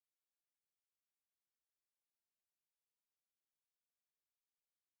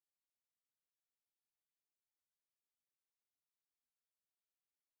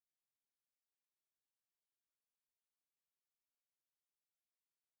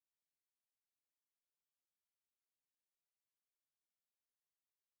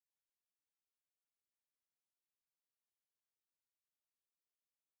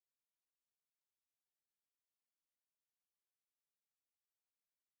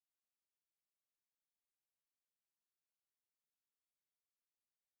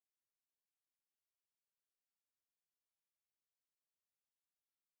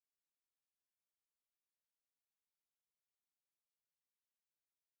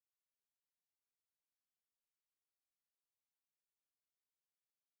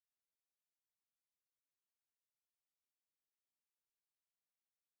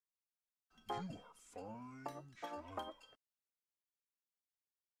You are fine, child.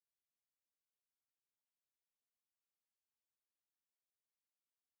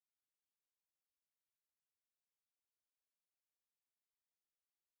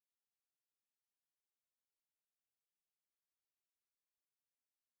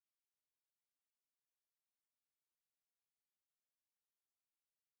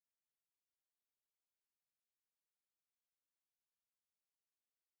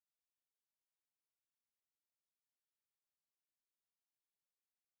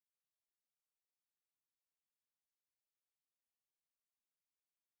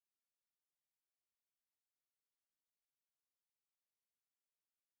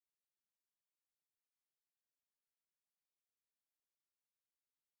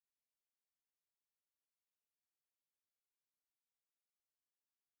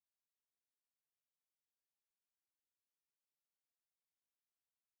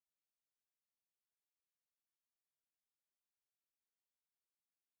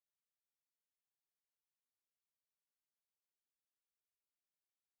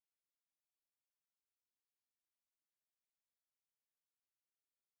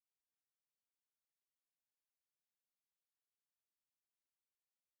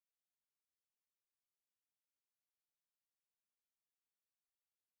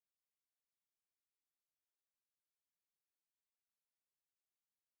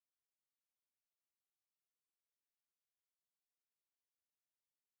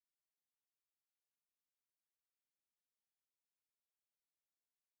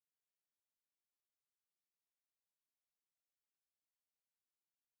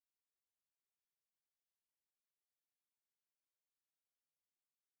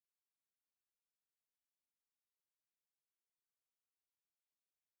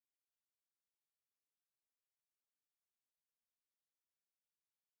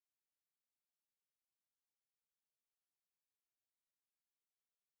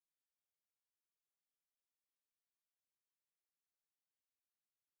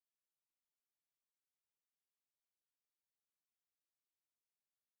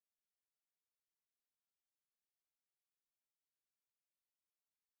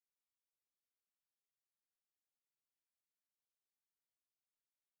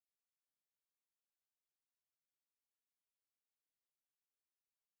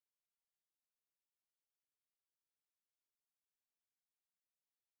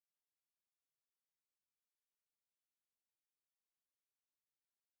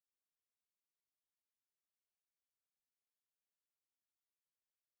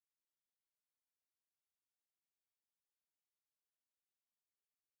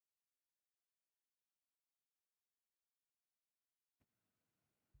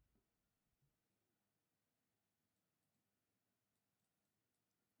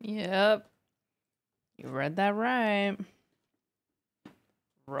 Yep, you read that right.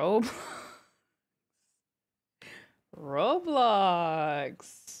 Rob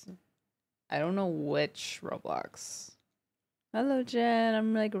Roblox. I don't know which Roblox. Hello, Jen.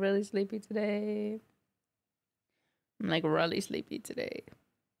 I'm like really sleepy today. I'm like really sleepy today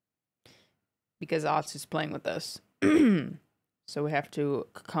because Ots is playing with us. So we have to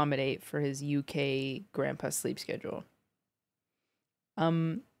accommodate for his UK grandpa sleep schedule.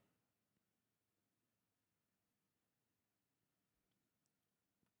 Um,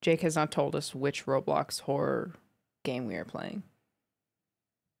 Jake has not told us which Roblox horror game we are playing.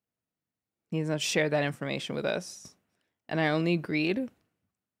 He has not shared that information with us. And I only agreed.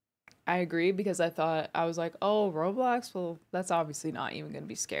 I agree because I thought, I was like, oh, Roblox? Well, that's obviously not even going to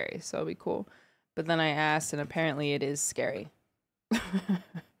be scary. So it'll be cool. But then I asked, and apparently it is scary.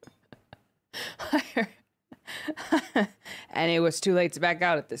 And it was too late to back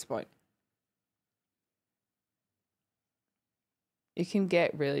out at this point. It can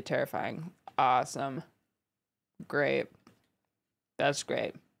get really terrifying. Awesome. Great. That's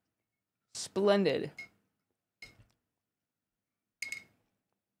great. Splendid.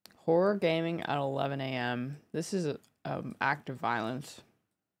 Horror gaming at 11 a.m. This is an act of violence.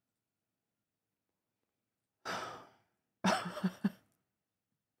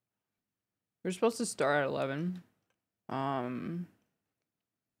 We're supposed to start at 11. Um,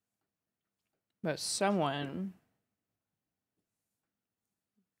 but someone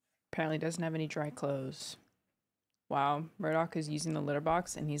apparently doesn't have any dry clothes. Wow, Murdoch is using the litter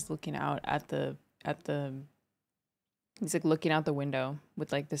box and he's looking out at the he's like looking out the window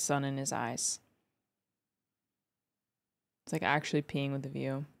with like the sun in his eyes. It's like actually peeing with the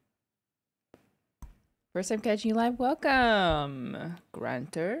view. First time catching you live, welcome,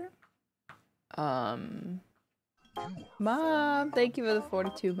 Grunter. Um Mom, thank you for the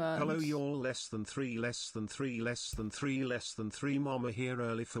 42 months. Hello, y'all. Less than three, mama here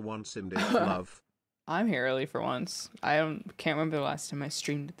early for once in this love. I'm here early for once. Can't remember the last time I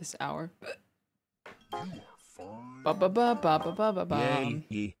streamed at this hour. Ba ba ba ba ba ba ba ba.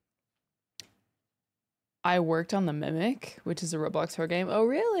 Yay. I worked on the Mimic, which is a Roblox horror game. Oh,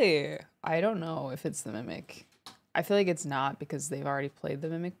 really? I don't know if it's the Mimic. I feel like it's not because they've already played the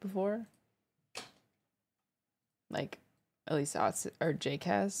Mimic before. Like, at least or Jake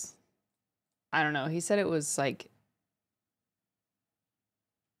has. I don't know. He said it was like...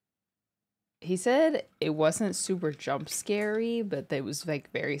 He said it wasn't super jump scary, but it was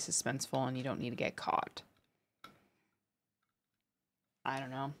like very suspenseful and you don't need to get caught. I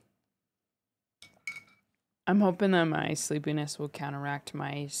don't know. I'm hoping that my sleepiness will counteract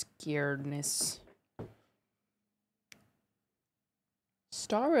my scaredness.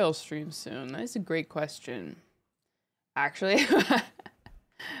 Star Rail stream soon. That is a great question. Actually,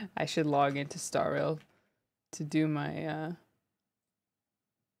 I should log into Star Rail to do my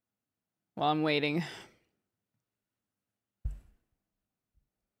while I'm waiting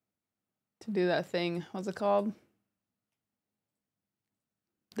to do that thing. What's it called?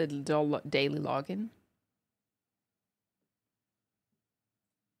 The daily login.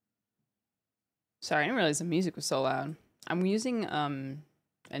 Sorry, I didn't realize the music was so loud. I'm using a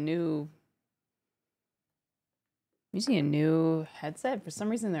new headset. For some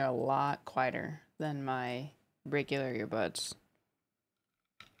reason they're a lot quieter than my regular earbuds.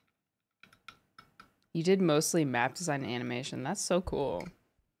 You did mostly map design and animation. That's so cool.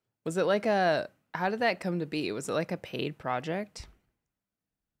 Was it like how did that come to be? Was it like a paid project?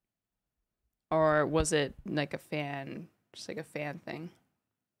 Or was it like just like a fan thing?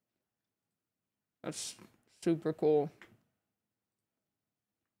 That's super cool.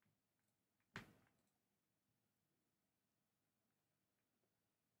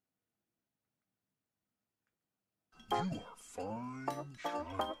 You are fine,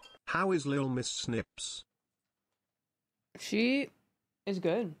 child. How is Lil Miss Snips? She is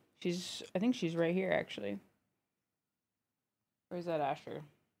good. I think she's right here, actually. Or is that Asher?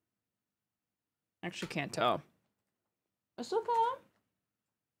 Actually can't tell. It's okay. Oh,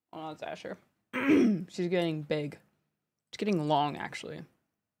 no, it's Asher. She's getting big. She's getting long, actually.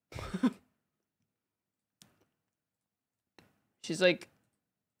 She's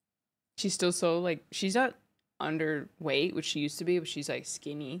still so, like, she's not underweight, which she used to be, but she's, like,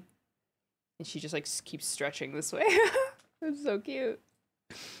 skinny. And she just, like, keeps stretching this way. It's so cute.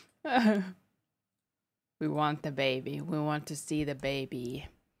 We want the baby. We want to see the baby.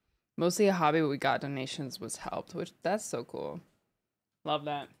 Mostly a hobby, but we got donations was helped, which that's so cool. Love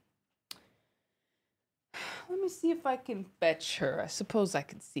that. Let me see if I can fetch her. I suppose I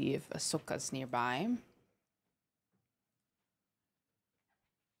could see if Ahsoka's nearby.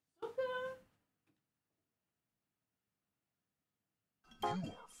 You are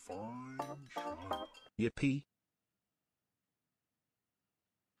fine, child. Yippee.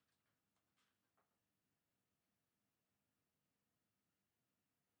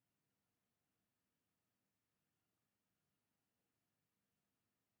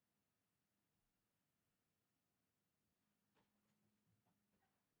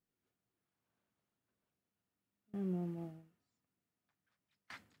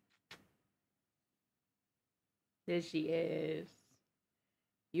 There she is.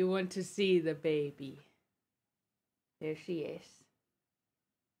 You want to see the baby. There she is.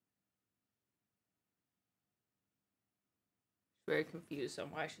 Very confused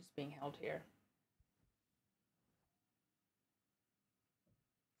on why she's being held here.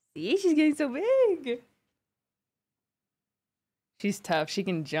 See, she's getting so big. She's tough. She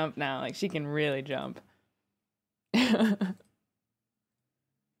can jump now. Like, she can really jump.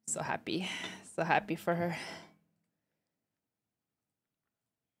 So happy. So happy for her.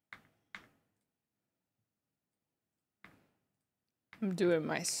 I'm doing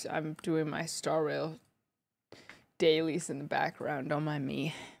my Star Rail dailies in the background. Don't mind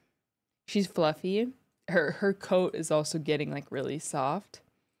me. She's fluffy. Her coat is also getting like really soft,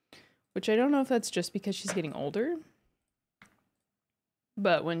 which I don't know if that's just because she's getting older.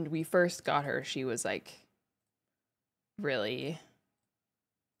 But when we first got her, she was like really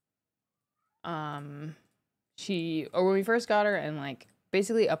when we first got her and like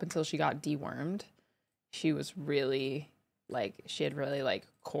basically up until she got dewormed, she was really like she had really like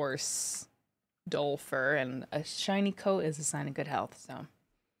coarse dull fur, and a shiny coat is a sign of good health. So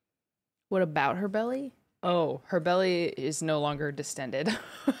what about her belly? Oh, her belly is no longer distended.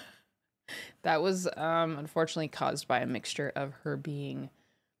 That was unfortunately caused by a mixture of her being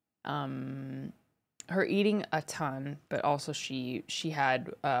her eating a ton, but also she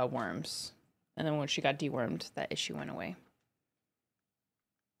had worms, and then when she got dewormed, that issue went away.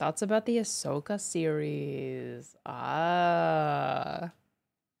 Thoughts about the Ahsoka series? I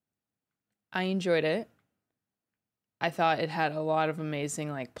enjoyed it. I thought it had a lot of amazing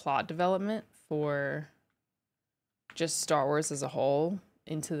like plot development for just Star Wars as a whole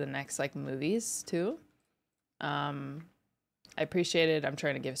into the next like movies too. I appreciated. I'm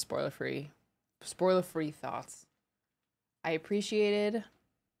trying to give spoiler free thoughts. I appreciated.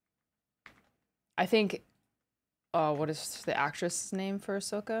 I think. What is the actress's name for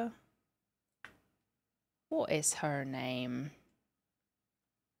Ahsoka? What is her name?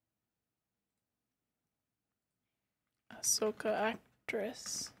 Ahsoka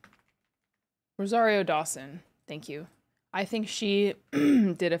actress. Rosario Dawson. Thank you. I think she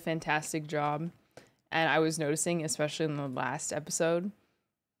did a fantastic job. And I was noticing, especially in the last episode,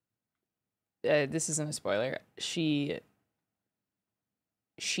 this isn't a spoiler. She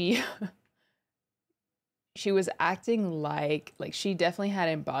was acting like she definitely had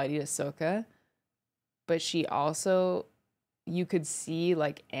embodied Ahsoka, but she also, you could see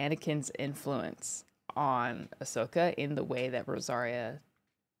like Anakin's influence on Ahsoka in the way that Rosario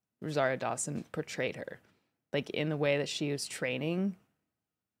Dawson portrayed her. Like in the way that she was training,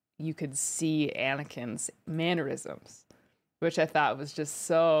 you could see Anakin's mannerisms, which I thought was just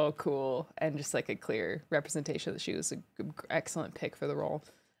so cool and just like a clear representation that she was an excellent pick for the role.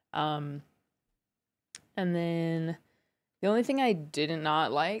 And then the only thing I did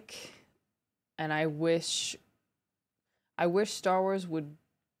not like, and I wish Star Wars would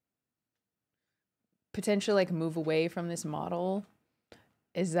potentially like move away from this model,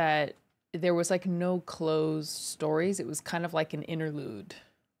 is that there was like no closed stories. It was kind of like an interlude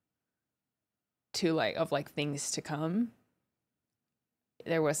to like of like things to come.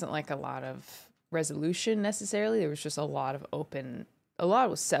 There wasn't like a lot of resolution necessarily. There was just a lot of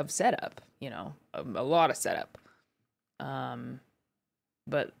setup, you know, a lot of setup.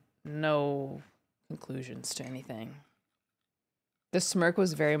 But no conclusions to anything. The smirk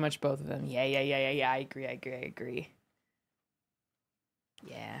was very much both of them. Yeah. I agree.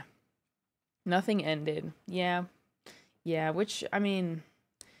 Yeah. Nothing ended. Yeah. Which, I mean,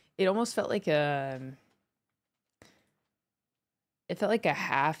 it almost felt like a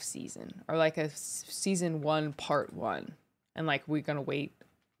half season, or like a season 1 part 1, and like we're gonna wait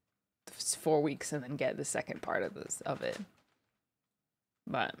 4 weeks and then get the second part of it.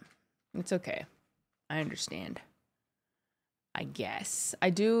 But it's okay. I understand. I guess. I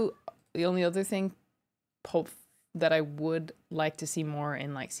do. The only other thing hope that I would like to see more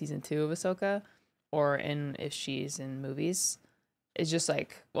in like season 2 of Ahsoka, or in if she's in movies, is just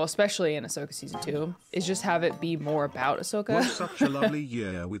like, well, especially in Ahsoka season 2, is just have it be more about Ahsoka. Was such a lovely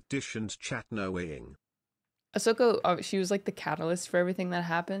year with Dish and Chat knowing. Ahsoka, she was like the catalyst for everything that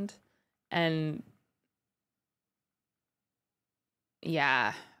happened. And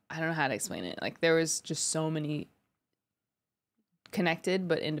yeah, I don't know how to explain it. Like there was just so many connected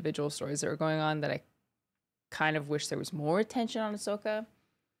but individual stories that were going on that I kind of wish there was more attention on Ahsoka.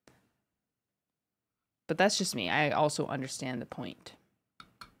 But that's just me. I also understand the point.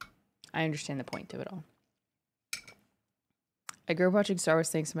 I understand the point of it all. I grew up watching Star Wars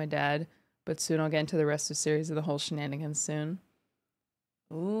thanks to my dad, but soon I'll get into the rest of the series of the whole shenanigans soon.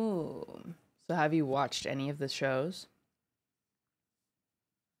 Ooh. So have you watched any of the shows?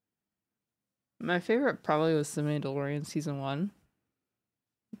 My favorite probably was The Mandalorian season 1.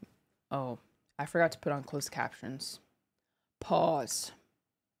 Oh, I forgot to put on closed captions. Pause.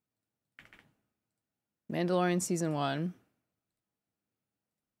 Mandalorian season 1.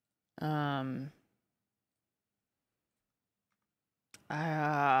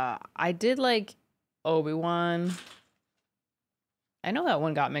 I did like Obi-Wan. I know that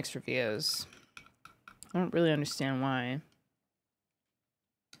one got mixed reviews. I don't really understand why.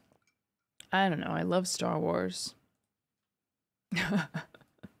 I don't know. I love Star Wars.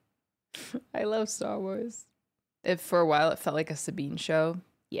 I love Star Wars. For a while, it felt like a Sabine show.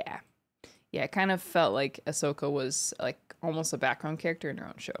 Yeah. Yeah, it kind of felt like Ahsoka was like almost a background character in her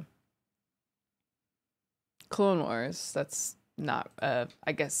own show. Clone Wars, that's not,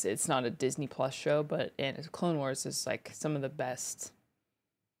 I guess it's not a Disney Plus show, but Clone Wars is like some of the best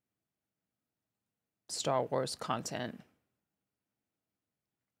Star Wars content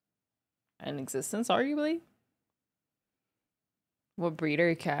in existence, arguably. What breed are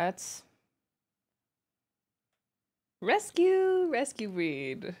your cats? Rescue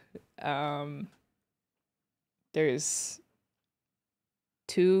breed. There's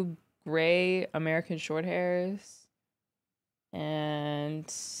 2 gray American short hairs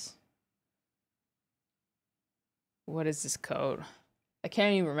and What is this code? I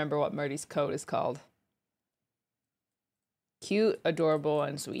can't even remember what Murdy's code is called. Cute, adorable,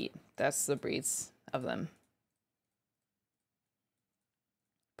 and sweet. That's the breeds of them.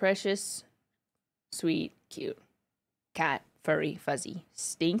 Precious, sweet, cute. Cat, furry, fuzzy.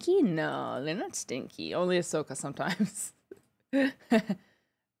 Stinky? No, they're not stinky. Only Ahsoka sometimes.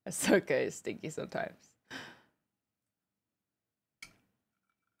 Ahsoka is stinky sometimes.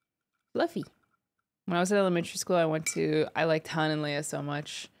 Fluffy. When I was at elementary school, I liked Han and Leia so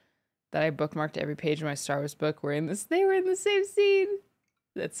much that I bookmarked every page of my Star Wars book. They were in the same scene.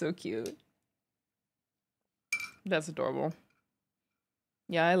 That's so cute. That's adorable.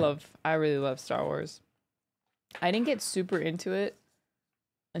 Yeah, I really love Star Wars. I didn't get super into it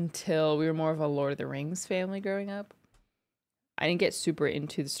until we were more of a Lord of the Rings family growing up. I didn't get super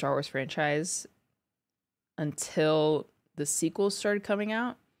into the Star Wars franchise until the sequels started coming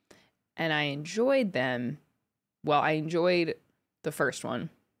out. And I enjoyed them. Well, I enjoyed the first one.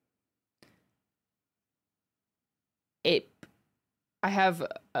 I have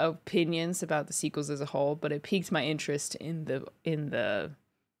opinions about the sequels as a whole, but it piqued my interest in the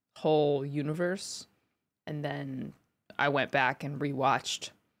whole universe. And then I went back and rewatched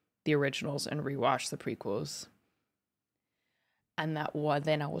the originals and rewatched the prequels. And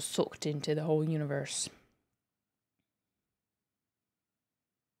then I was sucked into the whole universe.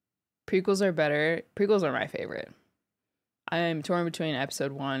 Prequels are better. Prequels are my favorite. I'm torn between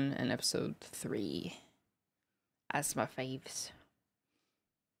episode 1 and episode 3 as my faves.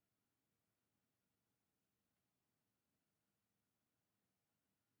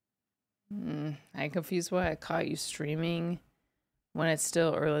 I'm confused why I caught you streaming when it's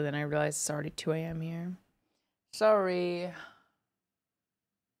still early, then I realized it's already 2 a.m. here. Sorry.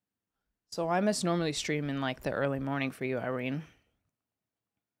 So I must normally stream in like the early morning for you, Irene.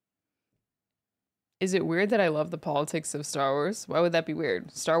 Is it weird that I love the politics of Star Wars? Why would that be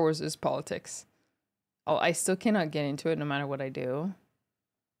weird? Star Wars is politics. Oh, I still cannot get into it no matter what I do.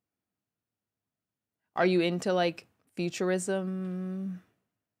 Are you into like futurism?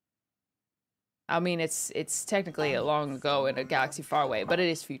 I mean, it's technically long ago in a galaxy far away, but it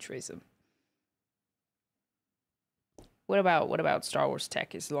is futurism. What about Star Wars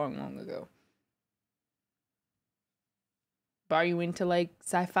tech is long ago? But are you into like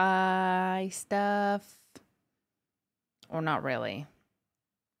sci-fi stuff? Or not really?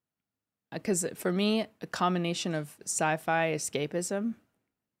 Because for me, a combination of sci-fi escapism,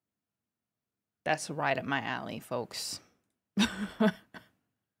 that's right up my alley, folks.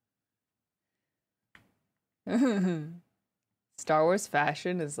 Star Wars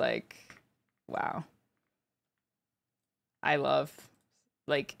fashion is like, wow. I love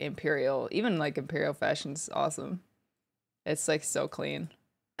like Imperial, even like Imperial fashion's awesome. It's like so clean.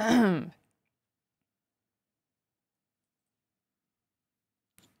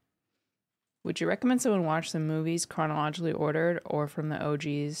 Would you recommend someone watch the movies chronologically ordered or from the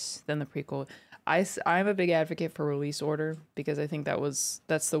OGs, then the prequel? I'm a big advocate for release order because I think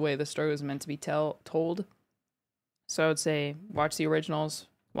that's the way the story was meant to be told. So I would say watch the originals,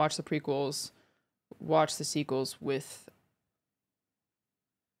 watch the prequels, watch the sequels with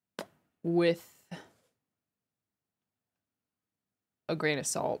a grain of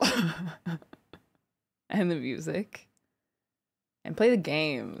salt and the music, and play the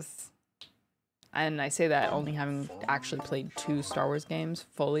games. And I say that only having actually played 2 Star Wars games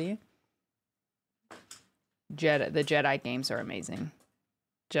fully. The Jedi games are amazing.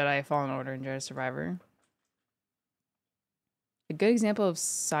 Jedi Fallen Order and Jedi Survivor. A good example of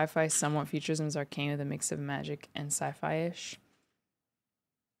sci-fi somewhat futurism is Arcane with a mix of magic and sci-fi-ish.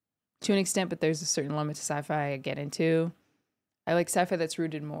 To an extent, but there's a certain limit to sci-fi I get into. I like sci-fi that's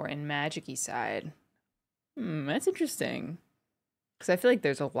rooted more in magic-y side. That's interesting. Because I feel like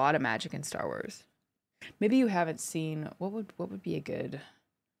there's a lot of magic in Star Wars. Maybe you haven't seen... What would be a good... I'm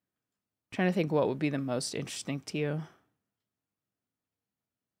trying to think what would be the most interesting to you.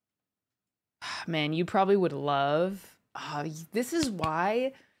 Man, you probably would love... this is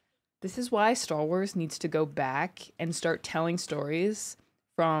why Star Wars needs to go back and start telling stories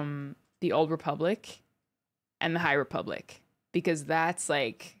from the Old Republic and the High Republic. Because that's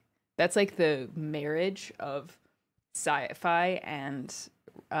like the marriage of sci-fi and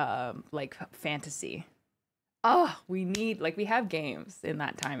like fantasy. Oh, we have games in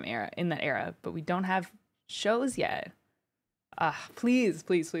that era, but we don't have shows yet. Please,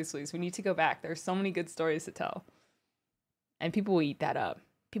 we need to go back. There's so many good stories to tell. And people will eat that up.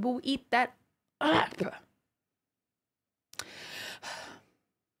 People will eat that up.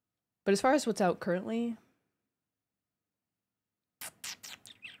 But as far as what's out currently,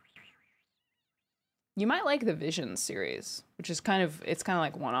 You might like the Visions series, which is kind of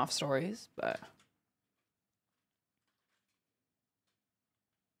like one-off stories, but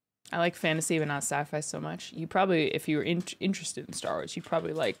I like fantasy but not sci-fi so much. You probably, if you were interested in Star Wars, you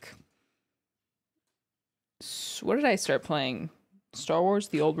probably like. What did I start playing? Star Wars: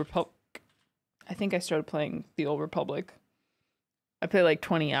 The Old Republic. I think I started playing The Old Republic. I played like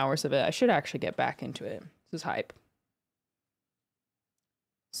 20 hours of it. I should actually get back into it. This is hype.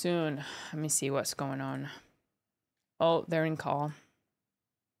 Soon. Let me see what's going on. Oh, they're in call.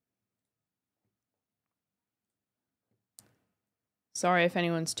 Sorry if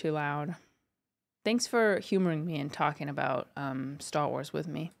anyone's too loud. Thanks for humoring me and talking about Star Wars with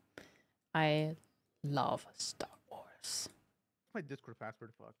me. I love Star Wars. My Discord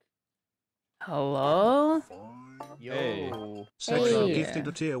password, fuck. Hello? Fine. Yo. Hey. Setro Hey. gifted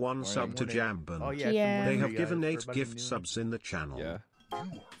a tier 1 sub to Morning. Jamban. Oh yeah, Yeah. They it's have given guys. 8 Everybody gift new. subs in the channel. Yeah. You are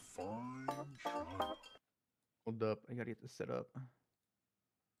fine, child. Hold up, I gotta get this set up.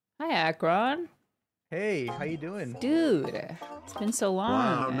 Hi, Akron. Hey, how you doing? Dude, it's been so long.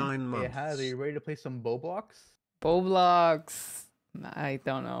 Wow, 9 Hey, months. Heather, you ready to play some Roblox? Roblox. I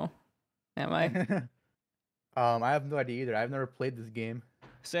don't know. Am I? I have no idea either. I've never played this game.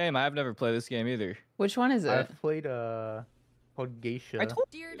 Same. I've never played this game either. Which one is it? I've played called Geisha. I told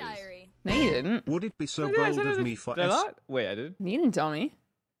Dear you it is. Diary. No, you didn't. Would it be so Did I bold say of that? me for Did I not? Wait, I did. You didn't tell me.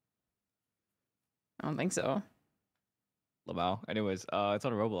 I don't think so. Lamau. Anyways, it's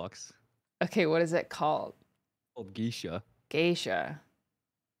on Roblox. Okay, what is it called? Called Geisha. Geisha.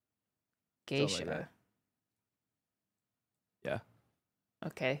 Something like Geisha. that. Yeah.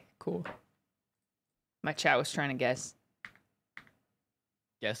 Okay, cool. My chat was trying to guess.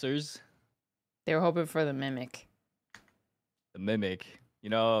 Guessers. They were hoping for the mimic. The Mimic. You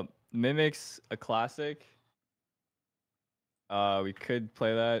know, Mimic's a classic. We could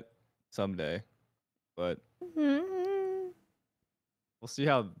play that someday, but we'll see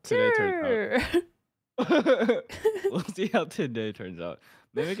how today turns Sure. out. We'll see how today turns out.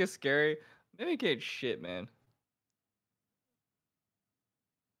 Mimic is scary. Mimic ain't shit, man.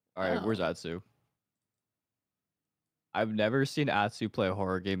 All right, where's Oh. Atsu? I've never seen Atsu play a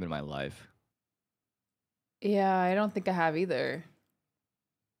horror game in my life. Yeah, I don't think I have either.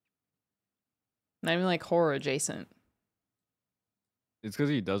 Not even like horror adjacent. It's because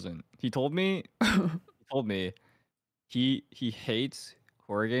he doesn't. He told me. He hates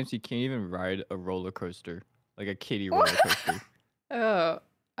horror games. He can't even ride a roller coaster, like a kiddie roller coaster. Oh,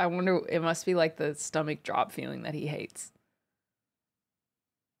 I wonder. It must be like the stomach drop feeling that he hates.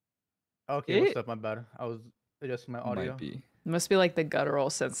 Okay, what's up? My bad. I was adjusting my audio. Might be. It must be like the guttural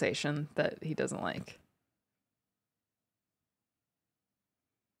sensation that he doesn't like.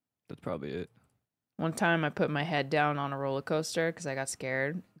 That's probably it. One time I put my head down on a roller coaster because I got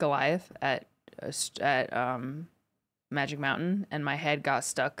scared. Goliath at Magic Mountain, and my head got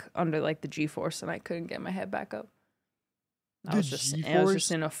stuck under like the G-force, and I couldn't get my head back up. I was just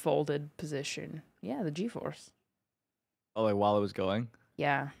G-force? in a folded position. Yeah, the G-force. Oh, like while it was going.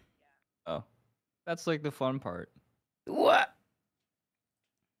 Yeah. Oh, that's like the fun part, What?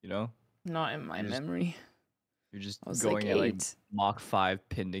 you know. Not in my You're just- memory. You're just I was going like at like 8. Mach 5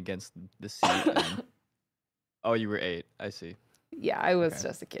 pinned against the seat. and- Oh, you were 8. I see. Yeah, I was Okay.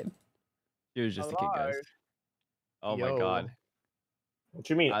 just a kid. You were just a kid, guys. Alive. Oh my Yo. god. What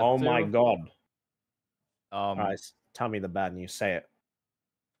do you mean? Oh my Atsu? god! Um. Alright, tell me the bad news. Say it.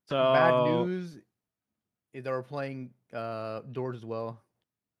 So Bad news is that we're playing Doors as well.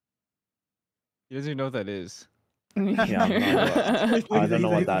 he doesn't even know what that is. Yeah, I don't know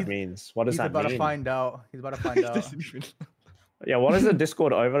what that he's- means. What does He's that about mean? to find out. He's about to find He out. doesn't even Yeah, what is the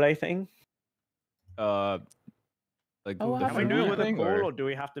Discord overlay thing? know. Like Oh, the I Can we don't do know. it with a thing, call, or- or do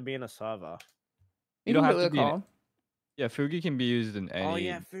we have to be in a server? You don't can have do to the be in it. call. Yeah, Fugi can be used in any. Oh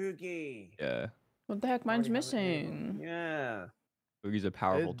yeah, Fugi. Yeah, What the heck? Mine's Already have it enabled. missing. Yeah. Fugi's a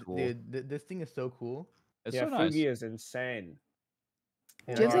powerful tool. Dude, this thing is so cool. It's Yeah, so nice. Fugi is insane.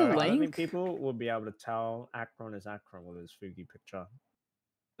 Do you have the I don't link? think people will be able to tell Akron is Akron with his Fugi picture.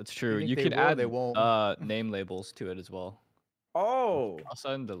 That's true. think You they can will or add they won't? name labels to it as well. Oh, I'll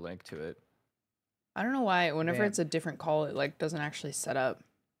send the link to it. I don't know why. Whenever Man. it's a different call, it like doesn't actually set up.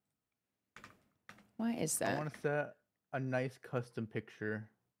 Why is I that? want to set a nice custom picture.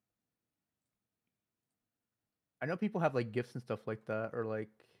 I know people have like gifts and stuff like that, or like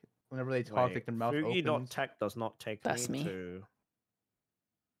whenever they talk, like their mouth opens. Fugi.tech does not take That's me me. to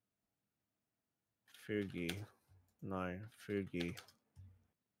Fugi. No, Fugi.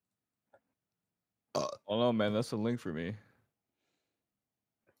 Oh no, man, that's a link for me.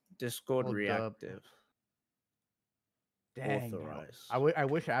 Discord Hold up. reactive. Dang. Bro. Authorize. I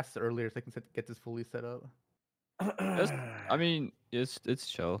wish I asked earlier so I can get this fully set up. I mean, it's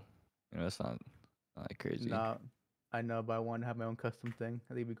chill. You know, it's not like crazy. No, I know, but I want to have my own custom thing.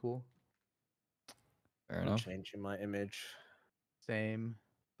 I think it'd be cool. Fair I'm enough. changing my image. Same.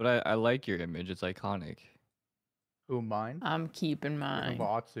 But I like your image. It's iconic. Who mine? I'm keeping Or mine.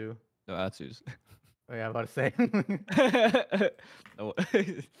 about Atsu. No, Atsu's. Oh yeah, I was about to say. No.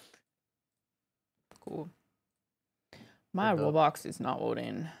 Cool. My Hold up. Roblox is not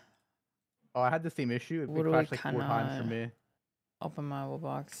loading. Oh, I had the same issue. It Literally crashed like 4 times for me. Open my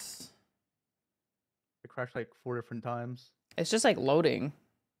Roblox. It crashed like 4 different times. It's just like loading.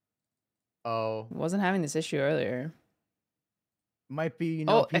 Oh, Wasn't having this issue earlier. might be, you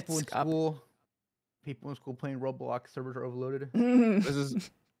know, Oh, people in it's up. school. People in school playing Roblox, servers are overloaded.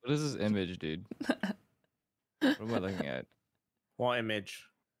 What is this image, dude? What am I looking at? What image?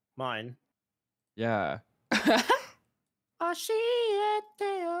 Mine. Yeah.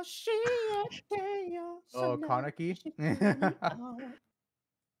 Oh, Kaneki?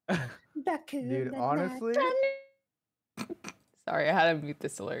 Dude, honestly, Sorry, I had to mute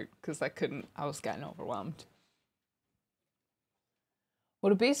this alert because I was getting overwhelmed.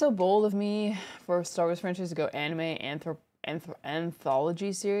 Would it be so bold of me for Star Wars franchise to go anime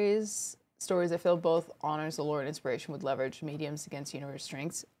anthology series? Stories that fill both honors the lore and inspiration would leverage mediums against universe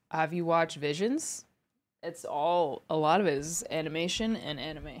strengths. Have you watched Visions? A lot of it is animation and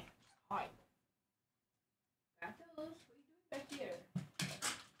anime. Hi. What are you doing back here?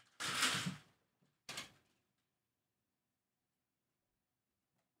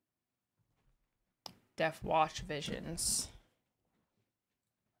 Def watch Visions.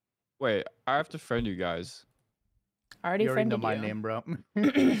 Wait, I have to friend you guys. I already you already know friended my you. name, bro.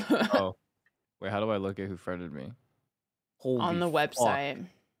 Oh. Wait, how do I look at who friended me? Holy On the fuck. website.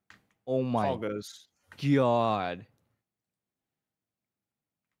 Oh my Poggers. god.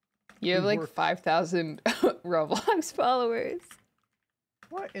 You have Who's like worse? 5,000 Roblox followers.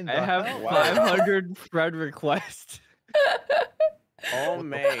 What in the I have hell? 500 friend requests. Oh, What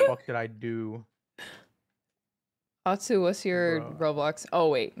mate. the fuck did I do? Atsu, what's your Bruh. Roblox? Oh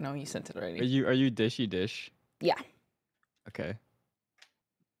wait, no, you sent it Are already. you dishy dish? Yeah. Okay.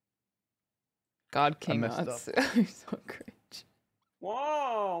 God King messed up. Atsu. You're so cringe.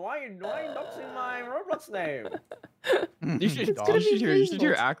 Whoa! Why are you doxing my Roblox name? You should, Dog. gonna you should be hear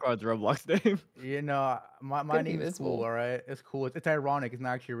visible. Akron's Roblox name. You know, my gonna be name is visible. cool, alright? It's cool. It's ironic. It's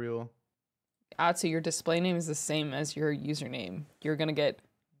not actually real. Atsu, your display name is the same as your username. You're gonna get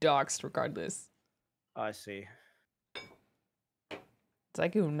doxxed regardless. I see. It's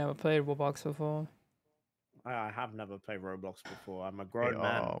like you've never played Roblox before. I have never played Roblox before. I'm a Hey, grown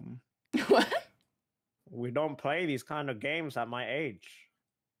man. What? We don't play these kind of games at my age.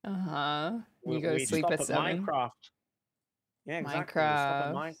 Uh-huh. We, You go to we sleep stop at 7? Minecraft. Yeah, exactly. We stop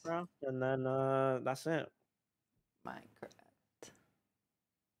at Minecraft. Minecraft, and then that's it. Minecraft.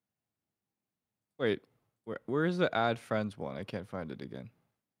 Wait, where is the add friends one? I can't find it again.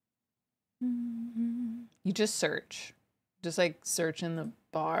 You just search. Just like search in the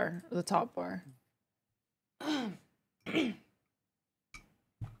bar, the top bar.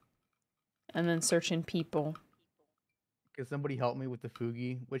 And then search in people. Can somebody help me with the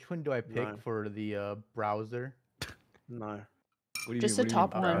Fugi? Which one do I pick No. for the browser? No. What do you Just mean, the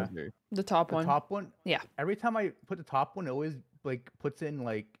what do you mean top one. browser? The top The one. top one? Yeah. Every time I put the top one, it always like puts in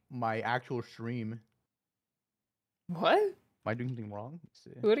like my actual stream. What? Am I doing something wrong? Let's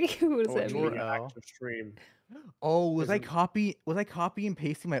see. What does What that do you mean? mean, URL. active stream? Oh, was I Isn't- copy and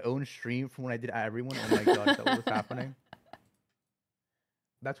pasting my own stream from when I did everyone? Oh my god, is that what was happening?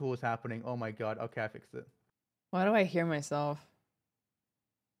 That's what was happening. Oh my god. Okay, I fixed it. Why do I hear myself?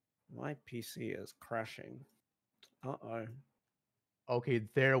 My PC is crashing. Uh-oh. Okay,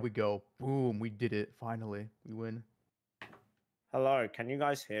 there we go. Boom, we did it. Finally, we win. Hello, can you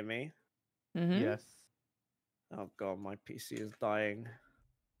guys hear me? Mm-hmm. Yes. Oh god, my PC is dying.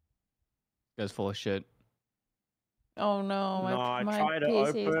 You guys full of shit. Oh no, No, I my tried to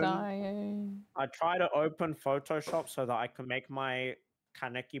PC is open- dying. I try to open Photoshop so that I can make my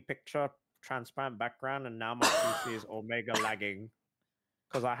Kaneki picture transparent background, and now my PC is omega lagging.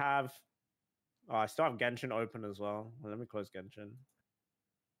 Because I have... Oh, I still have Genshin open as well. Let me close Genshin.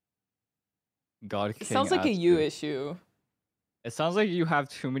 God It King sounds like a you Atsu. issue. It sounds like you have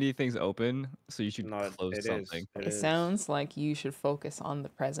too many things open, so you should No, close it is. something. It sounds like you should focus on the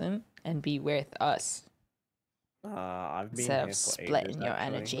present and be with us I've been instead here of for splitting ages, your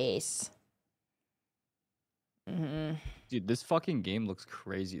actually. energies. Mm-hmm. Dude, this fucking game looks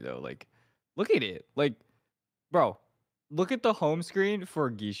crazy though. Like, look at it. Like, bro, look at the home screen for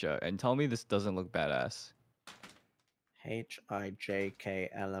Geisha and tell me this doesn't look badass.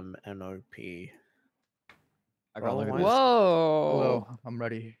 HIJKLMNOP. I got look at Why this. is- Whoa. Hello, I'm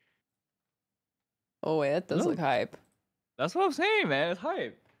ready. Oh wait, that does No. look hype. That's what I'm saying, man. It's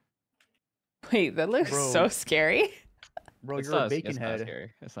hype. Wait, that looks so Bro. scary. Bro, It's you're a not, bacon it's not head.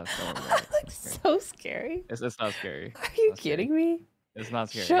 scary. It's not scary. That looks so scary. It's not scary. Are you not scary. kidding me? It's not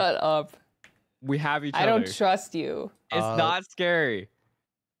scary. Shut up. We have each I other. don't trust you. It's not scary.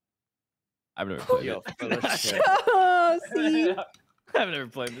 I've never played You're it. full of shit. Oh, see? I've never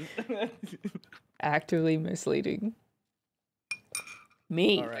played this. Actively misleading.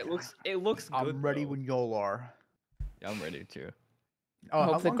 Me. All right. It looks good. I'm ready though. when y'all are. Yeah, I'm ready too. Oh,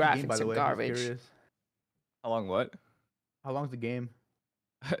 hope how the long's the game, by graphics the are way? Just garbage. curious. How long? What? How long's the game?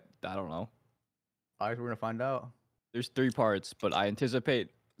 I don't know. Alright, we're gonna find out. There's 3 parts, but I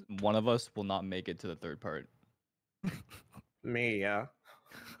anticipate one of us will not make it to the 3rd part. Me, yeah.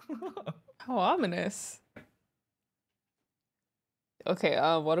 How ominous. Okay,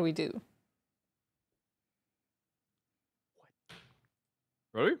 what do we do?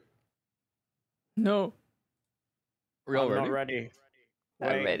 Ready? No, Are we all I'm ready? not ready.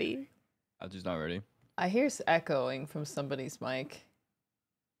 not Wait. ready. I'm just not ready. I hear echoing from somebody's mic.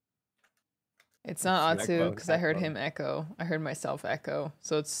 It's not It's Atsu because I heard echo. him echo. I heard myself echo.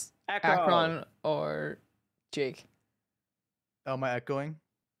 So it's Echo. Akron or Jake. Oh, am I echoing?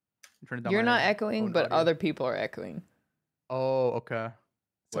 I'm turning down You're my not echoing, own but audio. other people are echoing. Oh, okay.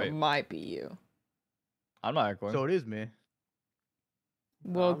 So Wait. it might be you. I'm not echoing. So it is me.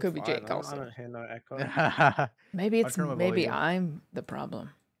 Well, I'm it could be fine. Jake I also. don't hear no echo. Maybe I'll it's turn my maybe volume. I'm the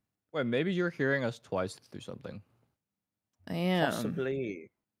problem. Wait, maybe you're hearing us twice through something. I am. Possibly.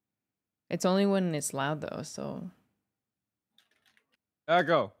 It's only when it's loud though, so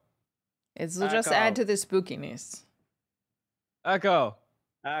Echo. it'll just add Echo. to the spookiness. Echo.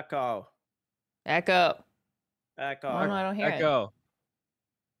 Echo. Echo. Echo. Oh, no, I don't hear it. Echo.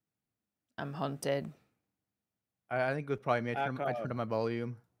 I'm haunted. I think it was probably me. I turned Echo. on my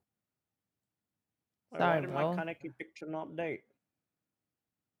volume. Wait, Sorry, why did my bro. Kaneki picture not update?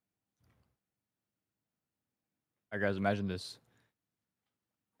 Alright, guys, imagine this.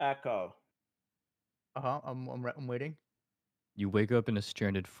 Echo. I'm waiting. You wake up in a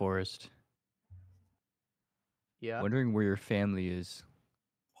stranded forest, Yeah. wondering where your family is.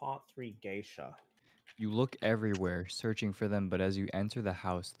 Part 3 Geisha. You look everywhere, searching for them, but as you enter the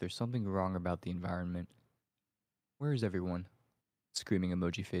house, there's something wrong about the environment. Where is everyone? Screaming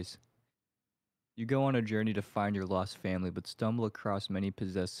emoji face. You go on a journey to find your lost family, but stumble across many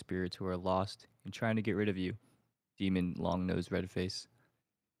possessed spirits who are lost and trying to get rid of you. Demon, long-nosed red face.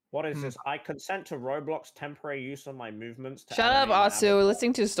 What is Hmm. this? I consent to Roblox temporary use of my movements to Shut up, animate my Atsu. We're avatar.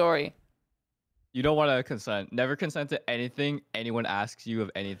 listening to the story. You don't want to consent. Never consent to anything anyone asks you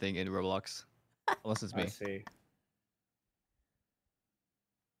of anything in Roblox. Unless it's I me. see.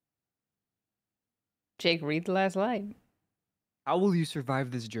 Jake, read the last line. How will you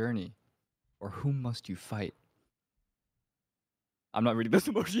survive this journey? Or whom must you fight? I'm not reading those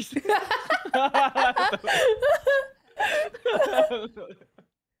emojis.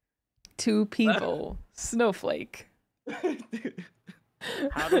 Two people. Snowflake.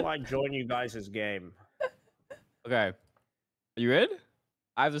 How do I join you guys' game? Okay. Are you in?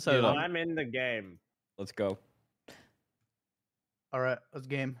 I have to set it up. I'm in the game. Let's go. All right, let's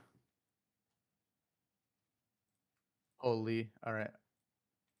game. Holy. All right.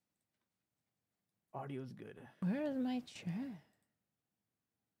 Audio's good. Where is my chat?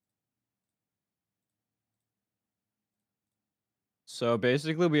 So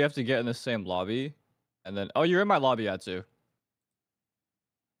basically, we have to get in the same lobby. And then... Oh, you're in my lobby, Atsu.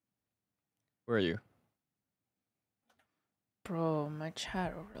 Where are you? Bro, my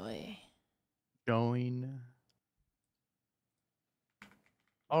chat overlay. Join.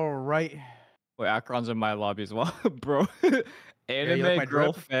 All right. Wait, Akron's in my lobby as well. Bro. you Anime like my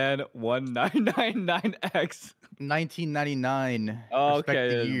girl drip? fan 1999X. 1999. Oh, Respect okay,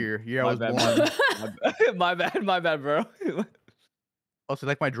 the yeah, year. Year I my was bad, born. my bad, bro. Also,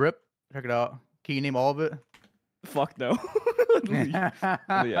 like my drip? Check it out. Can you name all of it? Fuck no.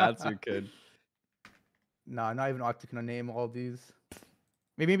 The Atsu kid. Nah, not even Octa can I name all these.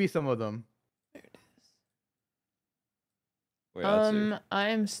 Maybe some of them. Wait, Atsu. I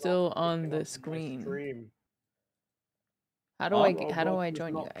am still on Picking up the my screen. stream. How do how do Roblox I is join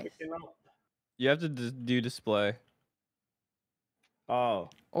you not guys? picking up. You have to do display. Oh,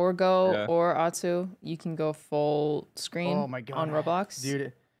 Or go Yeah. or Atsu, you can go full screen Oh my god. on Roblox.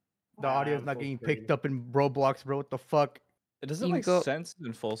 Dude, the I audio's am not full getting screen. picked up in Roblox, bro. What the fuck? It doesn't You make go- sense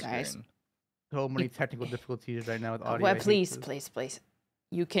in full Guys. screen. So many technical difficulties right now with audio. I Well, hate please, this. please, please.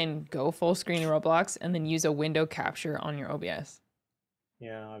 you can go full screen in Roblox and then use a window capture on your OBS.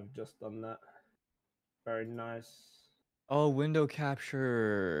 Yeah, I've just done that. Very nice. Oh, window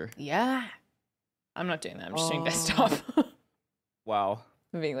capture. Yeah. I'm not doing that. I'm just doing Oh. desktop. Wow.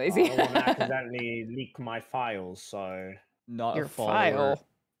 I'm being I lazy. don't want to accidentally leak my files, so... Not Your a follower file.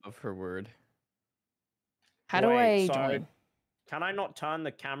 of her word. How do Wait, I so join? Can I not turn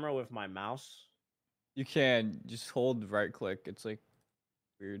the camera with my mouse? You can just hold right click. It's like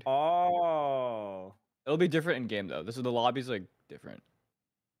weird. Oh. It'll be different in game though. This is the lobby's like different.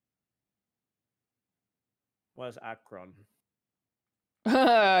 Where's Akron?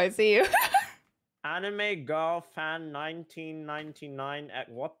 I see you. Anime girl fan 1999 at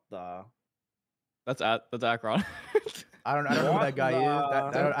what the? That's Akron. I don't know who What that guy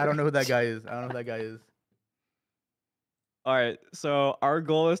is. the- I don't know who that guy is. I don't know who that guy is. All right, so our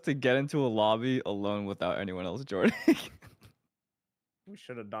goal is to get into a lobby alone without anyone else joining. We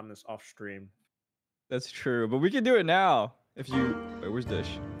should have done this off stream. That's true, but we can do it now. If you wait, where's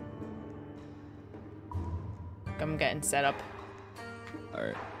Dish? I'm getting set up. All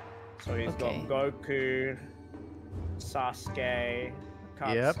right. So he's Okay. got Goku, Sasuke,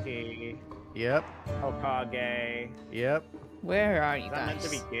 Yep. Katsuki, Yep. Hokage. Yep. Where are you Is that meant to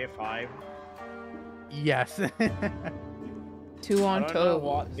guys? be Gear 5? Yes. 2 on I don't know toes.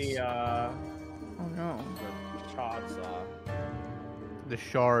 what the Oh no. charts are. The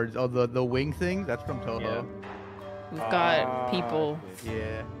shards. Oh, the wing thing. That's from Toho. We've got Ah, people I see.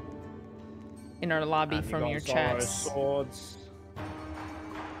 Yeah. in our lobby And you from got your Zoro's chats. Swords.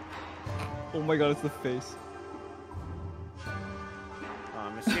 Oh my god, it's the face.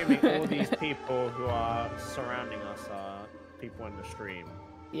 I'm assuming all these people who are surrounding us are people in the stream.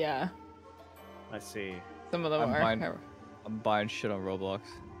 Yeah. I see. Some of them I'm are. buying- I'm buying shit on Roblox.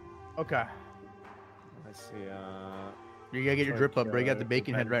 Okay. I see. You gotta get your drip up, bro. You got the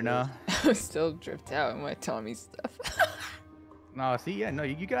bacon head right now. I'm still dripped out in my Tommy stuff. No, see, yeah, no,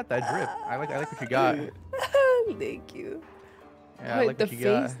 you got that drip. I like what you got. Thank you. Yeah, I Wait, like the what you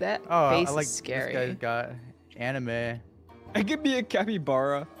face, got. that Oh, face I like is scary. This guy's got anime. I could be a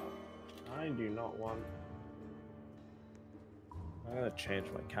capybara. I do not want. I'm gonna change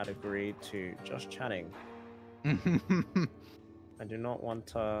my category to just chatting. I do not want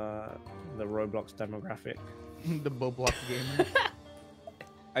the Roblox demographic. The Boblox gamer.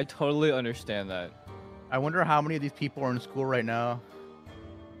 I totally understand that. I wonder how many of these people are in school right now.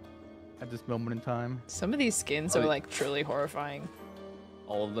 At this moment in time. Some of these skins are like truly horrifying.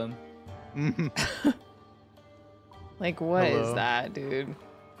 All of them. Like, what is Hello. that, dude?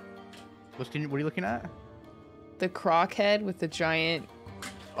 What are you looking at? The croc head with the giant.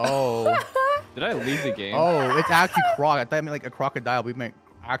 Oh. Did I leave the game? Oh, it's actually croc. I thought I meant like a crocodile. We meant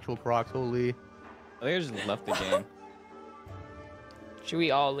actual crocs. Holy. I think I just left the game. Should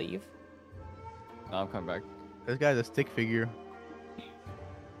we all leave? No, I'm coming back. This guy's a stick figure.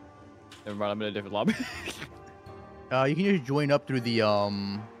 Never mind, I'm in a different lobby. You can just join up through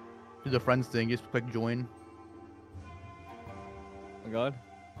the friends thing. Just click join. Oh my god.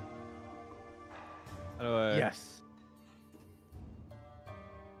 How do I... Yes.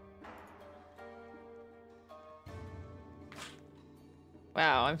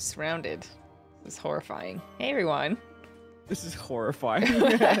 Wow, I'm surrounded. This is horrifying. Hey, everyone. This is horrifying.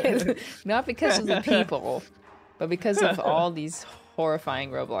 Not because of the people, but because of all these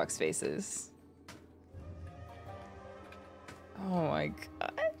horrifying Roblox faces. Oh my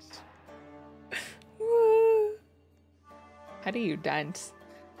gosh. Woo. How do you dance?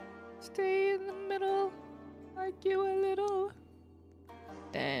 Stay in the middle, like you a little.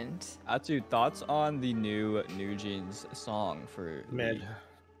 Dance. Atsu, thoughts on the new New Jeans song for Mid.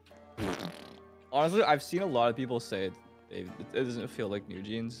 Honestly, I've seen a lot of people say it doesn't feel like New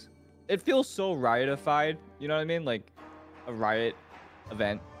Jeans. It feels so riot-ified, you know what I mean? Like a riot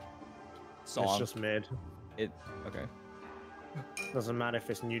event song. It's just mid. Okay. Doesn't matter if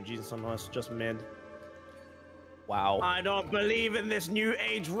it's New Jeans or not. It's just mid. Wow. I don't believe in this new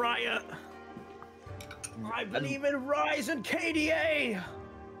age riot. I believe in Rise and KDA.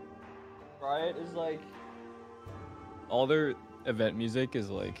 Riot is like all their event music is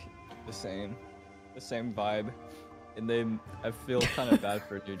like the same vibe, and I feel kind of bad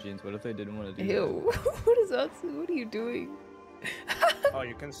for New Jeans. What if they didn't want to do Ew. What is that? What are you doing? Oh,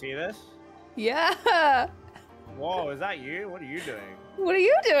 you can see this? Yeah. Whoa, is that you? What are you doing? What are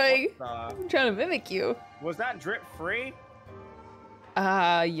you doing? What the- I'm trying to mimic you. Was that drip free?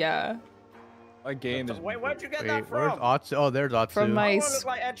 Yeah. that? My game is. Wait, where'd you get Wait, that where's from? Atsu? Oh, there's Atsu. From I my- don't look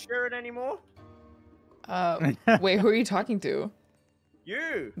like Ed Sheeran anymore. Wait, who are you talking to?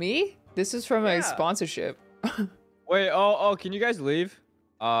 You. Me? This is from Yeah. a sponsorship. Wait. Oh. Can you guys leave?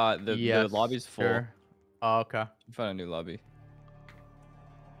 The lobby's full. Sure. Oh, okay. Find a new lobby.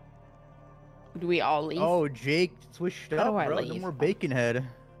 Do we all leave? Oh, Jake switched How up, do I bro. No leave? more bacon head.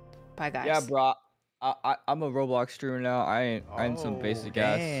 Bye, guys. Yeah, bro. I'm a Roblox streamer now. I ain't some basic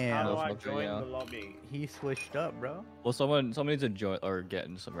ass. How do I motherfucker, join you know? the lobby? He switched up, bro. Well, someone needs to join or get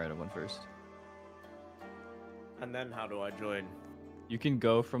in some random one first. And then how do I join? You can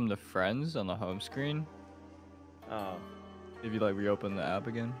go from the friends on the home screen. Oh, If you like reopen the app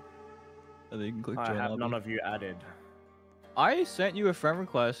again, and then you can click I join have lobby. none of you added. I sent you a friend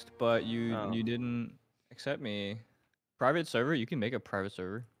request, but you Oh. didn't accept me. Private server? You can make a private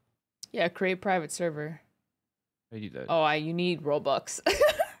server. Yeah, create private server. How do you do that? Oh, you need Robux.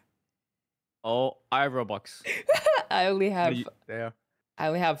 Oh, I have Robux. I only have Yeah.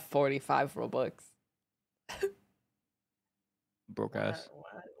 45 Robux. Broke ass.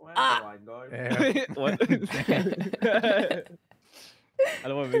 Where Ah! do I go? Yeah. What? I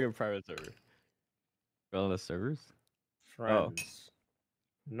don't want to make a private server. Well, the servers? Friends.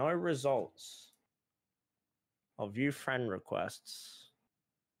 No results. I'll view friend requests.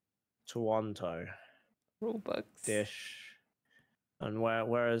 Toronto. Robux. Dish. And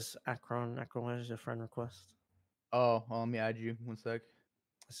where is Akron? Akron, where's your friend request? Oh, let me add you. 1 sec.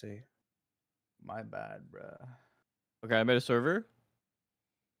 I see. My bad, bruh. Okay, I made a server.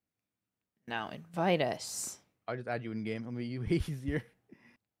 Now invite us. I'll just add you in game. It'll make you easier.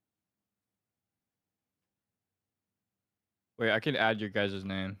 Wait, I can add your guys'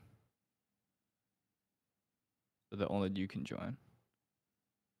 name. So that only you can join.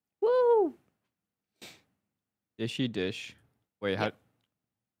 Woo! Dishy dish. Wait, Yep. how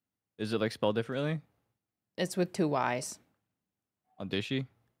is it like spelled differently It's with 2 Y's. on Dishy?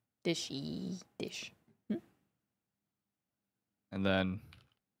 Dishy dish. And then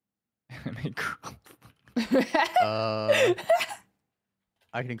make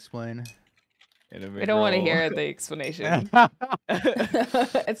I can explain. We don't want to hear the explanation.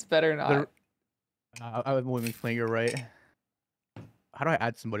 It's better not. I wouldn't explain. You're right. How do I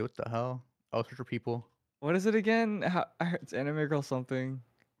add somebody? What the hell? Oh, search for people. What is it again? It's anime girl something.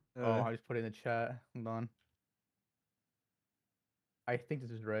 Oh, I just put it in the chat. Hold on. I think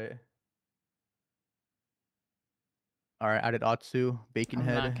this is right. All right, added Atsu, bacon I'm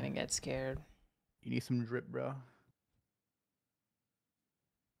head. not gonna get scared. You need some drip, bro.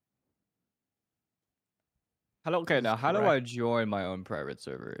 Okay, now is how do I correct. join my own private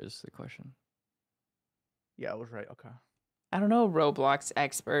server is the question. Yeah, I was right. Okay. I don't know, Roblox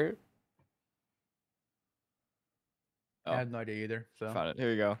expert. Oh. I had no idea either. So Found it.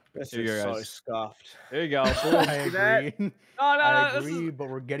 Here you go. This Here you is go, so guys. scuffed. There you go. I Boom. See that? agree. No, no, I no. This agree, is... but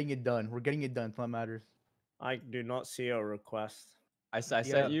we're getting it done. We're getting it done. That's what matters. I do not see a request. I Yeah.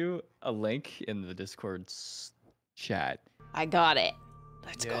 sent you a link in the Discord chat. I got it.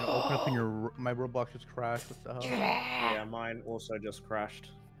 Let's Yeah, go. open up in your my Roblox just crashed. What the hell? Yeah, mine also just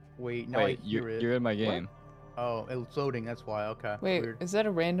crashed. Wait, now Wait, I hear it. you're in my game. Oh, it's loading. That's why. Okay. Wait, Weird. is that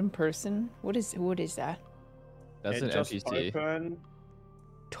a random person? What is that? That's it an just NPC. opened.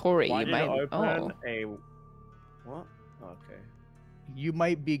 Tori, Why you did might. it open Oh, a what? Okay. You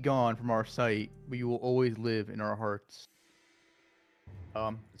might be gone from our site, but you will always live in our hearts.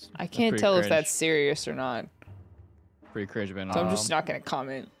 I can't pretty tell if cringe. that's serious or not. Pretty cringe, man. So I'm just not gonna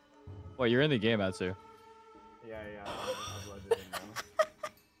comment. Well, you're in the game, Atsu. Yeah. I uploaded it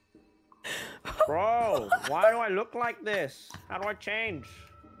now. Bro, why do I look like this? How do I change?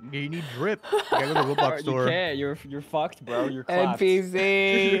 You need drip. You gotta go to the Roblox You store. can't. You're fucked, bro. You're clapped.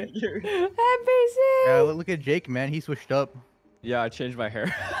 NPC. You're- NPC. Yeah, look at Jake, man. He switched up. Yeah, I changed my hair.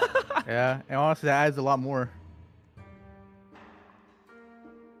 Yeah, and honestly, that adds a lot more.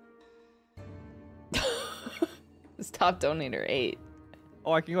 This top donator 8.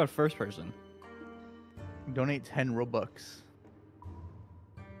 Oh, I can go in first person. Donate 10 Robux.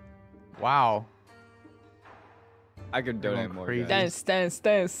 Wow. I could You're donate going more. crazy. Guys.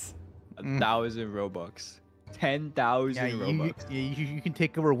 Dance. 1,000 Robux. 10,000 Yeah, Robux. you can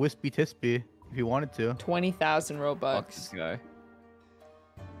take over Wispy Tispy if you wanted to. 20,000 Fuck this Robux. guy.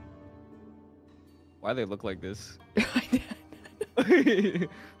 Why they look like this? Why do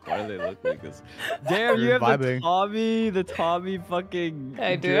they look like this? Damn, you You're have vibing. the Tommy fucking.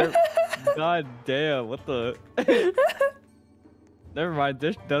 I do. drip. God damn, what the? Never mind,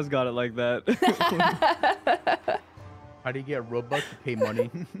 Dish does got it like that. How do you get Robux to pay money?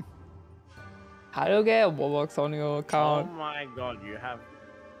 How do you get Robux on your Oh account? my god, you have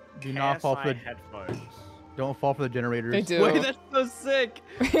Do not fall for KSI the headphones. don't fall for the generators. They do. Wait, that's so sick.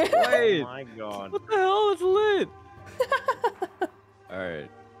 Oh Wait, my god. what the hell? It's lit. All right,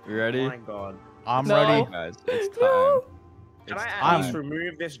 you Oh ready? my god. I'm No. ready. Guys, it's time. No. Can It's I at time. least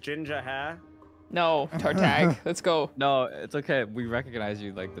remove this ginger hair? No, Tartag. Let's go. No, it's okay. We recognize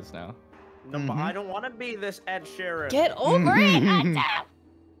you like this now. No, but I don't want to be this Ed Sheeran. Get over it, Adam.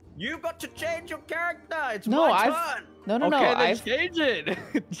 You got to change your character. It's No, my I've- turn. No, no, okay, no. then I change it.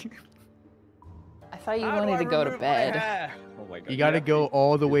 thought you How do wanted I to go to remove my bed. hair? Oh my god. You gotta go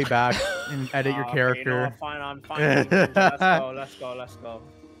all the way back and edit your Okay, you know character. what, fine, I'm fine. Let's go. Let's go. Let's go.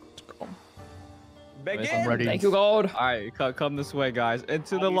 Begin. I'm ready. Thank you, God. All right, come this way, guys.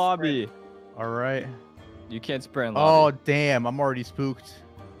 Into How the do you lobby. All right. You can't sprint in Oh lobby. damn! I'm already spooked.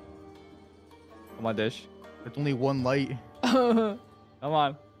 Come on, Dish. It's only one light. Come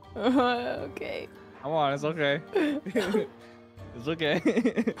on. Okay. Come on. It's okay. It's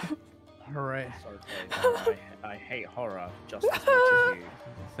okay. All right. Sorry, I hate horror just as much as you.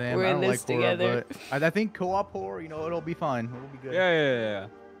 Sam, We're I in don't this like horror, together. but I think co-op horror, it'll be fine. It'll be good. yeah.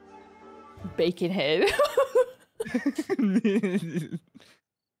 Bacon head.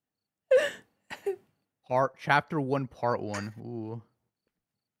 Chapter 1, Part 1. Ooh.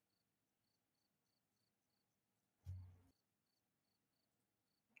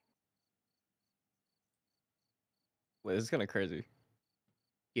 Wait, this is kind of crazy.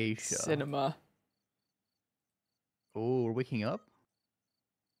 Geisha. Cinema. Oh, we're waking up?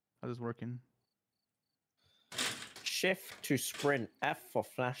 How's this working? Shift to sprint. F for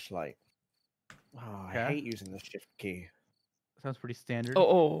flashlight. Oh, I Okay. hate using the shift key. Sounds pretty standard.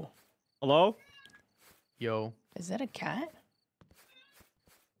 Oh. Hello? Yo. Is that a cat?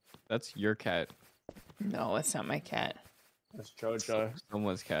 That's your cat. No, it's not my cat. That's Jojo.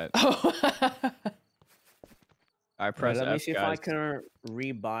 Someone's cat. Oh. I press Let me F, see if guys. I can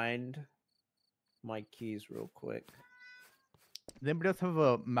rebind my keys real quick. Does anybody else have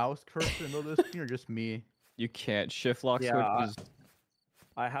a mouse cursor in the middle of this screen or just me? You can't. Shift lock Yeah, switch is...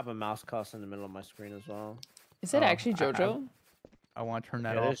 I have a mouse cursor in the middle of my screen as well. Is that Oh, actually I- JoJo? I want to turn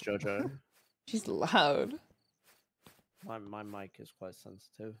that Yeah, it off. is Jojo. She's loud. My mic is quite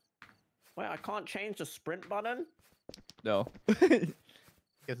sensitive. Wait, I can't change the sprint button? No.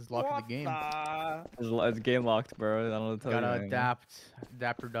 Guess it's locked in the game. It's game locked, bro. I don't know what to tell you. Gotta man.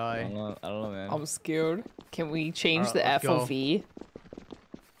 adapt or die. I don't know, man. I'm scared. Can we change Alright, the let's go. FOV?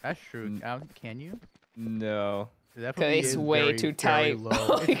 That's true. Can you? No. The FOV it's is way very, too very tight. Low.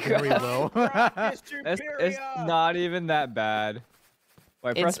 Oh It's my very God. low. It's not even that bad.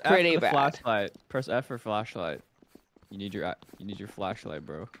 Wait, It's press F pretty for the bad. flashlight. Press F for flashlight. You need your flashlight,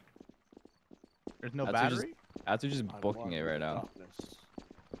 bro. There's no That's just- battery? After just booking it right now.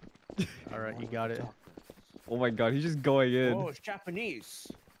 Alright, you got it. Oh my god, he's just going in. Oh, it's Japanese.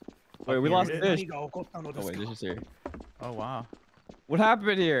 Wait, we here lost it Dish. is. Oh wait, Dish is here. Oh wow. What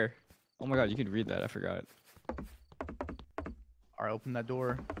happened here? Oh my god, you can read that. I forgot. Alright, open that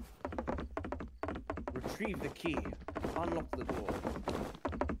door. Retrieve the key. Unlock the door.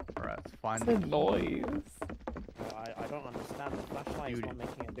 Alright, let's find It's the a noise. I don't understand. The flashlight is Dude. not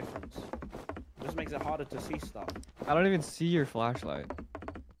making a difference. It just makes it harder to see stuff. I don't even see your flashlight.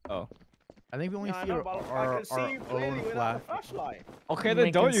 Oh. I think we only Yeah, I see know, but I can see you clearly own without flash. the flashlight. Okay, You're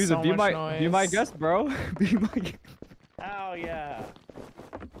then don't making use so it. Be much my my noise. guest, bro. Be my guest. Oh yeah.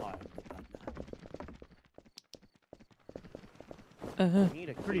 Uh-huh. I need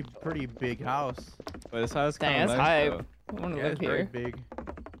a key Pretty to pretty big house. Wait, this house Dang, kind of that's nice, hype. though. I want to Yeah, live it's very here. big.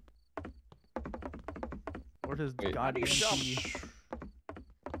 Where's his Wait. goddamn jump? key?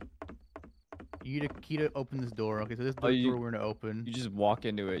 You need a key to open this door. Okay, so this is the Oh, you- door we're gonna open. You just walk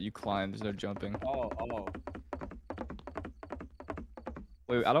into it. You climb. There's no jumping. Oh.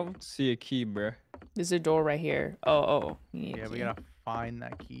 Wait, I don't see a key, bro. There's a door right here. Oh. You need a Yeah, we key. gotta find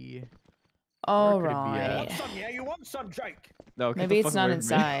that key. All could it be at? right. Want some? Yeah, you want some, Jake? No, get Maybe the it's fuck not away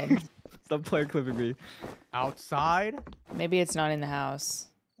from me. inside. Stop player clipping me. Outside? Maybe it's not in the house.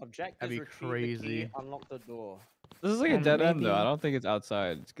 Objectives That'd be retrieve the key, crazy. unlock the door. This is like a And dead end, though. I maybe- don't think it's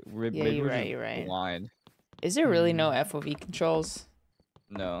outside. Yeah, maybe you're we're right, just you're right. blind. Is there really no FOV controls?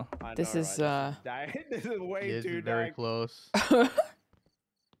 No. I This know, is, right? This is way It is too very dark. close.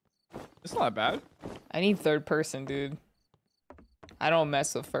 It's not bad. I need third person, dude. I don't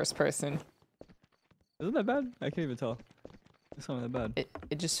mess with first person. Isn't that bad? I can't even tell. It's not that bad.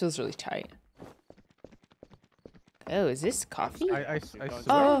 It just feels really tight. Oh, is this coffee? I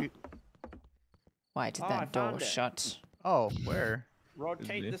Oh. swear. Why did Oh, I that door found it. shut? Oh, where?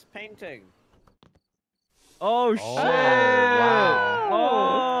 Rotate me. this painting. Oh, Oh, shit! wow.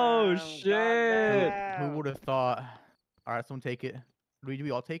 Oh, Damn, shit! Who goddamn. would have thought? Alright, someone take it. Do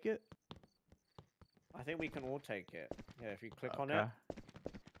we all take it? I think we can all take it. Yeah, if you click on it. Okay.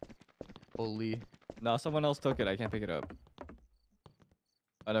 Holy. No, someone else took it. I can't pick it up.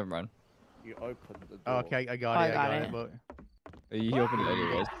 Oh, never mind. You open the door. Oh, okay, I got I it. I got got it. it. But He opened it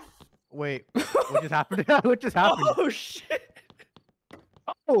anyways. Wait, what just happened? What just happened? Oh shit!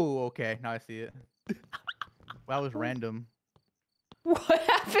 Oh, okay. Now I see it. Well, that was random. What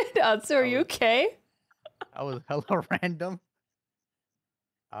happened? Atsu, are you okay? That was hella random.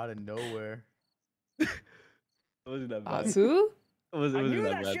 Out of nowhere. It wasn't that bad. Atsu? It I wasn't knew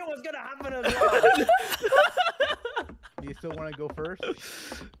that that bad. shit was gonna happen as well. Do you still want to go first?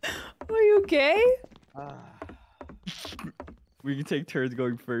 Are you okay? We can take turns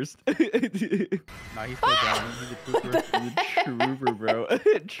going first. Nah, he's still down. He's a trooper. He's a trooper, bro.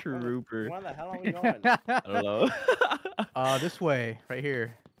 Trooper. Where the hell are we going? I don't know. This way, right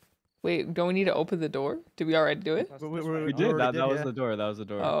here. Wait, don't we need to open the door? Did we already do it? That's We- this we- way. we We Oh. did. already That, did, that was yeah. the door. That was the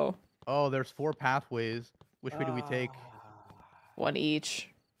door. Oh, Oh, there's 4 pathways. Which way do we take? one each.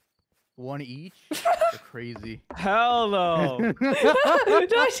 One each? You're crazy. Hell no.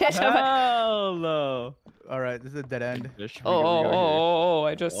 Don't shut up. Hell no. All right, this is a dead end. Oh,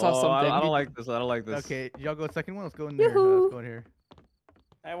 I just saw something. I don't like this. I don't like this. Okay, y'all go second one. Let's go in there. Yoo-hoo. Let's go in here.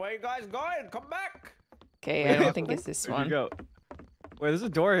 Hey, where you guys going? Come back. Okay, Wait, I don't think it's this Where'd you one. go? Wait, there's a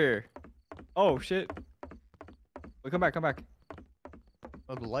door here. Oh shit. Wait, come back, come back.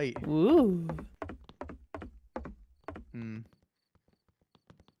 Oh, the light. Ooh.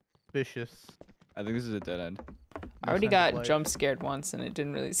 Vicious. I think this is a dead end. I already signs of got light. jump scared once and it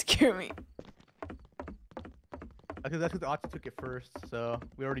didn't really scare me. Because that's what the Otzi took it first, so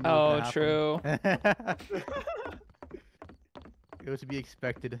we already knew. Oh, what true. It was to be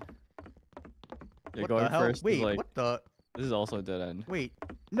expected. Yeah, What going the hell? first Wait, is like, what the? this is also a dead end. Wait,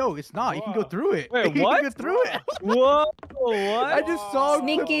 no, it's not. You can go Whoa. through it. Wait, You can what? go through it. Whoa, what? I just saw him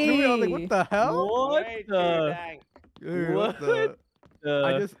clip through it. I was like, Sneaky. what the hell? What Way too the? dang. Dude, what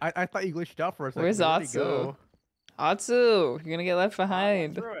the? I thought you glitched out for a second. Where's Where'd he Atsu? go? Atsu, you're gonna get left I went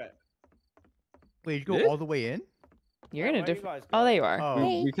behind. through it. Wait, you go Did? all the way in? You're in a Where you different. guys Oh, go? there you are. Oh.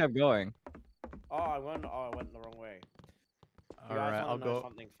 Hey. We kept going. I went the wrong way. You All guys right, wanna I'll know go.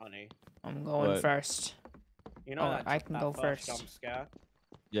 something funny? I'm going What? first. You know Oh, that I can that go first first. jump scare?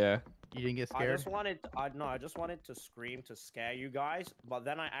 Yeah. You didn't get I scared? just wanted, I just wanted to scream to scare you guys, but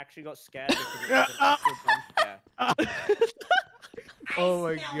then I actually got scared because it was an actual jump scare. Oh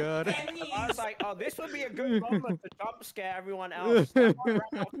my god. I was like, oh, this would be a good moment to jump scare everyone else. That's why I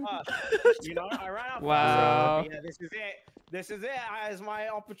ran out first. You know, I ran out Wow. first. Yeah, this is it. This is it. As my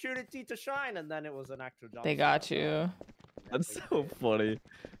opportunity to shine, and then it was an actual jump. They got you. That's so funny.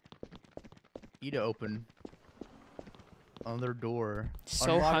 Need to open another door.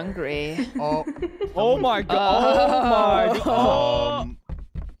 So Unlock- hungry. Oh, Oh my god. Oh my god.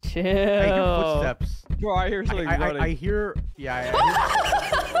 Chill. I hear footsteps. Bro, I hear something I running. hear. Yeah,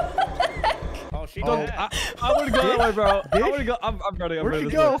 I Oh, she Oh, did. I want to go that way, bro. I Dish? want to go. I'm running. I'm Where'd running you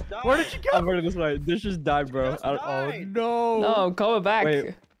this go? way. Where did you I'm go? running this way. This just died, bro. Just I- Oh died. no. No, coming back.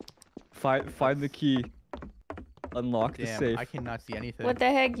 Wait. Find the key. Unlock the Damn, safe. I cannot see anything. What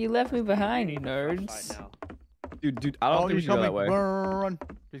the heck? You left me You behind, you need a flashlight nerds. now. Dude, I don't Oh, think we he's should go coming. that way. Run.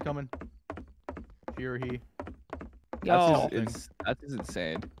 He's coming. She or he. Yo, That's just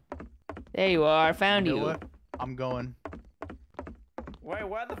insane. there you are. I found You you. know what? I'm going. Wait,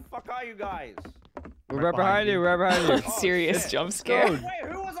 where the fuck are you guys? We're right behind you. We're right behind you. Oh, Serious shit. jump scare. Dude.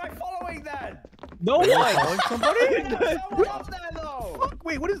 Wait, who was I following then? No Are you one. following somebody? There's someone up there though. Fuck,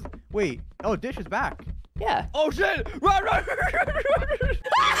 wait, what is? Wait. Oh, Dish is back. Yeah. Oh shit! Run, run,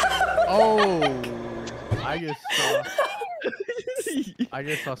 Oh, I just saw. I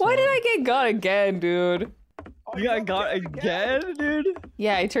just saw. Why did someone. I get got again, dude? Oh, You got got killed again, dude.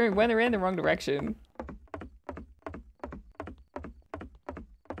 Yeah, I went in the wrong direction.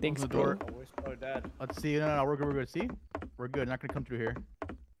 Thanks, the bro. door. Oh, we're so dead. Let's see. No, we're good. We're good. See, we're good. Not gonna come through here.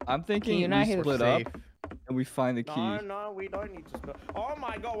 I'm thinking you not we hear the split We're up safe. and we find the key. No, we don't need to spell. Oh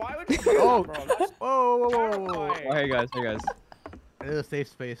my god, why would you do Oh. that, bro? That's Whoa. terrifying. Oh, hey guys, hey guys. It is a safe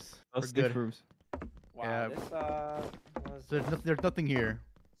space. Let's We're stick good. rooms. Wow, Yeah. this was So there's nothing here.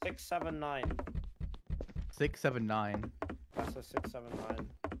 679. 679. That's a 679.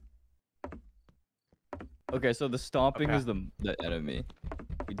 Okay, so the stomping Okay. is the enemy.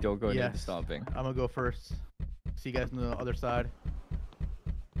 We don't go near the Yes. stomping. I'm gonna go first. See you guys on the other side.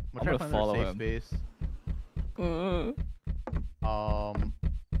 I'm trying gonna to find follow another him. safe space. Mm.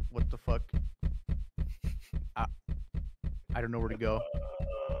 What the fuck? I don't know where to go.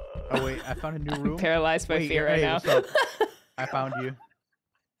 Oh wait, I found a new room. Paralyzed by Wait, fear hey, right now. what's up? I found you.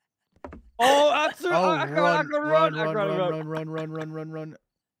 Oh, Atsu! Oh, I can run, run. run.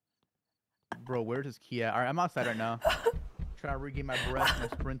 Bro, where's his key at? Alright, I'm outside right now. Trying to regain my breath, my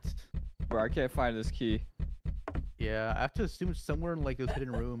sprint. Bro, I can't find this key. Yeah, I have to assume it's somewhere in like those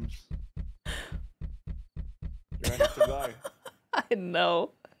hidden rooms. You ready to go?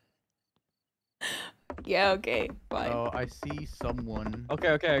 No. Yeah, okay, fine. Oh, I see someone.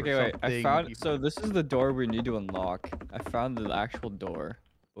 Okay, wait. I something found. you- So this is the door we need to unlock. I found the actual door,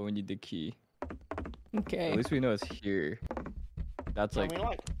 but we need the key. Okay. At least we know it's here. That's Can like we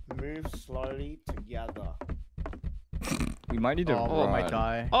like move slowly together? we might need to Oh, run. I might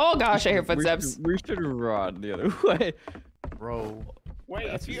die. Oh gosh, I hear We footsteps. should, we should run the other way. Bro. Wait,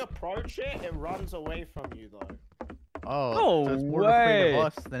 That's if you approach it, it runs away from you though. Oh, No so it's more afraid way. of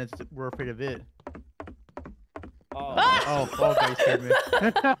us than we're afraid of it. Oh, Ah! Oh, guys scared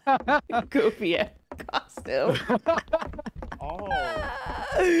me. Goofy costume. oh,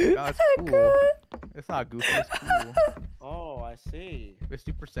 That's Oh, cool. It's not goofy, it's cool. oh, I see. It's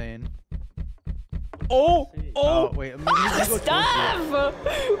Super Saiyan. Oh, I see. oh. Wait, let me go towards it. Stop!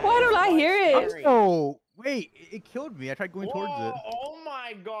 Why don't I hear it? Scary. Oh, wait, it killed me. I tried going towards Whoa, it. oh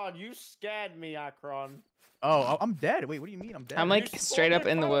my god, you scared me, Akron. Oh, I'm dead. Wait, what do you mean I'm dead? I'm like You straight up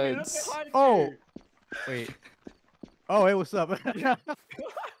spawned in the front of me, look woods. behind Oh. you. Wait. Oh, hey, what's up?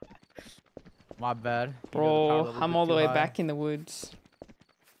 My bad. You know, the power Bro, level's a I'm bit all the too way high. back in the woods.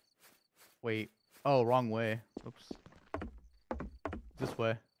 Wait. Oh, wrong way. Oops. This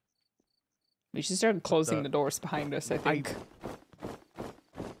way. We should start closing the- the doors behind us, I think.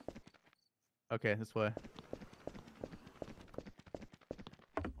 Okay, this way.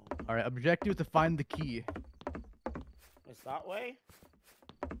 Alright, objective is to find the key. It's that way?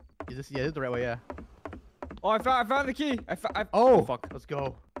 Is this, yeah, this is the right way, yeah. Oh, I found the key. Oh, fuck. let's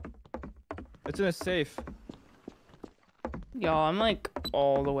go. It's in a safe. Y'all, I'm like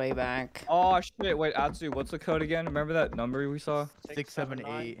all the way back. Oh shit! Wait, Atsu, what's the code again? Remember that number we saw?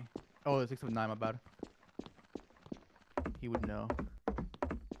 678. Oh, 679, my bad. He would know.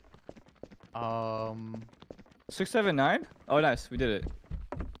 679? Oh, nice. We did it.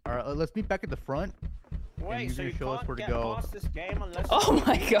 Alright, let's meet back at the front. Wait, you so can you show us can't where to get go. past this game unless Oh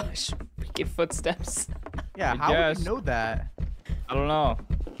my gosh. Freaking footsteps. Yeah, I how would guess. you know that? I don't know.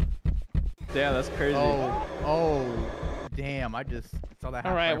 Damn, that's crazy. Oh, damn, I just saw that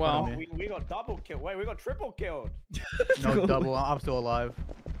happen Alright, right in front of well. me. we got double killed. Wait, we got triple killed. No, double, I'm still alive.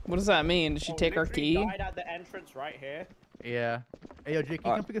 What does that mean? Did she Oh, take our literally key? Died at the entrance right here. Yeah. Hey, yo, Jake, you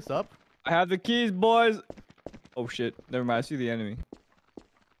Alright. can pick us up? I have the keys, boys. Oh shit. Never mind. I see the enemy.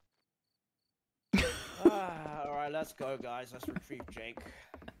 All right, let's go, guys. Let's retrieve Jake.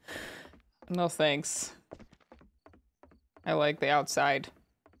 No thanks. I like the outside.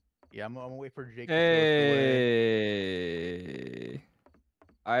 Yeah, I'm gonna wait for Jake to show us the way. Hey.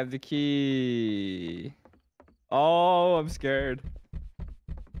 I have the key. Oh, I'm scared.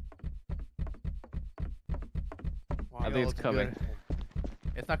 Wow, I Yo, think it's it's coming. good.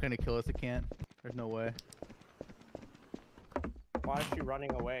 It's not gonna kill us, it can't. There's no way. Why is she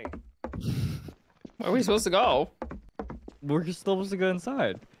running away? Where are we supposed to go? We're just supposed to go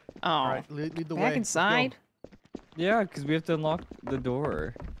inside. Oh, Alright, lead the way. back Let's go. inside? Yeah, because we have to unlock the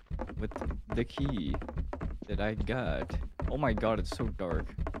door with the key that I got. Oh my god, it's so dark.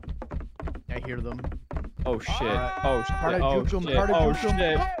 I hear them. Oh shit. Ah! Oh shit. Carter Oh juked him, shit. Carter Oh juked him.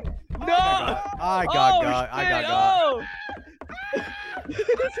 shit. Oh, No! I got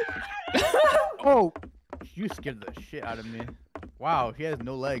Oh! You scared the shit out of me. Wow, he has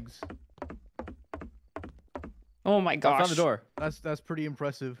no legs. Oh my I gosh. found the door. That's pretty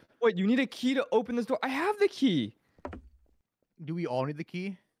impressive. Wait, you need a key to open this door? I have the key. Do we all need the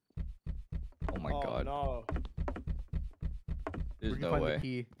key? Oh my god. No. There's Where'd you no find way. the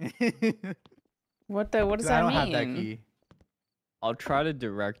key? What does 'Cause I that don't mean? have that key. I'll try to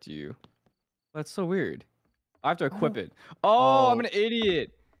direct you. That's so weird. I have to equip it. Oh, I'm Oh. an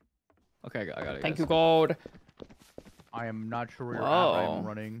idiot. Okay, I got it. Thank guys. you, God. I am not sure where you're at. I'm Whoa.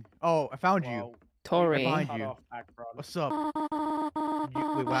 running. Oh, I found you. Well, Tori. behind cut you. off Akron. What's up? Wait,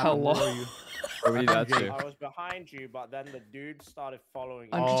 what happened? Hello. Where are you? Where we need that Jake. to? I was behind you, but then the dude started following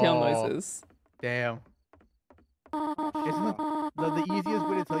you. Undertale Oh. noises. Damn. Isn't the easiest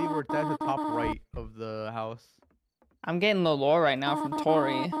way to tell you where it's at is the top right of the house? I'm getting the lore right now from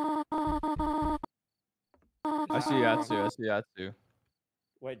Tori. I see Yatsu. I see Yatsu.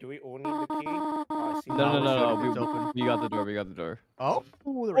 Wait, do we all need the key? Oh, I see No, that no, one. no, no. It's open. We got the door. We got the door. Oh,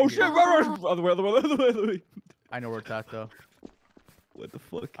 they're Oh right shit! here. Run! Other way! Other way! Other way! Other way! I know where it's at though. What the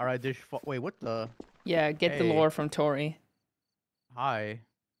fuck? All right, wait, what the? Yeah, get the Hey. lore from Tori. Hi.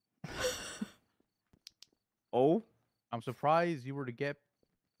 Oh. I'm surprised you were to get.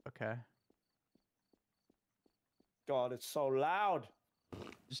 Okay. God, it's so loud.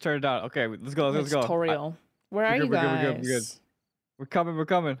 Just turn it down. Okay, let's go. Let's It's go. Toriel. Where are we're you good, we're guys? good, we're good, we're good. We're coming. We're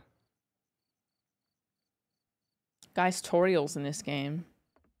coming. Guys, Toriel's in this game.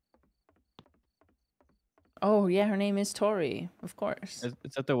 Oh yeah, her name is Tori, of course.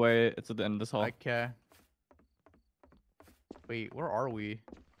 It's at the way. It's at the end of this hall. Okay. Wait, where are we?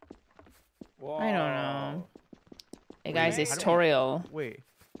 I don't know. Whoa. Hey Wait, guys, how it's do we- Toriel. Wait.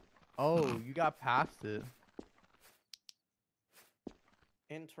 Oh, you got past it.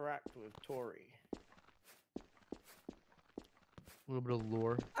 Interact with Tori. A little bit of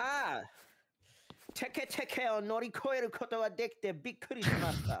lore. Ah! Teke teke o norikoeru koto wa dekite bikkuri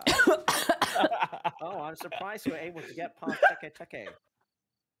shimashita. Oh, I'm surprised you were able to get past teke teke.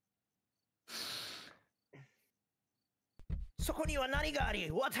 そこには何があ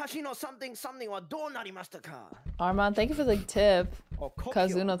り、私の something something はどうなりましたか? Armand, thank you for the tip. Oh, Kokyo.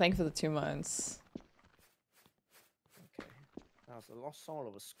 Kazuno, thank you for the 2 months. Okay. That was the lost soul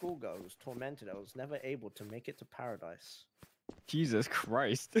of a schoolgirl who was tormented and was never able to make it to paradise. Jesus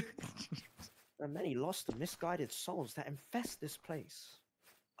Christ. There are many lost and misguided souls that infest this place.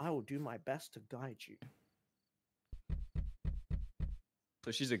 I will do my best to guide you. So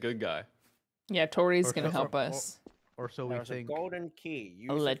she's a good guy. Yeah, Tori's Or gonna so- help or- us. Or so we There's a think. golden key. Use it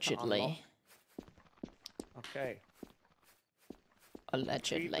to unlock- Allegedly. Okay. Retrieve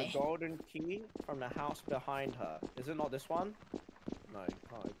Allegedly. the golden key from the house behind her. Is it not this one? No, you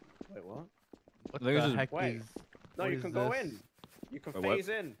can't. Wait, what? What I think it's the just- heck Wait. is? No, what you is can go this? in. You can Wait, what? phase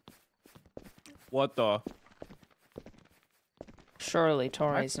in. What the? Surely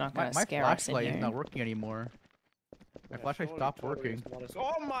Tori's not gonna my scare us in flashlight is here. not working anymore. My Yeah, flashlight surely stopped Tori working. is not as-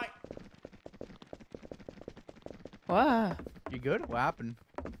 Oh my! Wow. You good? What happened?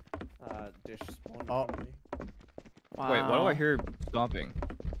 Dish spawned Oh. in front of me. Wow. Wait, why do I hear stomping?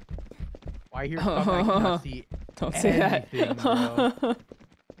 Why here? I cannot see Don't say that. anything, bro.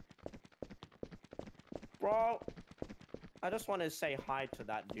 Bro, I just wanted to say hi to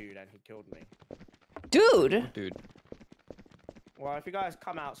that dude and he killed me. Dude! Dude. Well, if you guys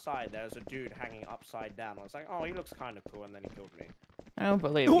come outside, there's a dude hanging upside down. I was like, oh, he looks kind of cool, and then he killed me. I don't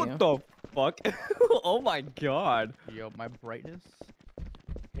believe you. What the fuck? Oh my god. Yo, my brightness.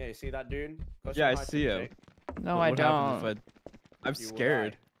 Yeah, you see that dude? Go say Yeah, I hi to see him, him. Jake. No, What I happens don't. if I'm You will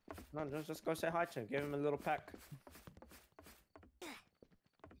scared. die. No, just go say hi to him. Give him a little peck.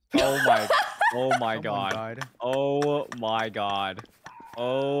 Oh my. Oh my Someone god. died. Oh my god.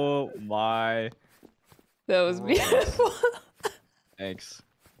 Oh my. That was Gross. beautiful. Thanks.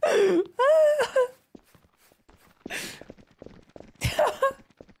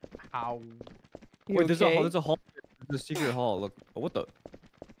 How? You Wait, there's okay? a hall. There's a secret hall. Look. Oh, what the?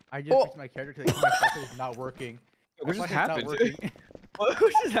 I just Oh. fixed my character because my flashlight is not working. What My just flashlight's not happened? working. What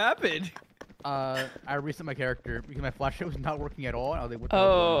just happened? I reset my character because my flashlight was not working at all. And I was like, what the Oh, hell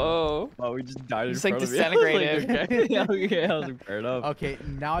is going on? oh. Oh, we just died in Just, like, front of me. I was like, disintegrated. okay. Okay, I was like, fair enough. Okay,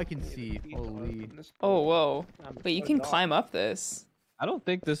 now I can see. Holy. Oh, whoa. I'm Wait, you so can dark. climb up this. I don't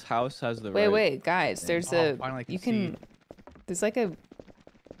think this house has the Wait, right. wait, guys. There's Oh, a. finally I can You see. can. There's like a.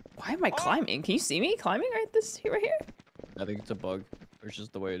 Why am I Oh! climbing? Can you see me climbing right here? I think it's a bug. Or it's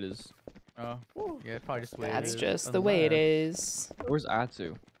just the way it is. Oh, yeah, it's probably just the way it That's is. just the way it Unless- is. Where's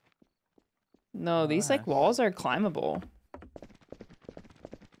Atsu? No, these like Unless- walls are climbable.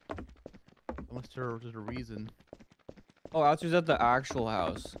 Unless there's a reason. Oh, Atsu's at the actual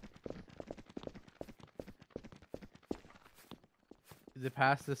house. Is it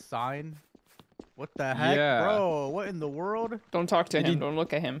past this sign? What the heck, Yeah. bro? What in the world? Don't talk to Did him. he- Don't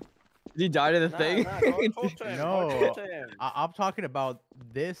look at him. Did he die to the Nah, thing? nah, go talk to him. No. Go talk to him. I'm talking about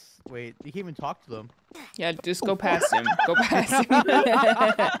this. Wait, you can't even talk to them. Yeah, just go past him. Go past him.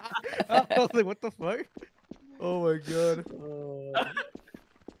 I was like, what the fuck? Oh my god.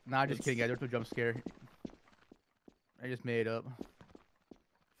 Nah, just kidding, guys. There's no jump scare. I just made it up.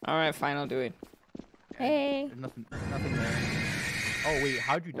 All right, fine. I'll do it. Hey. There's nothing there. Oh wait,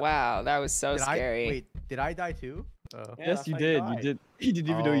 how'd you die? Wow, that was so Did scary. Wait, did I die too? Yeah, Yes, that's you how did. You died. did. He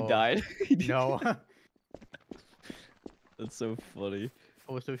didn't even know he Oh. died. He didn't- No. That's so funny.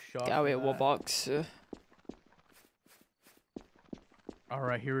 I was so shocked. Yeah, by wait, that. what box? All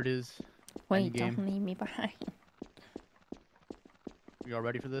right, here it is. Wait, game. don't leave me behind. You all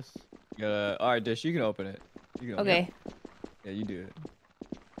ready for this? All right, Dish, you can open it. You can open Okay, it. Yeah, you do it.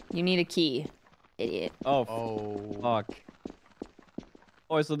 you need a key, idiot. Oh, Oh. fuck.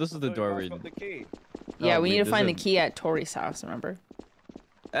 Oh, so this is the I thought you door guys we. got the key. Yeah, Oh, we wait, need to there's find a- the key at Tori's house. Remember?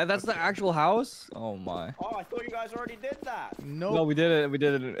 That's the actual house. Oh my. Oh, I thought you guys already did that. Nope. No, we did it. We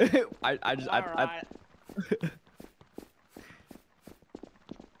did it. I just. Alright.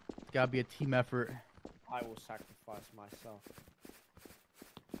 It's gotta be a team effort. I will sacrifice myself.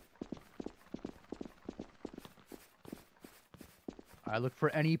 I look for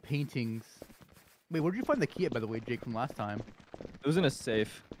any paintings. Wait, where'd you find the key at, by the way, Jake, from last time? It was in a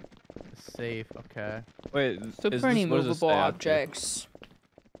safe. The safe. Okay. Wait, Super is this, what does this movable say after? objects.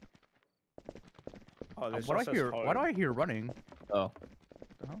 Oh, this What do just I says hear? Why do home. I hear running? Oh,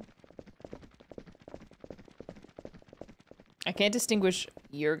 The hell? I can't distinguish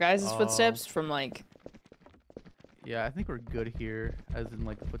your guys' Oh. footsteps from like. Yeah, I think we're good here, as in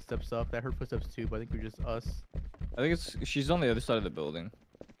like footsteps stuff. I heard footsteps too, but I think we're just us. I think she's on the other side of the building.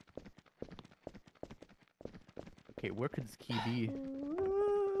 Okay, where could this key be?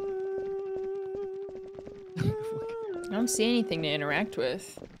 I don't see anything to interact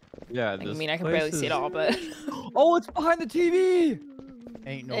with. Yeah, I this mean, I can place barely see it is- all, but. Oh, it's behind the TV.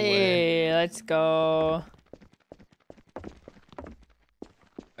 Ain't no way. Hey, let's go.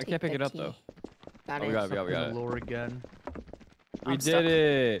 I can't pick Take it the up though. key. Got Oh, we it. got it. Up We in got the it. lore again. We I'm did stuck.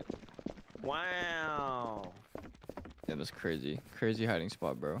 it. Wow. Yeah, that's crazy. Crazy hiding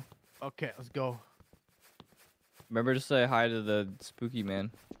spot, bro. Okay, let's go. Remember to say hi to the spooky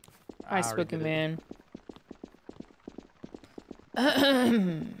man. Hi, I already Spooky did it. Man.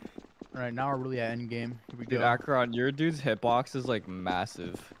 All right, now we're really at end game. Here we Dude, go. Akron, your dude's hitbox is like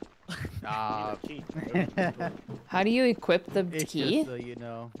massive. Ah, Need it's a key. How do you equip the key? just you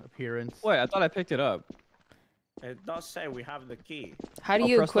know, appearance. Wait, I thought I picked it up. It does say we have the key. How do I'll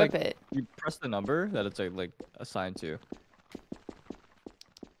you press, equip like- it? You press the number that it's like assigned to.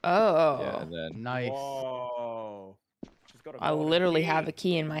 Oh. Yeah, and then Nice. Whoa. She's got a I golden literally key. have a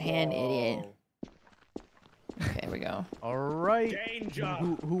key in my hand, idiot. Whoa. Okay, here we go. All right. Danger.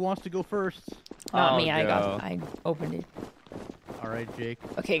 Who wants to go first? Not I'll me. go. I opened it. All right, Jake.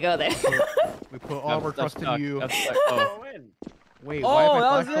 Okay, go there. We put all of our That's trust in stuck. you. That's stuck. Oh, Go in. Wait, Oh, why am I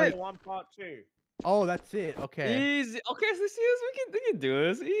that was flashlight? it. One part two. Oh, that's it. Okay. easy. Okay, so see this? We can do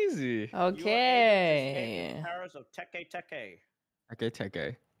this easy. You are able to escape Okay. the terrors of Teke Teke. Okay,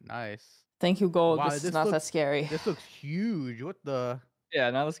 take. Nice. Thank you, Gold. Wow, this is this not that looks- scary. This looks huge. What the? Yeah,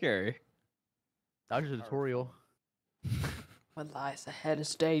 not as scary. That was just a tutorial. What lies ahead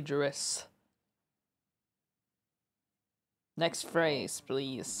is dangerous. Next phrase,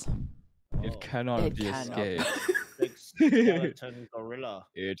 please. It Oh, cannot It be cannot. escaped. big skeleton gorilla.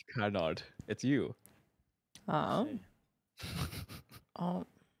 It cannot. It's you. Oh. See, Oh.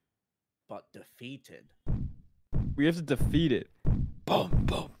 But defeated. We have to defeat it. Boom,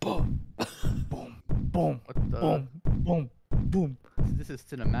 boom, boom, boom, boom, What the? boom, boom, boom. This is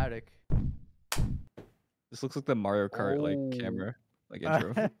cinematic. This looks like the Mario Kart Oh. like camera, like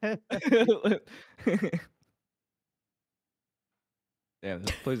intro. Damn,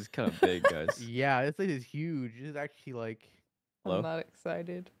 this place is kind of big, guys. Yeah, this place is huge. This is actually like Hello? I'm not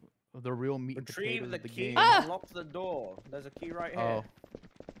excited. the real meat and Retrieve potatoes the of the key. game. Ah! Unlock the door. There's a key right here. Oh,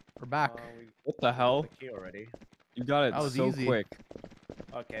 we're back. We What the got hell? the key already. You got it That was so easy. quick.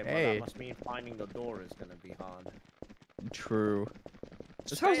 Okay, but Hey. that must mean finding the door is gonna be hard. True.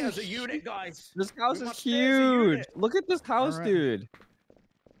 This Stay house as is a unit, guys. This house We is must stay as a huge. unit. Look at this house, Alright. dude.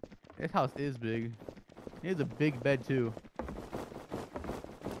 This house is big. It has a big bed too.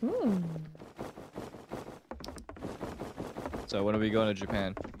 Hmm. So when are we going to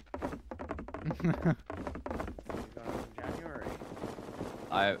Japan? We go in January.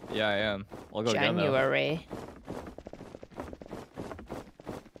 Yeah, I am. I'll go again though. January.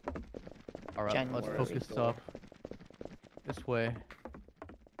 All right, let's January. focus up. This way.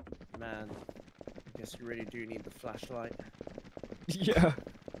 Man, I guess you really do need the flashlight. Yeah.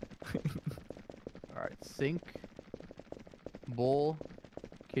 All right, sink, bowl,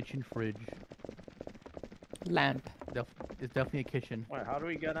 kitchen, fridge. Lamp. It's definitely a kitchen. Wait, how do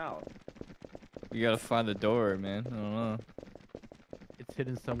we get out? We gotta find the door, man. I don't know. It's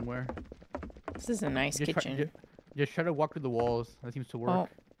hidden somewhere. This is a nice Just try, kitchen. just try to walk through the walls. That seems to work. Oh,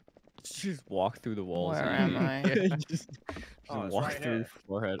 Just walk through the walls. where easy. am I? just Oh, it's walk right through here.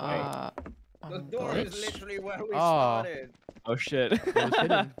 forehead. The I'm door is glitched. literally where we Oh. started. Oh shit. It was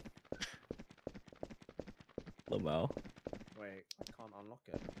hidden. Lamau. Wait, I can't unlock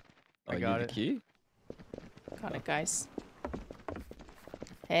it. Oh, I you got need it. the key? Got it, guys.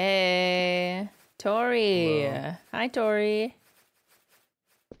 Hey, Tori. Hello. Hi, Tori.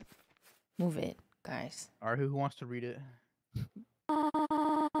 Move it, guys. All right, who wants to read it?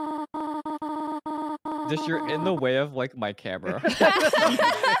 Just you're in the way of like my camera.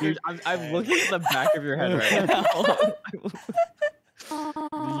 Dude, I'm looking at the back of your head right now.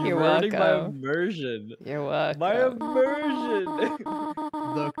 You're ruining my welcome. immersion. You're welcome. My immersion.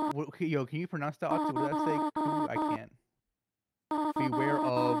 Okay, yo, can you pronounce that? What did that say? I can't. Beware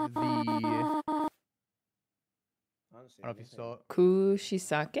of the. I don't see I don't know if you anything. saw it.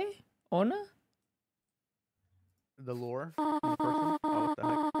 Kushisake? Ona? The lore. From the person. Oh, what the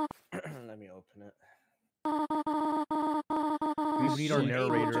heck? Let me open it. We need our You're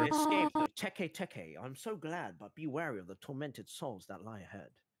able to narrator. escape the Teke. I'm so glad, but be wary of the tormented souls that lie ahead.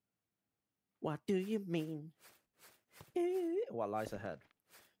 What do you mean? What lies ahead?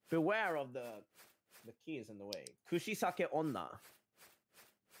 Beware of the key is in the way. Kushisake onna.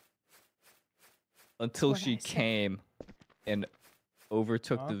 Until what she I said. came and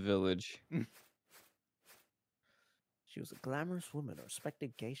overtook Huh? the village. She was a glamorous woman, a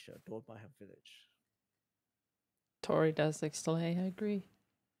respected geisha adored by her village. Tori does like Slay, I agree.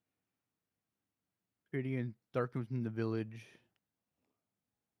 Creating in darkness in the village.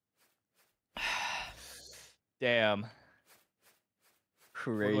 Damn.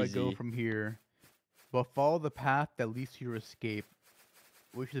 Where do I go Crazy. from here? But follow the path that leads to your escape.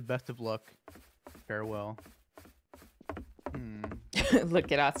 Wish you the best of luck. Farewell.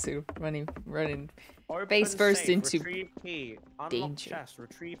 Look at Atsu running. Open Face first safe, into retrieve key, unlock danger. chest,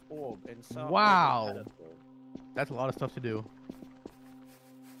 retrieve orb, insert Wow. open pedestal. That's a lot of stuff to do.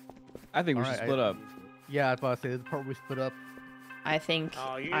 I think we should Alright, split up. Yeah, I was about to say, this is the part where we split up. I think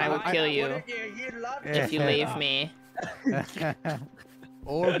Oh, you I will like kill that, you wouldn't you love if you Yeah. leave me.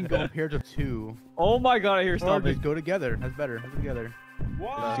 Or we can go in pairs of 2. Oh my god, I hear Or stomping. just go together. That's better. Let's go together.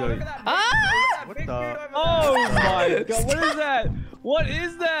 Whoa, Let's go. look at that big, Ah! look at that What big the- dude over Oh there. my god, what is that? What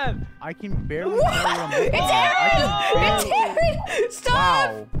is that? I can barely tell what I'm looking It's at. I Aaron! can barely... It's Aaron!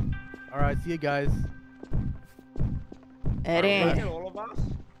 Stop! Wow. Alright, see you guys. Eren. Look at all of us.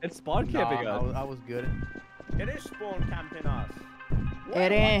 It's spawn camping Nah, us. I was good. It is spawn camping us.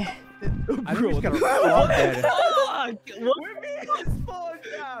 Eren. I think we just got spawn dead. Fuck! What? We're being spawn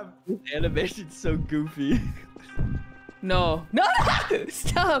camp. This animation's so goofy. No. No!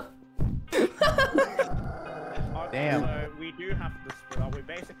 Stop! Okay, Damn. So we do have to split up. We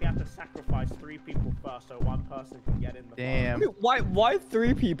basically have to sacrifice 3 people first, so 1 person can get in the Damn. farm. Why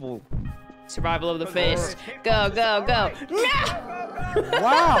 3 people? Survival of the Because fittest. it's Go, hitboxes. go, go. Alright. No! Go,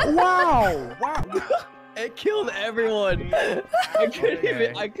 go, go. Wow. It killed everyone. I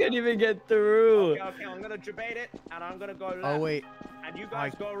couldn't even get through. Okay, I'm gonna debate it, and I'm gonna go left. Oh, wait. And you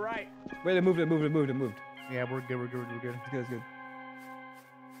guys go right. Wait, it moved. Yeah, we're good. It's good.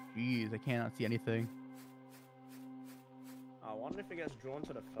 Jeez, I cannot see anything. I wonder if it gets drawn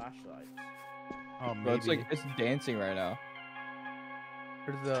to the flashlights. Oh, Bro, it's maybe. like it's dancing right now.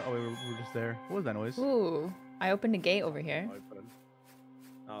 Where's the... Oh, wait, we're just there. What was that noise? Ooh. I opened a gate over here. Open.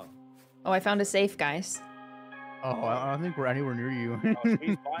 Oh. Oh, I found a safe, guys. Oh, I don't think we're anywhere near you. Oh,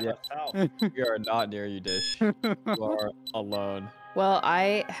 she's by Yeah. herself. We are not near you, Dish. You are alone. Well,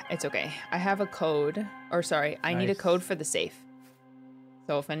 it's okay. I have a code. Or sorry, I need a Nice. code for the safe.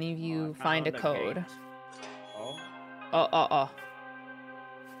 So if any of Oh, I you found find a the code. gate. Oh. Oh.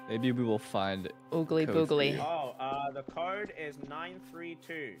 Maybe we will find. Oogly Code for boogly. you. Oh, the code is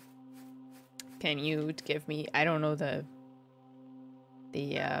 932. Can you give me, I don't know the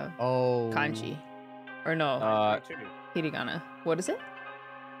Oh. kanji. Or no, 932. hiragana. What is it?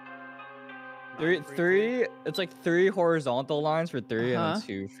 Three. It's like 3 horizontal lines for 3 and Uh-huh. then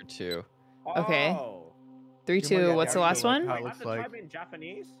 2 for 2. Okay. Oh. 3, You might 2, get what's the actually last like one? how it Wait, I looks have to like. type in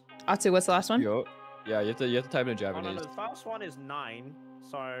Japanese? Atsu, what's the last one? Yo. Yeah, you have to type in Oh, no, Japanese. the first one is 9.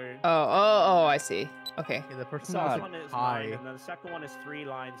 So. Oh, I see. Okay. Yeah, the person The that first was one like, is hi. 9, and then the second one is 3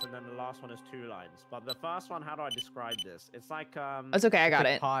 lines, and then the last one is 2 lines. But the first one, how do I describe this? It's like That's okay, I got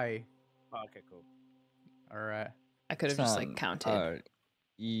it. Hi. Oh, okay, cool. Alright. I could have just like counted.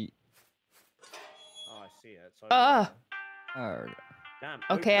 E. Oh, I see it. So, Ah! damn.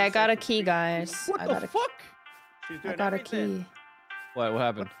 Okay, open I got a safe key, retrieve guys. key. What I the got a fuck? She's I doing got a everything. key. What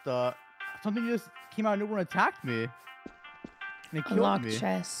happened? What the? Something just came out of nowhere and attacked me. And it killed Unlock me.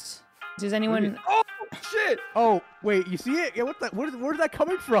 chest. Does anyone? Oh shit! Oh, wait, you see it? Yeah, what the? Where's that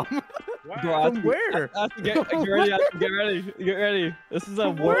coming from? Wow. Bro, From where? Get ready. This is a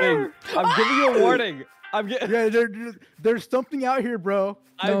warning. I'm giving you a warning. Yeah, there's something out here, bro.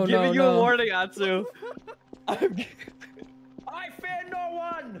 No, I'm giving you no. a warning, Atsu. I'm I fear no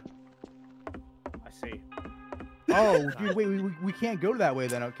one. I see. Oh, dude, wait, we can't go that way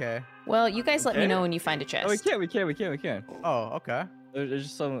then. Okay. Well, you guys let me Okay. know when you find a chest. Oh, we can't. Oh, okay. There's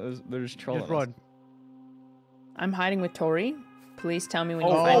just some. They're just trolling Just us. run. I'm hiding with Tori. Please tell me when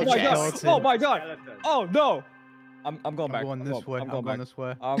you Oh, find oh a my chest. god! Oh my god! Skeleton. Oh no! I'm going I'm back. going this way. I'm going back. this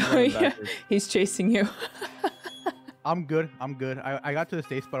way. I'm Oh, running yeah. backwards. He's chasing you. I'm good. I got to the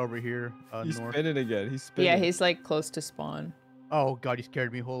safe spot over here, He's north. spinning again. He's spinning. Yeah, he's like close to spawn. Oh god, you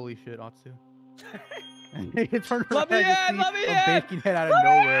scared me. Holy shit, Atsu. It turned Let me around to in, see let me a in. bacon head out of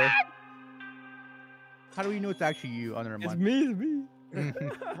nowhere. How do we know it's actually you? Oh, never It's mind. me. It's me.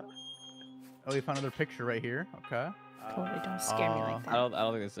 Oh, we found another picture right here. Okay. Tori, don't scare me like I that.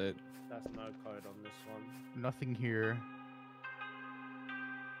 don't think that's it. That's no code on this one. Nothing here.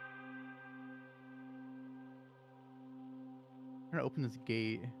 trying to open this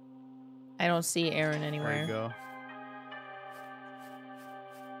gate. I don't see Aaron There anywhere. you go.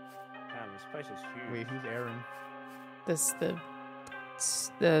 Damn, this place is huge. Wait, who's Aaron? This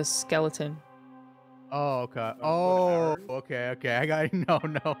the skeleton. Oh, okay. good, Oh, Aaron. okay. I got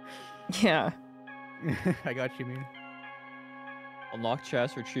no. Yeah. I got you, man. Unlock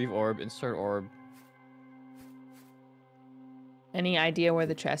chest, retrieve orb, insert orb. Any idea where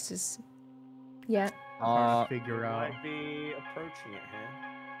the chest is? Yeah. Trying to figure We out. might be approaching it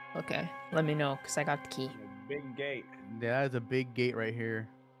here. Okay. Let me know, cause I got the key. A big gate That is a big gate right here.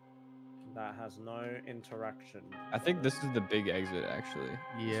 that has no interaction. I think this is the big exit, actually.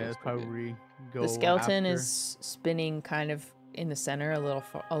 Yeah, This it's looks like it. probably go. The skeleton after. is spinning kind of in the center, a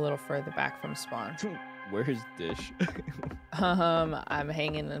little further back from spawn. Where is Dish? I'm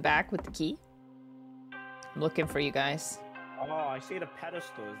hanging in the back with the key. I'm looking for you guys. Oh, I see the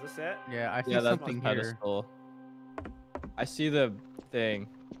pedestal. Is this it? Yeah, I see Yeah, that's something the here. pedestal. I see the thing.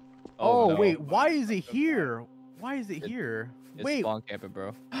 Oh, no. wait, why is it Good here? Why is it It- here? It's Wait, spawn camping,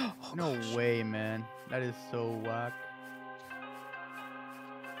 bro. Oh, no gosh. way, man. That is so whack.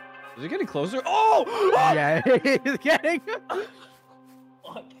 Is it getting closer? Oh! Yeah, it's getting.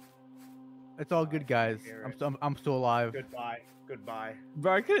 It's all good, guys. I'm still alive. Goodbye.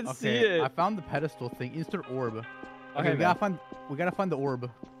 Bro, I couldn't see Okay, it. I found the pedestal thing. Insert orb. Okay, Okay, we gotta find the orb.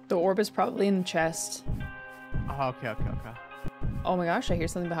 The orb is probably in the chest. Oh, okay. Oh my gosh, I hear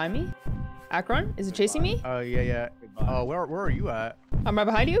something behind me. Akron, is it chasing me? Oh yeah. Goodbye. Oh, where are you at? I'm right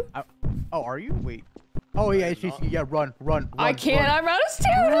behind you. Oh, are you? Wait. Oh yeah, it's you're chasing you. Yeah, run. I can't. run. I'm out of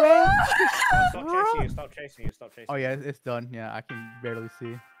stamina. Stop chasing you. Oh yeah, it's done. Yeah, I can barely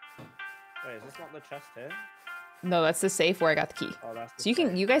see. Wait, is this not the chest here? No, that's the safe where I got the key. Oh, that's the So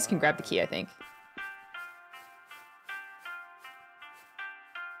you guys can grab the Ah. key, I think.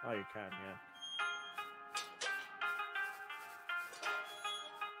 Oh, you can, yeah.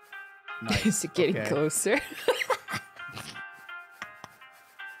 Nice. Is it getting okay. closer?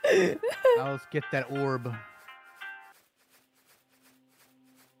 Now let's get that orb.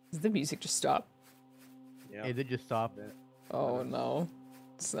 Does the music just stop? Yeah. It did just stop. Oh no.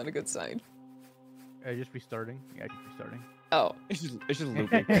 It's not a good sign. Just restarting. Yeah, just restarting. Oh. It's just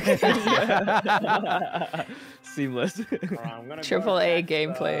looping. Seamless. Alright, I'm gonna Triple go A check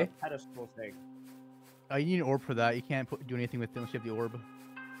gameplay. the pedestal thing. You need an orb for that. You can't do anything with it unless you have the orb. Is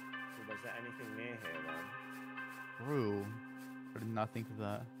there anything near here then? True. I did not think of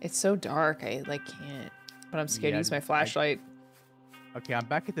that. It's so dark. I like can't. But I'm scared Yeah, to use my I- flashlight. Okay, I'm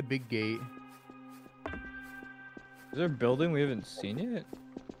back at the big gate. Is there a building we haven't seen yet?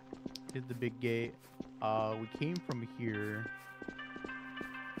 Here's the big gate. We came from here.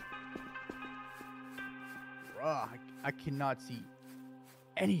 I cannot see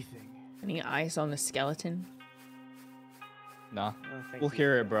anything. Any eyes on the skeleton? Nah. I don't think We'll he's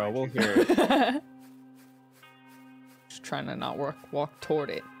hear it, gonna bro. find We'll you. hear it. Just trying to not walk toward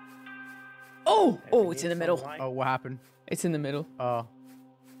it. Oh! If you Oh, it's in need the some middle. light- Oh, what happened? It's in the middle.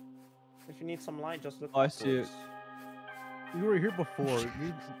 If you need some light, just look Oh, I see it. upwards. We were here before.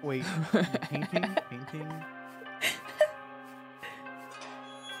 Wait, painting?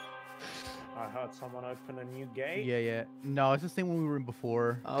 I heard someone open a new gate. Yeah. No, it's the same one we were in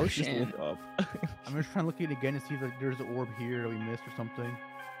before. Oh Just shit. look up. I'm just trying to look at it again to see if like, there's an orb here that we missed or something.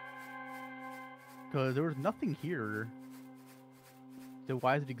 Because there was nothing here. So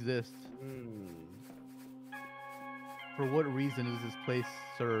why does it exist? Hmm. For what reason does this place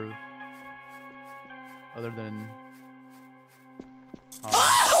serve? Other than...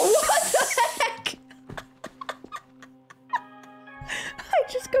 Oh, what the heck? I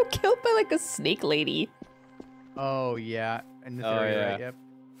just got killed by like a snake lady. Oh, yeah. In this Oh, area, yeah. right? Yep.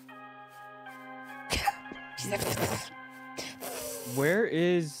 She's like, Where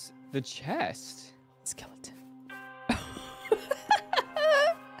is the chest? skeleton.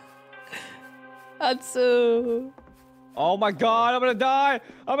 Atsu. Oh my god, I'm gonna die!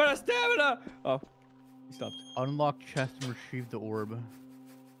 I'm out of stamina! Oh, he stopped. Unlock chest and retrieve the orb.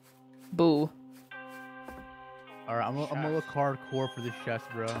 Boo. Alright, I'm gonna look hardcore for this chest,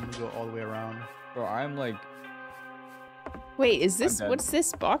 bro. I'm gonna go all the way around. Bro, I'm like, Wait, is this dead. what's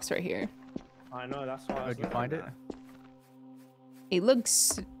this box right here? I know, that's why I was Did you find it? looking It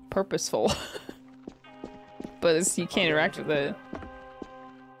looks purposeful. But you can't interact with it.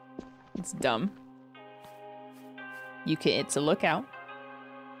 It's dumb. It's a lookout.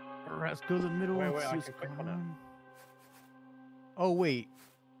 Alright, let's go to the middle Wait, and wait, see I what's can click going on it. on. Oh, wait.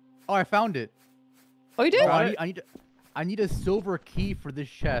 Oh, I found it. Oh, you did? Oh, Got I need a silver key for this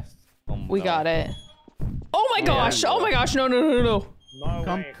chest. oh my We god. got it. Oh my Yeah. gosh! Oh my gosh! No! No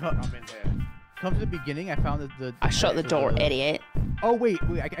Come way, it co- can come in here. come to the beginning, I found that the. I shut the door, the- idiot. Oh wait,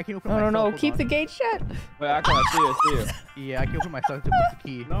 I can open it No, myself. no, hold keep on. the gate shut. Wait, I can see you. I see you. Yeah, I can open it myself to put the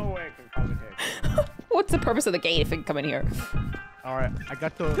key. No way it can come in here. What's the purpose of the gate if it can come in here? All right, I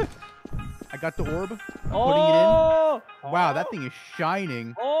got the orb. I'm Oh! putting it in. Wow, that thing is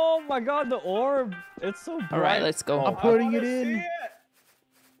shining. Oh my god, the orb! It's so bright. All right, let's go. I'm putting it wanna in. see it.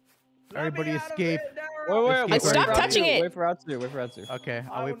 Let Everybody me out of escape. it, Darren. Wait, Escape wait, Stop wait for touching Atsu, it. Wait for Atsu. Wait for Atsu. Okay,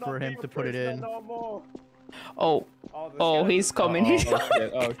 I I'll will wait for not him be to a put it prisoner in. no more. Oh, the oh, he's skeleton- coming. Oh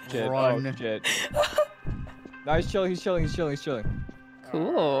shit! Oh shit! Run. Oh shit! No, he's chilling. He's chilling. He's chilling. He's chilling.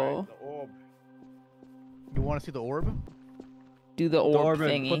 Cool. Alright, the orb. You want to see the orb? Do the The orb orb in.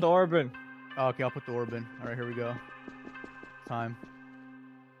 thingy. Put the orb in. Oh, okay, I'll put the orb in. All right, here we go. Time.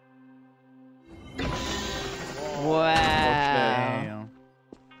 Wow. Damn.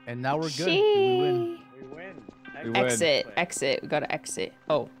 And now we're good. We win. We win. We win. Exit, exit. We gotta exit.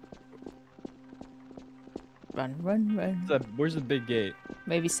 Oh. Run, run, run. Where's the big gate?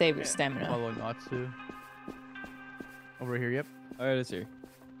 Maybe save your Yeah. stamina. Following Atsu. Over here, yep. All right, it's here.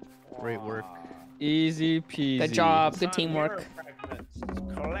 Great work. Easy peasy. Good job. Good Sun mirror teamwork. fragments.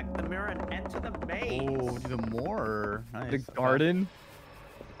 Collect the mirror and enter the maze. Oh, even more. Nice. The Okay. garden.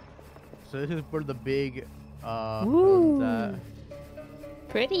 So this is where the big, Woo. that?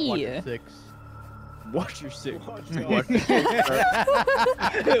 Pretty. Watch 6. Wash your six. Watch Wash your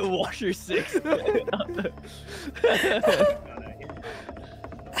six. Wash your six.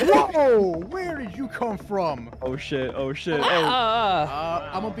 Whoa! Where did you come from? Oh shit! Oh shit! Oh. Ah.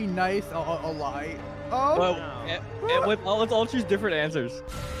 I'm gonna be nice. I'll lie. Oh! Well, let's all choose different answers.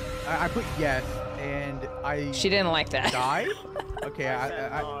 I put yes, and I She didn't like that. died? Okay, I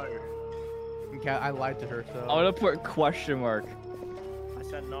said I no. okay, I lied to her, so... I'm gonna put question mark. I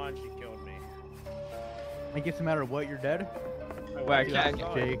said no and she killed me. I guess no matter what, you're dead? Wait, Wait, I why'd you can't-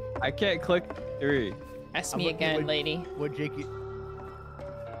 ask Jake. I can't click 3. Ask I'm me looking again, with- lady. What, Jake?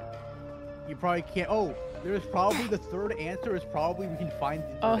 You probably can't... Oh, there's probably the third answer is probably we can find...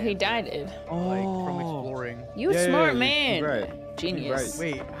 the Oh, third he answer, died. Like, from exploring. You Yeah, smart yeah, man. you're right. Genius.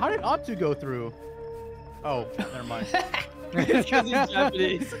 Wait, how did Atsu go through? Oh, never mind. It's because he's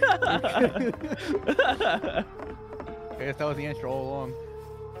Japanese. I guess that was the answer all along.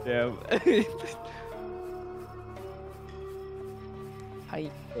 Yeah. Hi.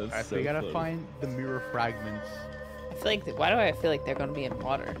 Alright, so we gotta find the mirror fragments. I feel like. Why do I feel like they're gonna be in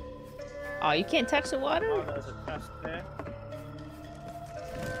water? Oh, you can't touch the Oh, water. there's a chest there.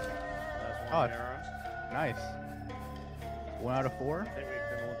 There's Oh, one mirror. Nice. 1 out of 4? I think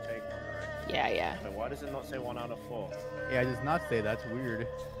we can all take one, right? Yeah, yeah. Wait, why does it not say 1 out of 4? Yeah, it does not say that's weird.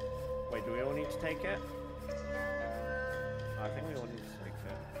 Wait, do we all need to take it? I think we all need to take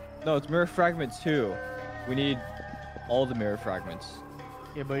it. No, it's mirror fragment 2. We need all the mirror fragments.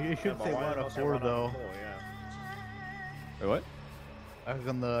 Yeah, but it should Yeah, but say why 1 out does it of say 4 1 out though. of 4? Yeah. Wait, what? Like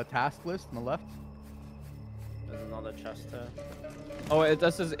on the task list on the left. There's another chest there. Oh,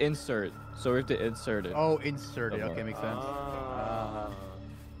 that says insert, so we have to insert it. Oh, insert it. Okay. Okay, makes sense. Ah.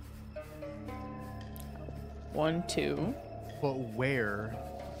 1, 2. But where?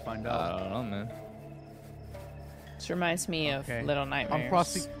 Let's find I out. don't know, man. This reminds me of Okay. Little Nightmares. I'm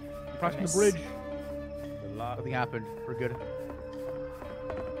crossing the Goodness. bridge. Good luck. Nothing happened. We're good.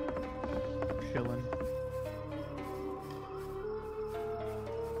 Chilling.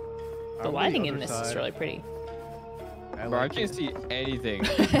 The lighting in this is really pretty. Bro, I can't see anything.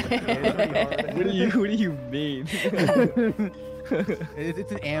 It's What do you mean?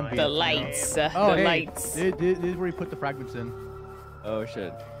 it's an ambient. The you know? lights. Oh, The hey, lights. This is where you put the fragments in. Oh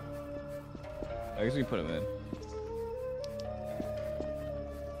shit. I guess we can put them in.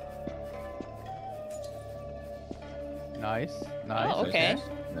 Nice. Nice. Oh, okay.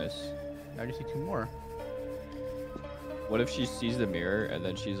 Nice. Now I just see 2 more. What if she sees the mirror and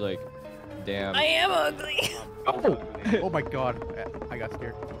then she's like, damn. I am ugly. Oh my god. I got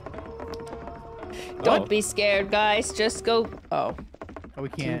scared. Don't be scared, guys. Just go. Oh, Oh, we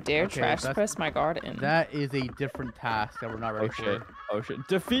do can't. you dare Okay, trash that's- press my garden? That is a different task that we're not ready Oh shit. for. Oh shit.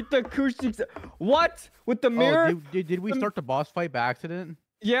 Defeat the acoustics. What? With the Oh, mirror? did we start the boss fight by accident?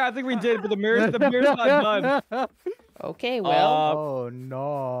 Yeah, I think we did, but the mirror's not done. Okay, well, Oh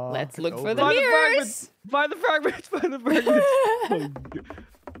no. let's It's look for over. the Find the mirrors. Find the fragments. Find the fragments.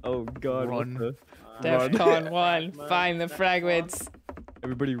 Oh god. what Run. the- DEFCON 1. Find the fragments.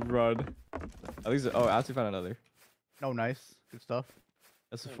 Everybody run. I think so. Oh, I actually found another. Oh, nice. Good stuff.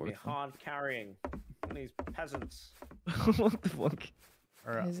 That's the It's gonna be fourth one. hard carrying these peasants. What the fuck?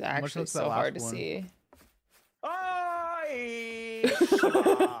 All right. It's much actually less that so hard last to one. see. Aye!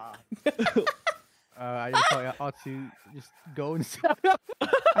 I just tell you how to just go and.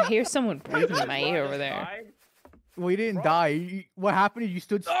 I hear someone breathing in my That's why I ear just over there. died. Well, you didn't Bro. die. What happened is you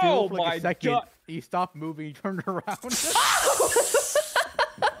stood still Oh for like my a second. God. You stopped moving. You turned around. Oh, is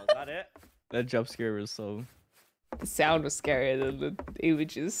that it? That jump scare was so. The sound was scarier than the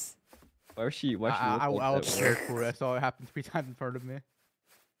images. Why was she? Why she I look like was that? scared for it. I saw it happen 3 times in front of me.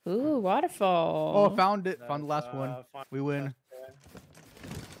 Ooh, waterfall. Oh, I found it. Found the That's, last one. fine. We win. That's,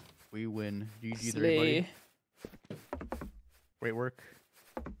 We win. GG, everybody. Slay. Great work.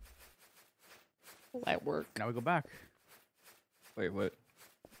 Light work. Now we go back. Wait, what?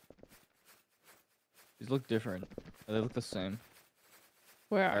 These look different. Or they look the same.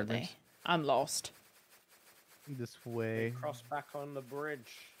 Where are Fragments. they? I'm lost. This way. Cross back on the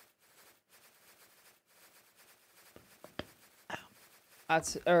bridge.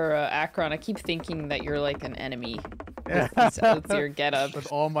 Akron, I keep thinking that you're like an enemy. With your getup.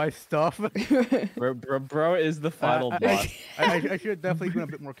 With all my stuff. Bro is the final boss. I should have definitely been a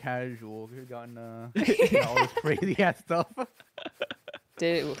bit more casual. We gotten all this crazy ass stuff.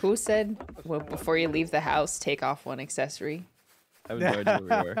 Who said before you leave the house, take off one accessory? I have no idea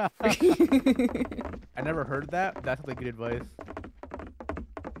where we were. I never heard that. That's like good advice.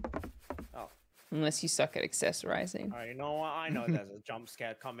 Unless you suck at accessorizing. Alright, you know what? I know there's a jump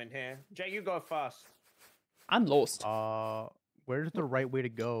scare coming here. Jay, you go first. I'm lost. Where's the right way to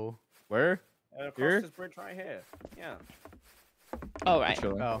go? Where? Across Here? this bridge right here. Yeah. Oh, We're right.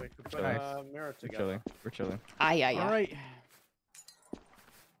 chilling. Oh, We could put Nice. a mirror We're together. chilling. We're chilling. Aye. All right.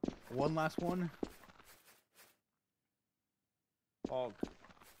 One last one. Fog.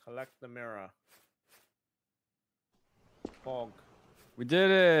 Collect the mirror. Fog. We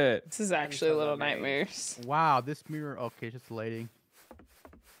did it. This is actually a Into the little maze. nightmares. Wow, this mirror. Okay, it's just lighting.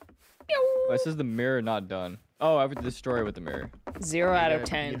 This is the mirror not done. Oh, I have to destroy it with the mirror. 0 out of Yeah,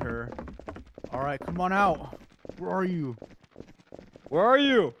 10. beat her. All right, come on out. Where are you? Where are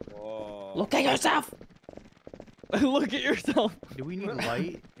you? Whoa. Look at yourself! Look at yourself. Do we need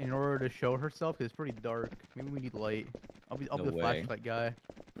light in order to show herself? 'Cause it's pretty dark. Maybe we need light. I'll be No the way. flashlight guy.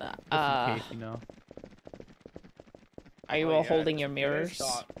 Just in case, you know. Are you Oh, all yeah, holding just your give it a mirrors?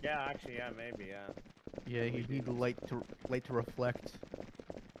 shot. Yeah, actually, yeah, maybe, yeah. Yeah, you need the light to reflect.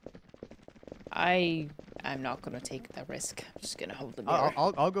 I'm not gonna take the risk. I'm just gonna hold the mirror.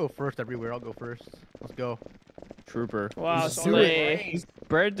 I'll go first everywhere. I'll go first. Let's go. Trooper. Wow, Let's so do it. slay. brave.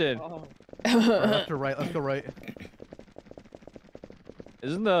 Brandon. Oh, All right, left to right. Let's go right.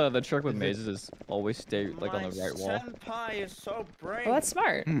 Isn't the trick with Is it- mazes is always stay like on the right wall? Senpai is so brave. Well, that's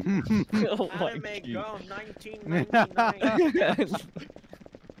smart. Oh my Anime God. Girl 1999.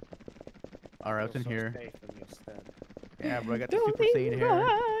 All right, what's in So here? safe in your stead. Yeah, bro, I got the Don't Super be Saiyan hair.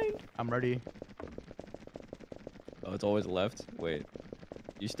 blind. I'm ready. Oh, it's always left. Wait.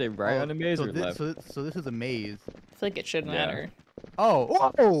 You stay right Oh, on the maze so or this, left? so this is a maze. I feel like it shouldn't Yeah. matter. Oh,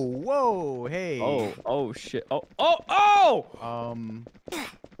 whoa, hey. Oh shit. Oh.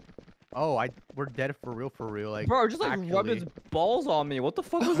 We're dead for real. Like, Bro, just like rubbed his actually. balls on me. What the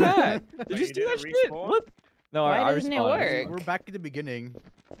fuck was that? Did Wait, you you see that didn't shit? respawn? What? No, Why I doesn't it respawned. work? We're back at the beginning.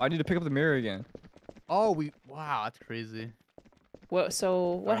 I need to pick up the mirror again. Oh, wow, that's crazy.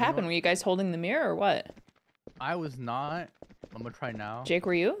 So what you know happened? what? Were you guys holding the mirror or what? I was not. I'm gonna try now. Jake,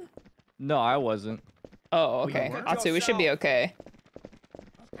 were you? No, I wasn't. Oh, you okay. weren't? Atsu, we should be okay.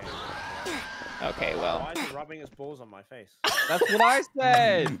 Okay, well. Why is he rubbing his balls on my face? That's what I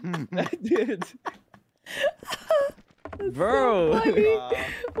said. Dude. Bro. Why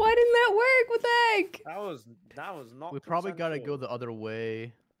didn't that work? What the heck? That was not. We probably gotta go consensual. the other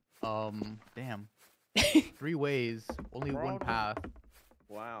way. Damn. 3 ways, only one Bro. path.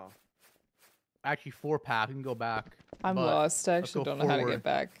 Wow. Actually, 4 paths. We can go back. I'm but lost. I let's actually go don't know how to forward. get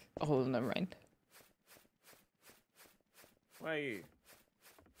back. Oh, never mind. Where are you?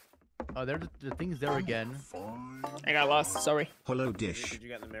 There's the things there again. Fine. I got lost. Sorry. Hello Did dish. you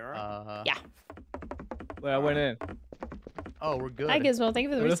get the mirror? Yeah. Wait, I went in. Oh, we're good. Hi, Gizmo. Thank you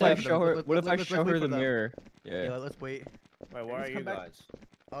for the What if I reset. show her? Let's- What if I let's show wait her for the them. mirror? Yeah. Yeah, let's wait. Wait, where let's are come you back. guys?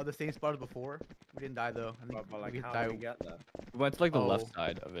 The same spot as before. We didn't die though. I think But like, we how died. did we get there? We went to like the left Oh,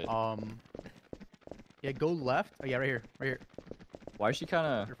 side of it. Yeah, go left. Oh yeah, right here, Why is she kind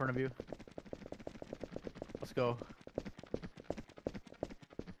in of? front of you. Let's go.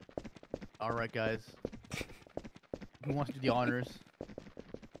 All right, guys. Who wants to do the honors?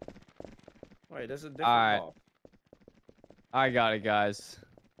 Wait, there's a different Alright. block. I got it, guys.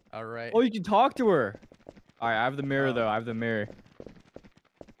 All right. Oh, you can talk to her. All right, I have the mirror Oh. though. I have the mirror.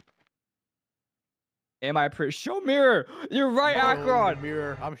 Am I pretty? Show mirror. You're right, Showing the Akron.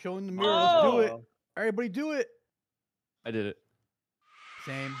 mirror. I'm showing the mirror. Let's do it. Oh, Everybody do it. I did it.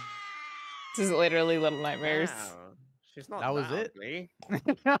 Same. This is literally Little Nightmares. Wow. She's not That was it? ugly.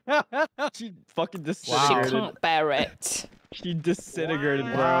 She fucking She disintegrated. can't bear it. She disintegrated,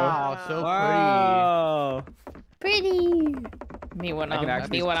 bro. Wow, so Wow. Pretty. Me when I can I'm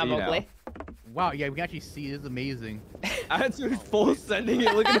actually I'm see now. ugly. Wow, yeah, we can actually see. This is amazing. Absolute full sending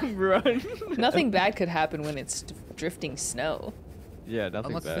it. Look at him run. Nothing bad could happen when it's drifting snow. Yeah,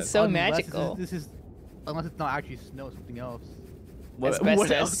 nothing Unless bad. It's so unless magical. This is unless it's not actually snow, it's something else. What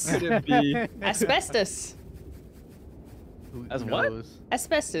Asbestos. else could it be? Asbestos. Who As what? knows?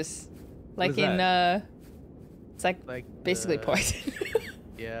 Asbestos. Like is in it's like Like basically the- poison.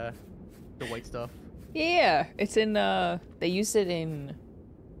 Yeah, the white stuff. Yeah, it's in they use it in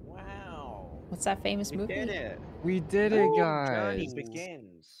Wow. what's that famous We movie? did it. We did it, Journey guys.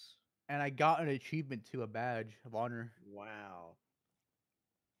 begins. And I got an achievement too, a badge of honor. Wow.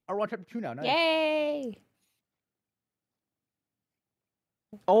 Oh, we're on chapter 2 now. Nice. Yay!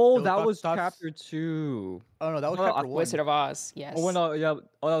 Oh, Yo, that thoughts- was thoughts? chapter 2. Oh no, that was Oh, chapter 1. Wizard of Oz. Yes. Oh, no, yeah.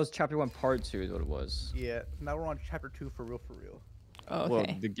 Oh, that was chapter 1, part 2 is what it was. Yeah, now we're on chapter 2 for real, for real. Oh, Well,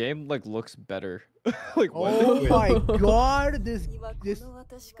 okay. the game like looks better. Like what? Oh Wait, my god, this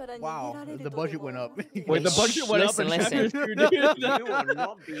wow, wow, the budget went up. wait, the budget went up in Listen, chapter listen. 2, dude. You will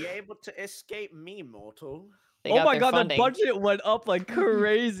not be able to escape me, mortal. They Oh got my their god, funding. the budget went up like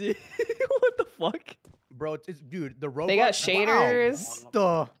crazy. What the fuck? Bro, it's dude, the robot. They got wow,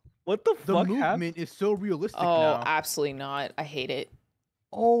 shaders. What the The fuck movement happened? is so realistic Oh, now. absolutely not. I hate it.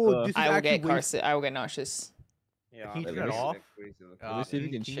 Oh, this is I will actually get way- carsick. I will get nauseous. Yeah, Can you I'll turn it be off? crazy looking. Let me see if you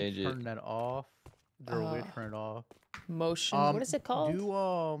can change it. Turn that off. Is there a way to Uh, turn it off? Motion. What is it called?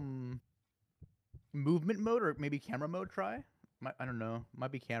 Do movement mode or maybe camera mode. Try. I don't know.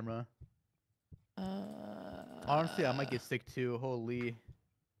 Might be camera. Honestly, I might get sick too. Holy.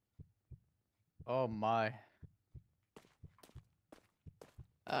 Oh my.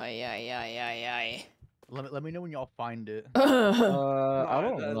 Yeah. Let me know when y'all find it. I No,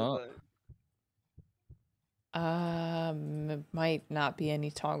 don't that's know. like- Might not be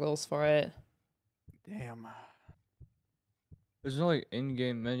any toggles for it. Damn. There's no like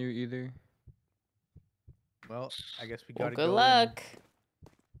in-game menu either. Well, I guess we Well, gotta good go. luck.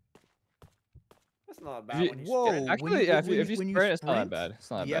 That's not If bad you- when you Whoa, sprint. when Actually, you- yeah, when if you when sprint, it's not that sprint, bad.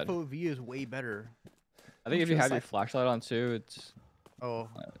 It's not The that bad. FOV is way better. I think if you feels have your like- flashlight on too, it's Oh,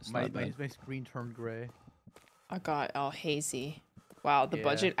 it's my, not my bad. my screen turned gray. I got all hazy. Wow, the Yeah.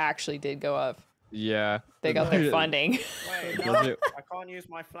 budget actually did go up. Yeah. They the got their budget- funding. Wait, the no, budget- I can't use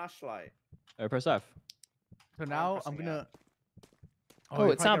my flashlight. Press F. So now I'm pressing gonna. Oh,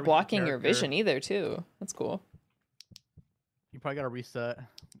 you it's probably gotta not reset blocking your character. vision either, too. That's cool. You probably gotta reset.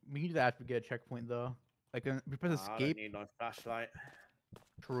 We can do that after we get a checkpoint though. Like if you press Nah, I don't escape. need no flashlight.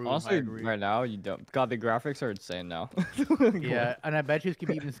 True. I Honestly, agree. right now you don't. God, the graphics are insane now. Yeah, and I bet you it's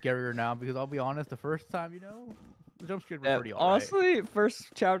gonna be even scarier now because I'll be honest, the first time, the jump scares were Yeah, pretty alright. honestly, first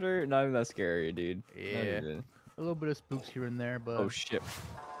chapter, not even that scary, dude. Not Yeah. even. A little bit of spooks here and there, but Oh shit.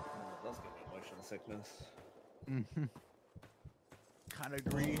 That's gonna be motion sickness. kind of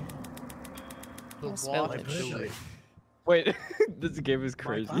agree. The I'll spell boss it. village. Wait, this game is My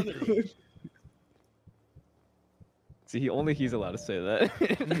crazy. family. See, only he's allowed to say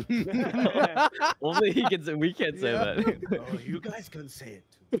that. Only he can say. We can't say Yeah. that. Oh, you guys can say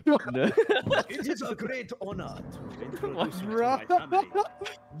it. No. It is a great honor to introduce you to Bro. my family.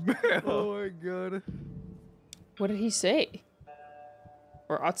 Bro. Oh my god. What did he say?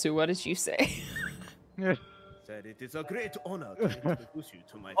 Or Atsu, what did you say? Said it is a great honor to introduce you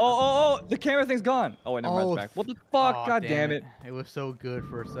to my family. Oh, the camera thing's gone. Oh, wait, never mind. Oh, It's back. What the fuck? Aw, God damn it. It was so good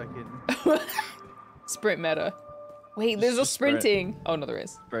for a second. Sprint meta. Wait, there's a Just sprint. sprinting. Oh, no, there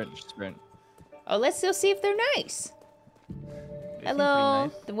is. Sprint. Oh, let's still see if they're nice. They seem pretty Hello.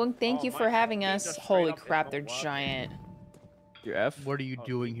 nice. Well, thank Oh, you my for having FP us. just straight Holy up is crap, not they're working. giant. Your F? What are you Oh,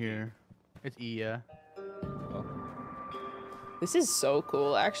 doing GG. here? It's E, yeah. Oh. This is so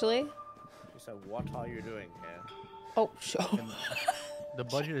cool, actually. You said, what are you doing here? Oh, show. The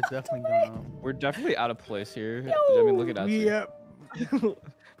budget is definitely gone up. We're definitely out of place here. I mean, look at us. Yeah.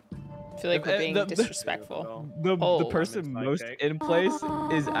 I feel like we're being the- disrespectful. The Oh. person Lemon most sidekick. in place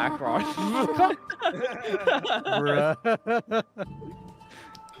is Akron. Bruh.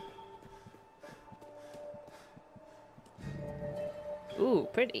 Ooh,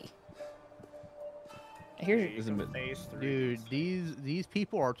 pretty. I hear You Isn't can it- phase through Dude, these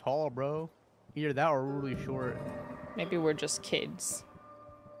people are tall, bro. Either that or really short, maybe we're just kids.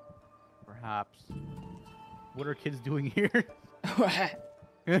 perhaps. What are kids doing here?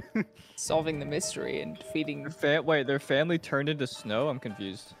 Solving the mystery and defeating. Wait, their family turned into snow? I'm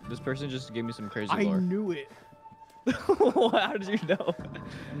confused. This person just gave me some crazy I lore. knew it. How did you know?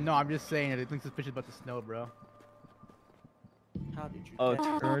 No, I'm just saying anything suspicious about the snow, bro. How did you Oh,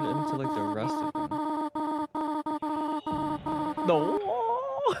 get turn into like the rest of them. No.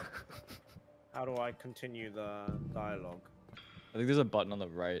 How do I continue the dialogue? I think there's a button on the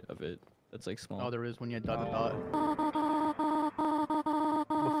right of it that's like small. Oh, there is when you dot dot.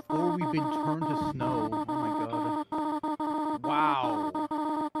 Before we've been turned to snow. Oh my god. Wow.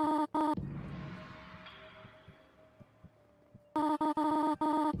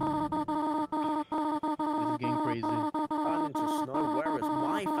 This is getting crazy. Turn into snow. Where is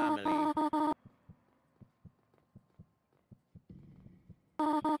my family?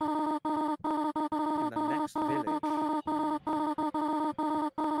 In the next village.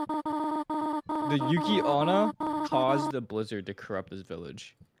 The Yuki Onna caused the blizzard to corrupt this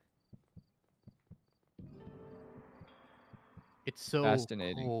village. It's so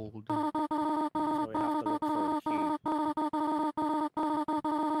Fascinating. cold. So we have to look for a key.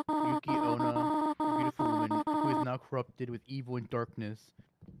 Yuki Onna, a beautiful woman who is now corrupted with evil and darkness.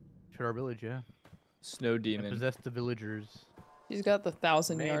 To our village, yeah. Snow And demon. possess the villagers. She's got the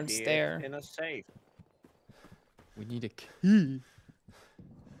 1,000-yard Maybe stare. it's in a safe. We need a key.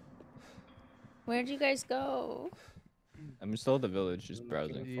 Where'd you guys go? I'm still at the village, just I'm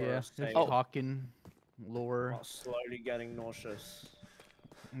browsing. looking for a Yeah, just safe. talking. Lore. Not slowly getting nauseous.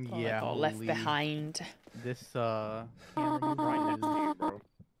 Yeah, Like all left holy- behind. This camera move Right next to you, is bro.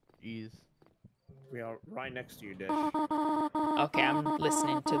 jeez. We are right next to you, Dish. Okay, I'm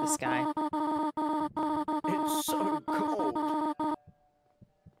listening to the sky. It's so cold.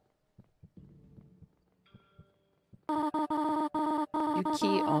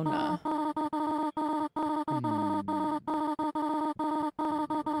 Yuki Onna.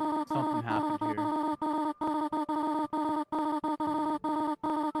 Something happened here.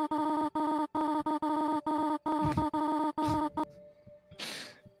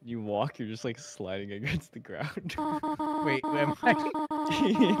 You walk, you're just like sliding against the ground. Wait, am I?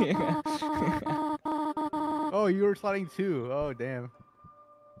 Oh, you were sliding too. Oh, damn.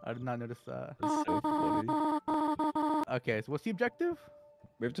 I did not notice that. That's so funny. Okay, so what's the objective?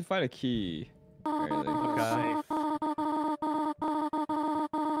 We have to find a key. Apparently. Okay. Safe.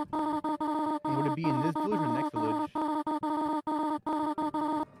 And would it be in this village or the next village?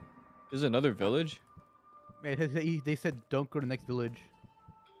 There's another village. They said don't go to the next village.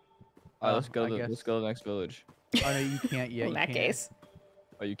 Alright, let's go. I Let's guess. go to the next village. Oh no, you can't yet. In you that can't. case.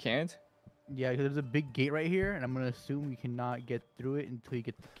 Oh, you can't? Yeah, 'cause there's a big gate right here, and I'm gonna assume we cannot get through it until you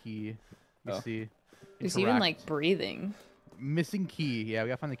get the key. You Oh. see. He's even like Interact. breathing. Missing key. Yeah, we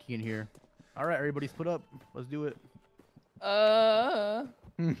gotta find the key in here. All right, everybody, split up. Let's do it.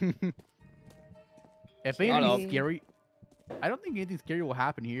 If I don't anything know. scary, I don't think anything scary will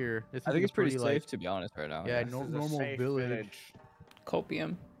happen here. This I is think a it's pretty like, safe to be honest right now. Yeah, This no, is a normal safe village.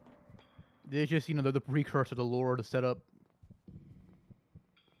 Copium. They're just they're the precursor, the lore, the setup.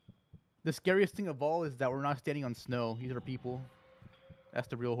 The scariest thing of all is that we're not standing on snow. These are people. That's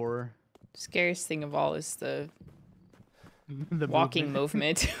the real horror. Scariest thing of all is the The walking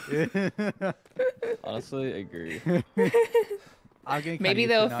movement. Honestly, agree. I'm getting kinda Maybe used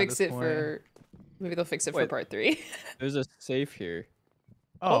to they'll now at fix this it point. for. Maybe they'll fix it for Wait. part 3. There's a safe here.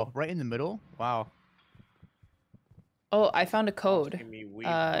 Oh, right in the middle. Wow. Oh, I found a code. Asking me weird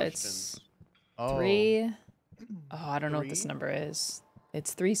It's questions. Oh. 3. Oh, I don't know what this 3? number is.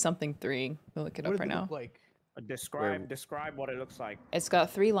 It's 3 something 3. We'll look it What up does right it now. look like? Describe what it looks like. It's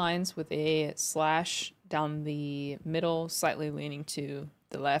got 3 lines with a slash down the middle, slightly leaning to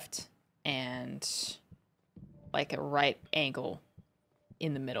the left, and like a right angle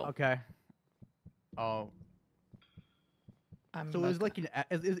in the middle. Okay. Oh. I'm So about is to- like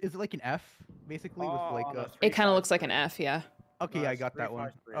is it like an F basically with Oh, like on a? the it kind of looks like an 353. F, yeah. Okay, No, yeah, I it's got that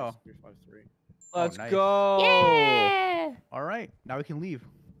one. 353, Oh, it's 353. Oh, Let's nice. go. Yeah! all right. Now we can leave.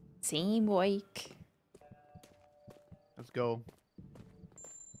 Teamwork. Let's go.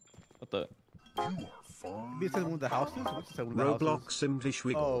 What the? You are Maybe fine. it says one of the houses. What's it say one of the houses? Roblox English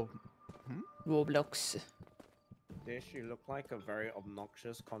wiggle. Oh, Roblox. Dish, you look like a very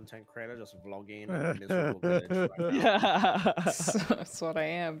obnoxious content creator just vlogging in a miserable village right now. That's what I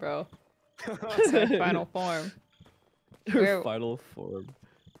am, bro. It's my final form. Your Where- final form.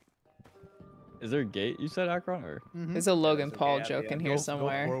 Is there a gate you said, Akron? Or mhm. There's a Logan there's a Paul gate at joke the in end. here Go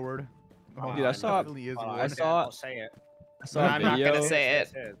somewhere. forward. Oh, Dude, I there saw- definitely is Oh, one. I saw- I'll say it. I saw No, a I'm not video. gonna say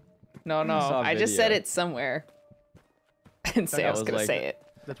it. No, no. saw a I just said video. it somewhere. I didn't say I That was was gonna like- say it.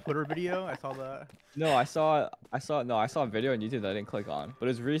 The Twitter video. I saw that. No, I saw a video on YouTube that I didn't click on, but it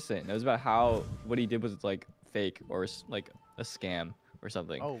was recent. It was about how what he did was like fake or like a scam or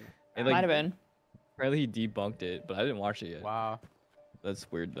something. Oh, And, Might like, have been. apparently he debunked it, but I didn't watch it yet. Wow. That's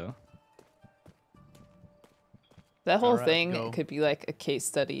weird though. That whole Alright, let's thing go. could be like a case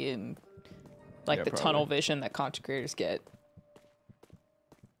study in like Yeah, the tunnel vision that content creators get.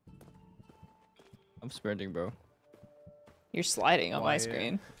 I'm sprinting, bro. You're sliding on my Quiet.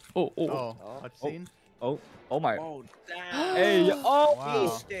 screen. Oh, oh. Oh, Oh. cutscene. Oh, oh my. Oh damn! Hey, oh, Wow.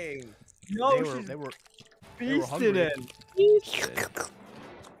 Feasting. no, They were she's they were feasted hungry. in.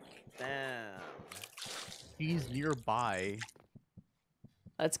 Damn. He's nearby.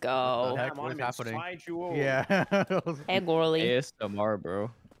 Let's the go. heck? Damn, What's I'm happening? inside you all. Yeah. Hey, Gorley. ASMR,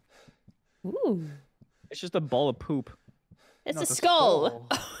 bro. Ooh. It's just a ball of poop. It's No, a skull.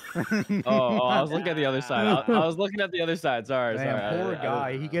 Oh, I was looking at the other side. I was looking at the other side. Sorry, Damn, sorry. poor I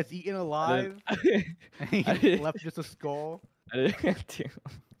guy. He gets eaten alive. didn't- And he I didn't- left just a skull. I didn't. Damn.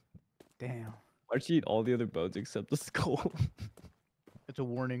 Damn. Why'd you eat all the other bones except the skull? It's a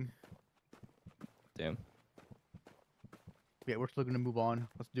warning. Damn, Yeah, we're still gonna move on.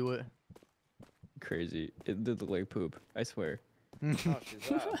 Let's do it. crazy. It did look like poop. I swear. Oh, she's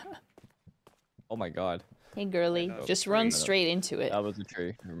there. Oh my god, Hey, girly. know, Just tree. run straight into it. that was a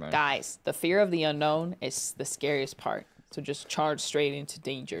tree. Never mind. Guys, the fear of the unknown is the scariest part. So just charge straight into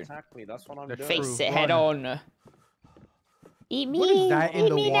danger. Exactly. That's what I'm That's doing. Face True. it head Run. on. Eat me. What is that in Eat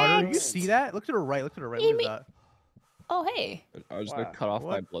the me water? You next. see that? Look to the right. Look to the right. Eat What is me- that? Oh, hey. I was just Wow. gonna cut off my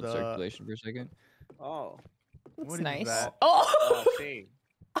What blood the- circulation for a second. Oh. That's What is nice. that? Oh. Oh, see.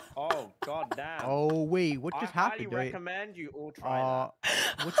 Oh, god damn. Oh wait, what just I highly happened? Wait, recommend you all try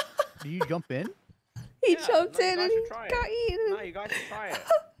what? Did you jump in? He Yeah, jumped no, you in guys and should he try got that. eaten. No, you guys should try it.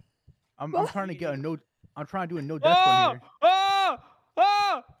 I'm trying to get a no. I'm trying to do a no death one here. Oh!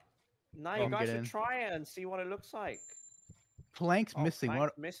 Oh! No, Oh, you I'm guys should getting- try it and see what it looks like. Planks Oh, missing. plank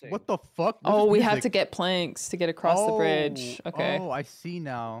What? missing. What the fuck? This Oh, is we have music. to get planks to get across the bridge. Okay. Oh, I see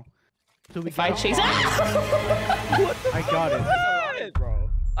now. So we If I got- chase I got it. That's a lot, bro.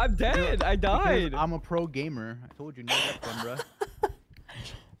 I'm dead. I Because died. I'm a pro gamer. I told you no death one, bruh.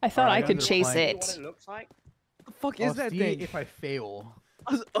 I thought Alright, I could under chase plank. See what it. it looks like? What the fuck I'll is that see thing? if I fail.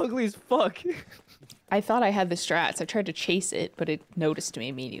 I was ugly as fuck. I thought I had the strats. I tried to chase it, but it noticed me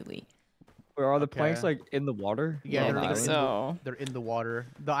immediately. Where are the planks Okay. like in the water? Yeah, I On the think island? so. They're in the water.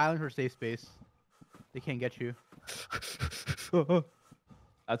 The islands are safe space. They can't get you.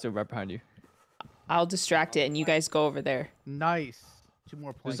 That's a right behind you. I'll distract it and you guys go over there. Nice. 2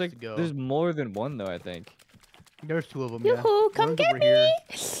 more There's planks like to go. there's more than one though. I think. There's 2 of them. Yoo-hoo, Yeah. come One's get over me! here.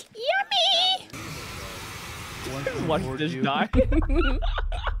 Yummy! One's coming Watch towards this you. die.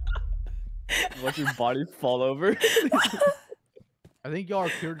 Watch your body fall over. I think y'all are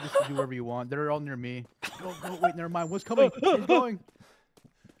here just to do whatever you want. They're all near me. Go, go, wait, never mind. One's coming. He's going.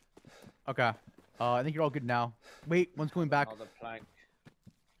 Okay. I think you're all good now. Wait, one's going back. Another plank.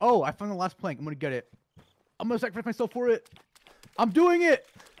 Oh, I found the last plank. I'm gonna get it. I'm gonna sacrifice myself for it. I'm doing it.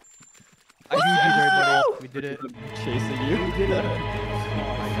 I GG's, everybody. We did it. I'm chasing you. We did it.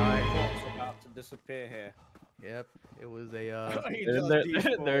 Oh my God. It's about to disappear here. Yep. It was a He There, just there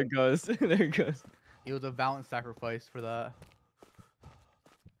despawned. it goes. There it goes. it was a valiant sacrifice for that.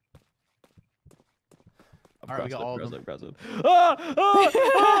 All right, we got all of them. Aggressive. Ah!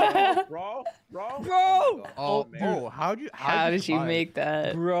 Ah! Bro, bro, Bro! Oh, my God. Oh, man. oh, how'd you? How did you survive? make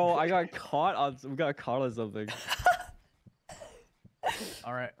that? Bro, I got caught on. We got caught on something.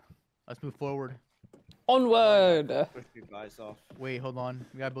 All right, let's move forward. Onward! Push you guys off. Wait, hold on.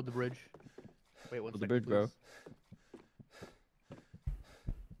 We gotta build the bridge. Wait, one Build the second, bridge, bro. please.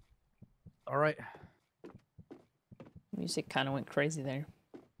 All right. Music kind of went crazy there.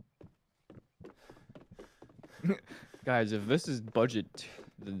 Guys, if this is the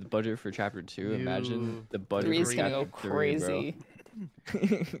budget for chapter 2, imagine You- the budget Three's for gonna go chapter 3, bro.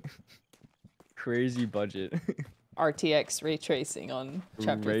 crazy. Crazy budget. RTX ray tracing on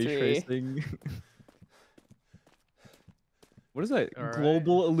chapter Ray 3. tracing. What is that? Alright.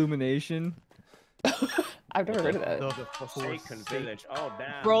 Global illumination. I've never heard of that. The Forsaken Forsaken- village. Oh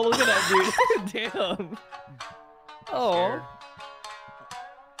damn. Bro, look at that dude. Damn. Oh, Scared.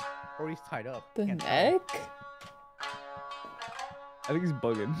 Or he's tied up. the Can't tell. neck? I think he's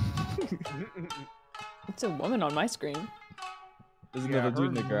bugging. It's a woman on my screen. There's Yeah, another dude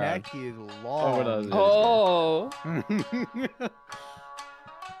in the her ground. neck is what else? long. Yeah,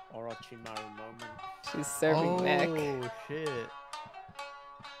 Oh, Orochimaru moment. she's serving neck. Oh shit.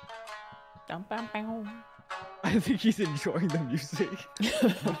 Dum, bum, bum. I think he's enjoying the music.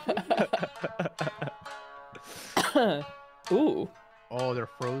 Ooh. Oh, they're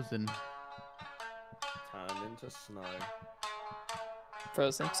frozen. Turned into snow.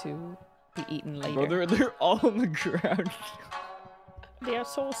 Frozen to be eaten Bro, later. they're all on the ground. They are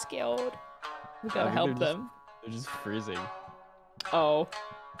so scared. We I gotta think help they're just- them. They're just freezing. Oh.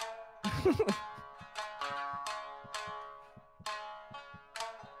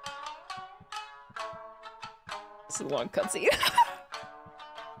 This is a long cutscene.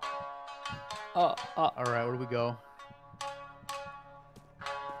 All right, where do we go?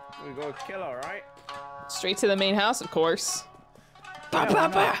 We go kill her, right? Straight to the main house, of course. Ba, Yeah, ba,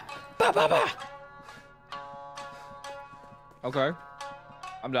 why ba, ba, ba, ba. Okay.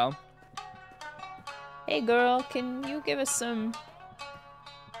 I'm down. Hey girl, can you give us some...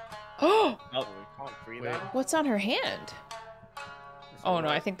 Oh! Oh, we can't free Wait. them. What's on her hand? It's Oh no, I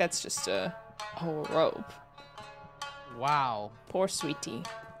alright. think that's just a rope. Wow. Poor sweetie.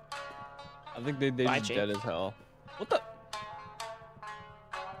 I think they Bye, just Jake. dead as hell. What the?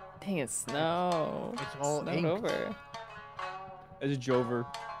 Dang it, snow. It's all Snowed inked. over. It's Jover.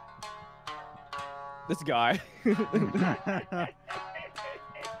 This guy. Guy's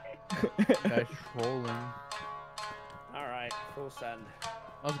trolling. Alright, full send.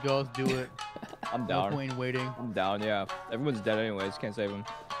 Let's go. Let's do it. I'm No down. point in waiting. I'm down, yeah. Everyone's dead anyways. Can't save him.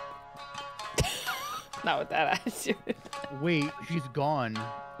 Not with that attitude. Wait, she's gone.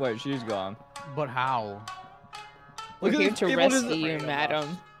 Wait, she's gone. But how? We're Look at here these to people just- rescue you, Afraid of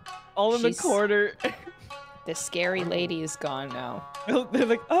madam. All in the She's- corner. The scary lady is gone now. They're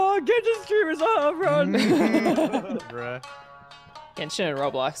like, oh, get your streamers off, run. Bruh. Genshin and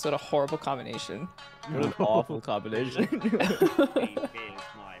Roblox, what a horrible combination. What an awful combination. Speed is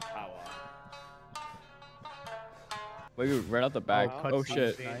my power. Wait, ran out the back. Oh, Oh, cutscene.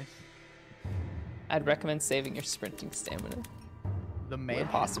 shit. Nice. I'd recommend saving your sprinting stamina The where man.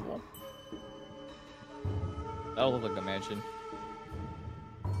 possible. That'll look like a mansion.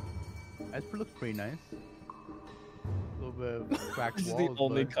 That looks pretty nice. A little bit of cracked This is walls. the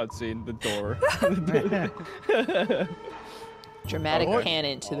only but- cutscene, the door. Dramatic Oh, pan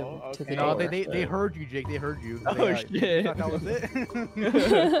into the oh, to the okay. No, door. they heard you, Jake. They heard you. Oh, They, shit. thought that was it.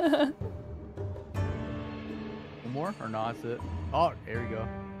 One more? Or no, that's it. Oh, there we go.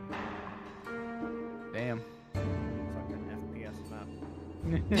 Damn. It's like an FPS map.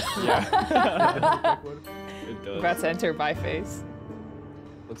 Yeah. It does. About to enter by face.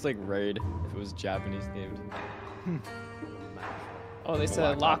 Looks like Raid if it was Japanese themed. Oh, there's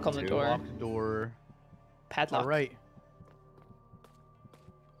Oh, a lock on the too. door. Lock the door. Padlock. All right.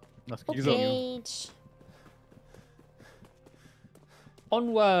 Let's He's continue. up.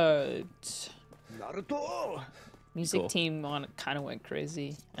 Onward. Naruto! Music Cool. team kind of went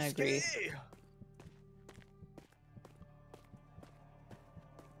crazy. I agree.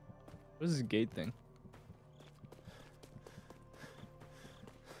 What is this gate thing?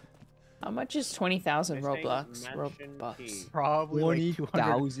 How much is 20,000 This thing is Roblox? mansion Robux. key. Probably like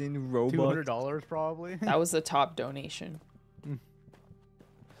 20,000 Robux. $200 probably. That was the top donation. Hmm.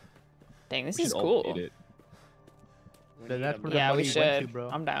 Dang, this We is should all cool. eat it. We That- need that's a where the Yeah, money we went to, should. bro.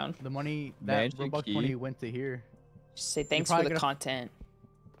 I'm down. The money that Mansion Robux key. money went to here. Just say thanks for probably the gonna- content.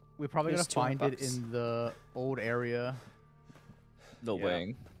 We probably Here's gotta find it $200. in the old area. The Yeah.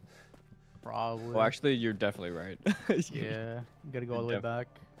 wing. Probably. Well, actually, you're definitely right. yeah. You gotta go all the way Def- back.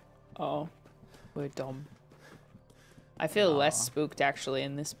 Oh, we're dumb. I feel less Aw. spooked actually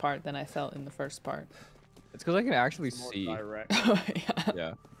in this part than I felt in the first part. It's because I can actually more see. direct. Yeah.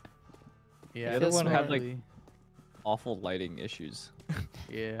 Yeah. Yeah. The other one had, like, definitely- Awful lighting issues.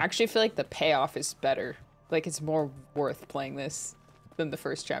 Yeah. I actually feel like the payoff is better. Like it's more worth playing this than the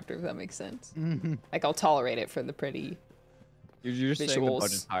first chapter, if that makes sense. Mhm. Like I'll tolerate it for the pretty. You're just saying the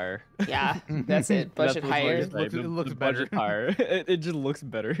budget's Visuals. higher. Yeah, that's it. That's Budget what's what you're higher. saying, Looks- the- it looks the better. budget's higher. It just looks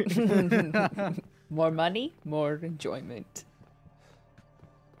better. More money, more enjoyment.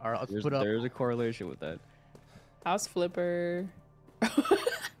 All right, let's There's, put up. there's a correlation with that. House flipper.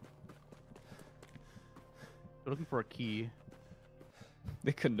 We're looking for a key.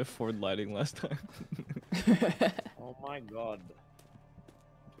 They couldn't afford lighting last time. Oh my god.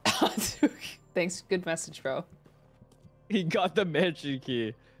 Thanks. Good message, bro. He got the mansion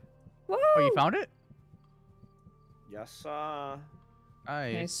key. Woo! Oh, you found it? Yes, sir.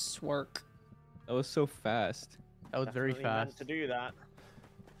 Nice. Nice work. That was so fast. That was very Definitely meant fast. to do that.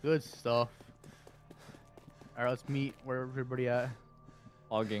 Good stuff. All right, let's meet where everybody at.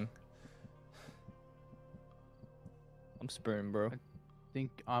 Hogging. I'm spurring, bro.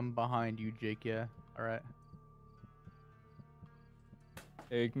 Think I'm behind you, Jake. Yeah. All right.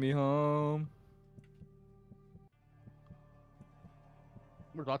 Take me home.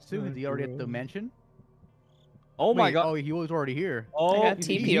 Where's Otsu? Is he already at the mansion? Oh my Wait, god. Oh, he was already here. Oh, I got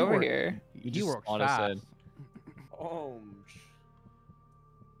he- TP he over worked. here. He just works on his fast. head. Oh,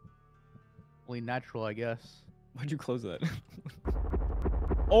 Only natural, I guess. Why'd you close that?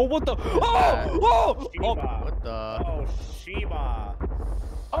 Oh, what the? that? Oh! Oh! Sheba. Oh! What the? Oh, Sheba.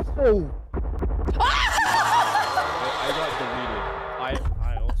 Oh! I got deleted.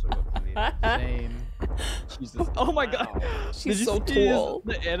 I also got deleted. Same. Jesus. Oh my god. Wow. She's Did so you see tall.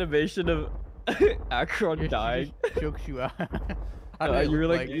 the animation of Akron She dying? just chokes you out. How did it You were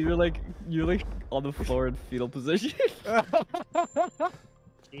look like, you were like on the floor in fetal position.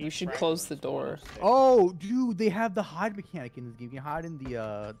 We should close the door. Oh, dude, they have the hide mechanic in this game. You can hide in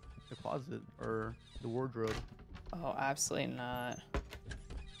the closet or the wardrobe. Oh, absolutely not.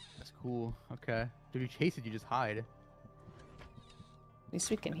 That's cool. Okay. Dude, you chase it, you just hide. At least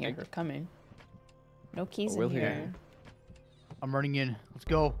we can hear her coming. No keys we'll in hear here. I'm running in. Let's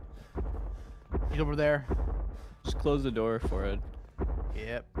go. He's over there. Just close the door for it.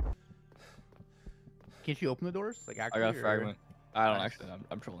 Yep. Can't you open the doors? Like I actually? got a or- fragment. I don't Nice. actually.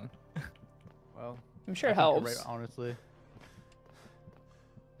 I'm trolling. Well, I'm sure I it think you're helps. right, honestly.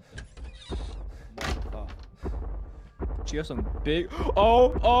 She got some big.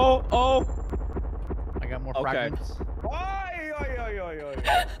 Oh! Oh! Oh! I got more Okay. fragments. Oi, oi, oi, oi, oi.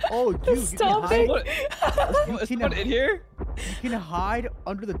 Oh, dude, you can Stop hide. it! Is someone in here? You can hide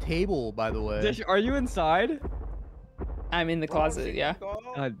under the table, by the way. Are you inside? I'm in the closet, yeah.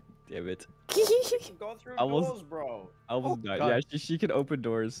 God damn it! Go through I was- doors, bro. I almost died. God. Yeah, she can open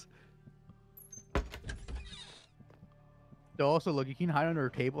doors. So also, look, you can hide under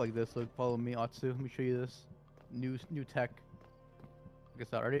a table like this. Look, follow me, Atsu. Let me show you this. New tech. Check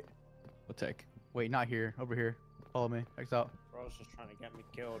this out. Ready? We'll take. Wait, not here. Over here. Follow me. Check this out. Bro's just trying to get me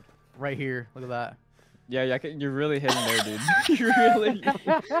killed. Right here. Look at that. Yeah, you're really hitting there, dude. You're really.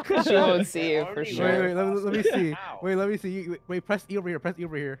 She won't see you for Only sure. Wait, let me see. Ow. Wait, let me see. Wait, press E over here. Press E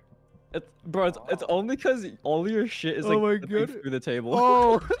over here. It's only because all your shit is Oh like my slipping God. through the table.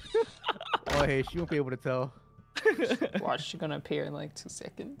 Oh. Oh, hey, she won't be able to tell. Watch, she's gonna appear in like 2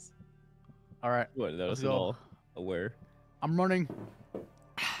 seconds. All right. What? That Let's was go. all aware. I'm running.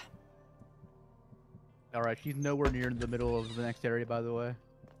 All right, she's nowhere near the middle of the next area, by the way.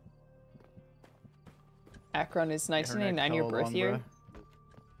 Akron is Her next 1999 your all birth along, year? bruh.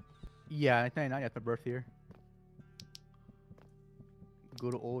 Yeah, 1999. That's my birth year.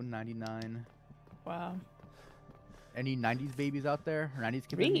 Good old 99. Wow. Any 90s babies out there? Or 90s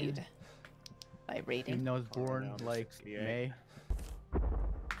kids? I mean? Read. By Even reading. though I was born down to like 68. May.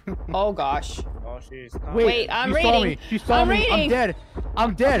 Oh gosh. Oh, she's coming. Wait, I'm she saw reading. me. She saw I'm me. reading. I'm dead.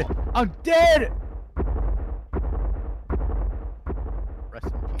 I'm dead. I'm dead. Rest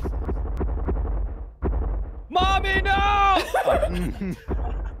in pieces. Mommy, no!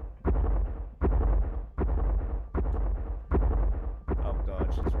 Oh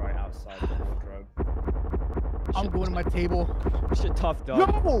god, she's right outside the wardrobe. I'm going to my table. Shit, tough dog.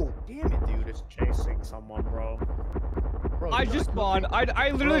 No! Damn it, dude. Just chasing someone, bro. Bro, I she's on just a kill spawned. streak. I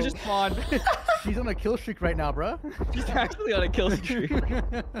literally Bro. just spawned. She's on a kill streak right now, bro. She's actually on a kill streak.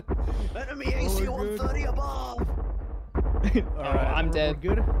 Enemy AC 130 above! Alright, I'm we're dead.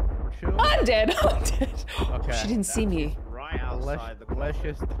 good. We're chill. I'm dead. I'm dead. Okay. She didn't see me. Right outside the Let's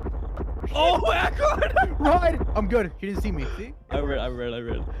closet. just Oh, Akron! run. I'm good. She didn't see me. See? I read.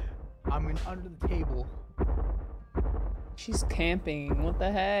 I'm in under the table. She's camping. What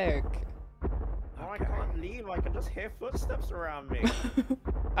the heck? No, I can't leave. I can just hear footsteps around me.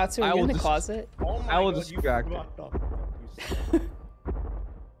 Atsu, are I you will in the just- closet? Oh my I will god, you distract her. fucked up. You suck.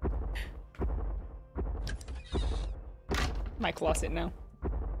 My closet now.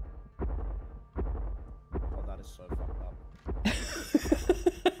 Oh, that is so fucked up.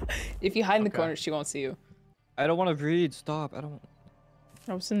 If you hide in the Okay. corner, she won't see you. I don't want to read. Stop. I don't.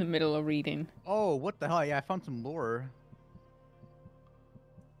 I was in the middle of reading. Oh, what the hell? Yeah, I found some lore.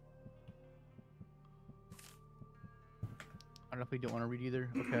 I definitely don't want to read either.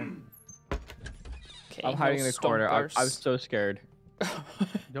 Okay. Okay, I'm hiding in the corner. I'm stompers. so scared.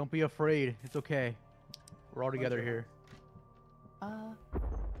 Don't be afraid. It's okay. We're all together here. Oh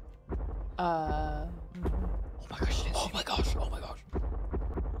Oh my gosh. Oh my gosh. Oh my gosh.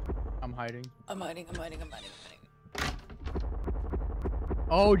 I'm hiding. I'm hiding. I'm hiding. I'm hiding. I'm hiding.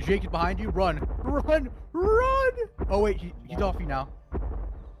 Oh, Jake is behind you. Run. Run. Run. Oh, wait. He's off you now.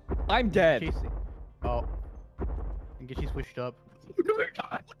 I'm dead. Chasing. Oh. I guess she switched up. What the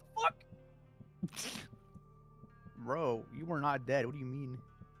fuck? Bro, you were not dead. What do you mean?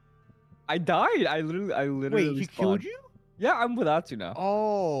 I died. I literally. Wait, he killed spawned. you? Yeah, I'm without you now.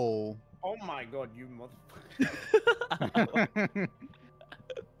 Oh. Oh my god, you motherfucker.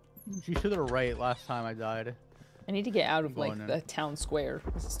 She to the right last time I died. I need to get out I'm of like going in. the town square.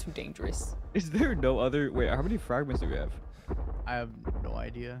 This is too dangerous. Is there no other? Wait, how many fragments do we have? I have no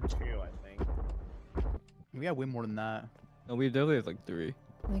idea. 2, I think. We have way more than that. No, we definitely have like 3.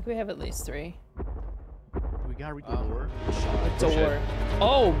 I think we have at least 3. We gotta read the lore. Door.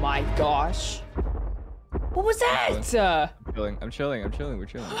 Oh my gosh. What was that? I'm chilling. We're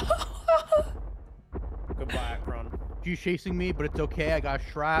chilling. Goodbye, Akron. She's chasing me, but it's okay. I got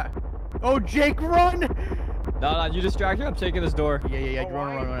shot. Oh, Jake, run! No, you distract her. I'm taking this door. Yeah.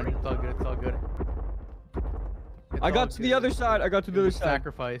 Run. It's all good. It's I all got to the good. other side. It was a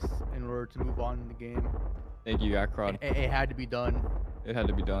sacrifice in order to move on in the game. Thank you, Akron. It had to be done. It had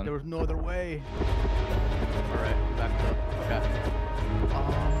to be done. There was no other way. All right, back up. Okay.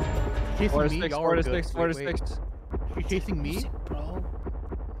 Chasing 4 to me. 6. Y'all 4 are to good. 6. 4 to Wait. 6. She's chasing me. Bro.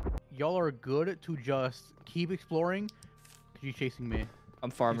 Y'all are good to just keep exploring. She's chasing me. I'm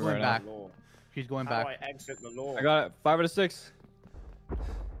farming going right back. now. Law. She's going How back. do I exit the law? I got it. 5 out of 6.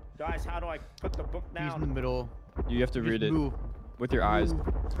 Guys, how do I put the book He's in the down? middle. You have to Just read it move. with your eyes. Move.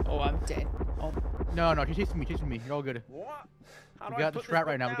 Oh, I'm dead. Oh. No, she's chasing me. You're all good. What? How do We I got the put this strat book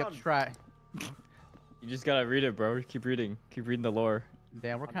right now. We got down? the strat. You just gotta read it, bro. Keep reading. Keep reading the lore.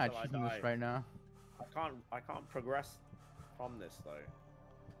 Damn, we're kind Until of I cheating this die. right now. I can't progress from this though.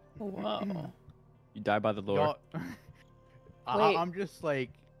 Whoa. You die by the lore. Y'all, Wait. I'm just like,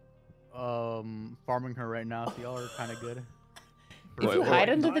 farming her right now. So y'all are kind of good. If Wait, you wait, hide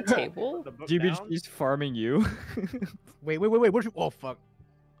wait. under the Put table. the book GB, down? she's farming you. Wait. Where's you? Oh fuck.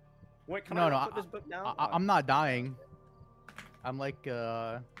 Wait, can No, I no, put this book down? I'm not dying. I'm like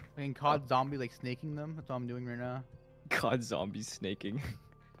in COD zombie, like snaking them. That's what I'm doing right now. God, zombies snaking.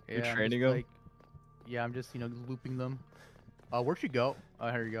 You're Yeah, I'm training just, them? like, yeah, I'm just looping them. Where'd she go? Oh,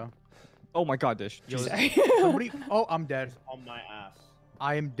 here you go. Oh my god, Dish. Yo, Jesus. Sorry. Somebody. Oh, I'm dead. On my ass.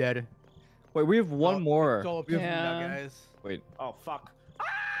 I am dead. Wait, we have one Oh, more. It's all up to you now, Yeah. guys. Wait, Oh fuck.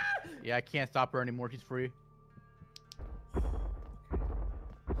 Yeah, I can't stop her anymore. She's free.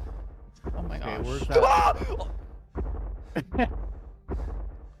 Oh my Okay, gosh. where's that?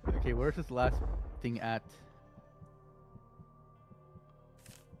 Okay, where's this last thing at?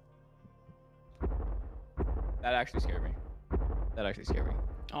 that actually scared me. That actually scared me.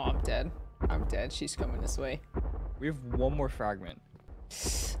 Oh, I'm dead. I'm dead. She's coming this way. We have one more fragment.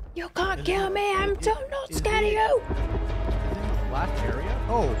 You can't Is kill it- me. I'm is- not is scared of it- you. Is it in this last area?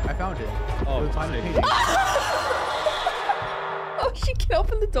 Oh, I found it. Oh, It's behind the sick. painting. Oh, she can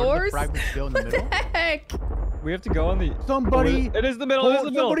open the Where did doors. the fragments go in the What middle? the heck? We have to go on the. Somebody! Oh, it is the middle. It is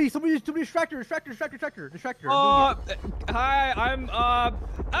the middle. Somebody distract her. Distract her. Hi. I'm.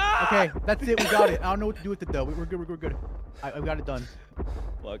 Okay, that's it. We got it. I don't know what to do with it though. We're good. We're good. I got it done.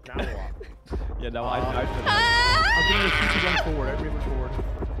 Look. Now what? Yeah. No. Uh, I. Ah! I'm gonna keep going forward. Everybody forward.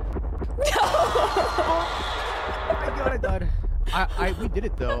 No. I got it done. We did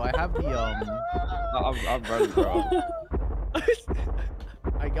it though. I have the I'm ready, bro.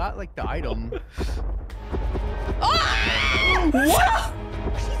 I got like the item. Ah! What?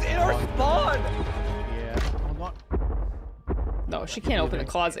 She's in our spawn. Yeah. Hold on. No, she can't open the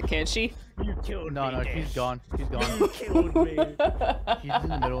closet, can she? You killed No, me. no, she's Dish. gone. She's You gone. killed me. She's in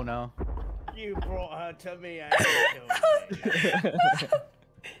the middle now. You brought her to me and you killed me.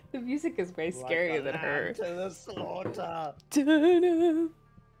 The music is way Like scarier a than her. lamb to the slaughter. Ta-da.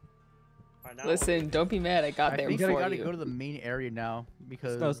 Right, now Listen, don't be mad. I got I there think I before gotta you. go to the main area now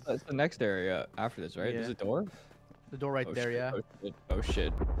because No, it's the next area after this, right? There's Yeah. a door. the door right Oh, there. shit. Yeah. Oh shit. Oh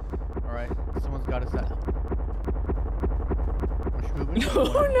shit. All right. Someone's got us. Moving.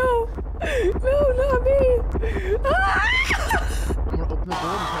 Oh no! No, not me! Ah! I'm gonna open the door.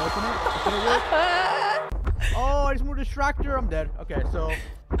 I'm gonna open it. It's gonna work. Oh, I just want to distract her. I'm dead. Okay, so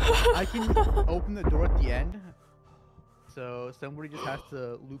I can open the door at the end. So somebody just has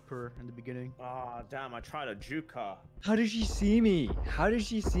to loop her in the beginning. Ah, damn, I tried to juke her. How did she see me? How did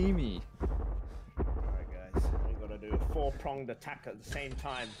she see me? Alright, guys. We gotta do a four-pronged attack at the same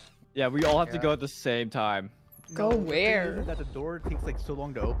time. Yeah, we all have to Yeah. go at the same time. Go the thing where? is that the door takes like so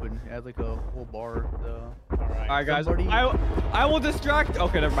long to open. It has like a whole bar. So. Alright. All right, guys. Somebody- I will distract.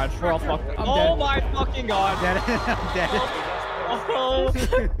 Okay, never mind. We're all fucked. I'm Oh dead. my fucking god. I'm dead. I'm dead. Oh,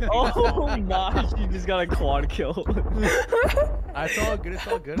 oh my! She just got a quad kill. It's all good. It's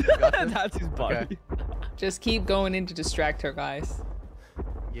all good. I got this. That's his body. Just keep going in to distract her, guys.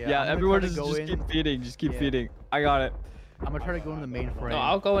 Yeah, Yeah, I'm gonna everyone try to just, go just in. keep feeding. Just keep Yeah. feeding. I got it. I'm gonna try to go in the main frame. No,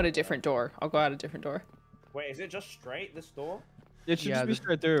 I'll go in a different door. I'll go out a different door. Wait, is it just straight, this door? It should Yeah, just be the-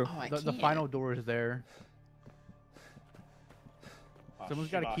 straight through. Oh, I The can't. final door is there. Oh, Someone's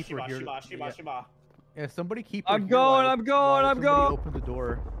gotta Shiba, keep her Shiba, here. Shiba, Shiba, Yeah. Shiba. Yeah, somebody keep her I'm here going, while- I'm going, while I'm somebody going. Open the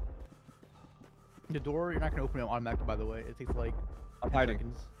door. The door, you're not gonna open it automatically, by the way. It takes like I'm 10 hiding.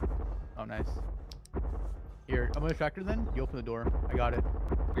 seconds. Oh, nice. Here, I'm gonna distract her then. You open the door. I got it.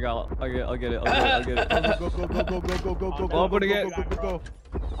 I'll get it. I'll get it. Go, go, go, go, go, go, go, go, go, Oh, go, but go, again- go, go, go, go.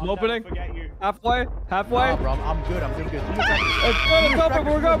 I'll never opening. forget you. Halfway. Halfway. Nah, bro, I'm good. I'm good. Let's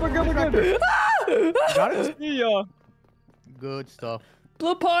go. We're good. You got it? See ya. Good stuff.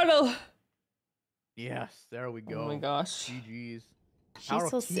 Blue portal. Yes, there we go. Oh my gosh. GG's. She's Power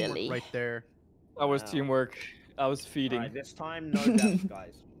so of teamwork silly. right there. That was Wow. teamwork. I was feeding. Alright, this time no deaths,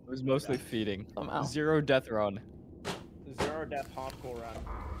 guys. It was mostly feeding. Somehow. 0 death run. 0 death hardcore run.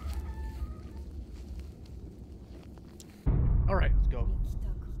 All right, let's go.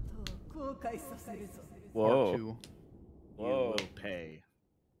 Whoa. Part 2. You Whoa. will pay.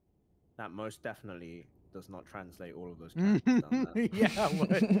 That most definitely does not translate all of those characters down there. Yeah,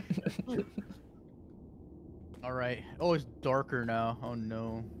 what? All right. Oh, it's darker now. Oh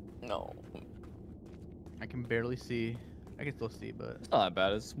no. No. I can barely see. I can still see, but It's not that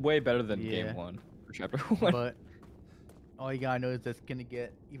bad. It's way better than Yeah. game 1 or chapter 1. but all you gotta know is that's gonna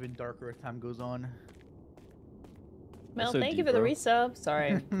get even darker as time goes on. Mel, so thank you deep, for the bro. resub.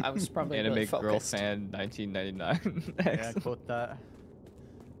 Sorry, I was probably Anime really girl focused. fan 1999. Yeah, Excellent. quote that.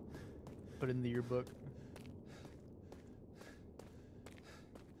 Put it in the yearbook.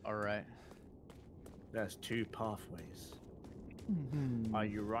 All right. There's 2 pathways. Mhm. Are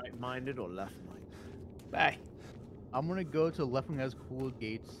you right-minded or left-minded? Bye. I'm gonna go to the left one has cool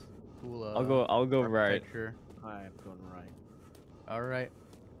gates. Cool. I'll go right. architecture. I've gone right. All right.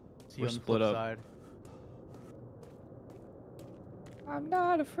 See We're you on the split flip up. side. I'm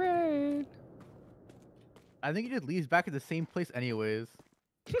not afraid. I think it just leads back at the same place anyways.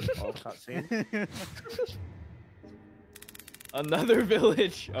 Oh, cutscene. Another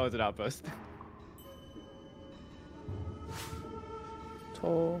village. Oh, it's an outpost.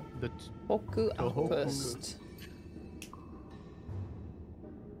 Tohoku Tohoku. outpost.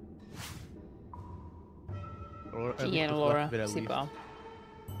 Or at least Gian what's left Laura. of it at least. Sipa.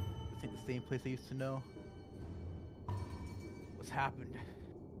 It's like the same place I used to know. What's happened?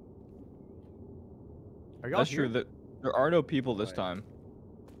 Are y'all That's here? true. That there are no people this Right. time.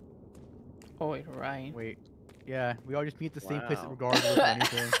 Oh, you're right. Wait. Yeah, we all just meet at the same place Wow. regardless of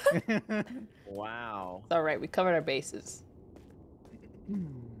anything. Wow. It's all right. We covered our bases.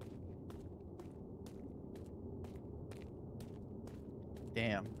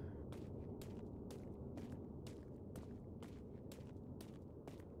 Damn.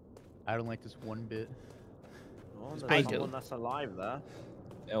 I don't like this one bit. Oh, I there's do. someone that's alive there.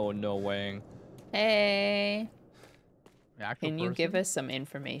 Oh no way. Hey, An actual can you give person? us some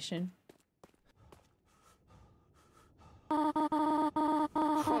information?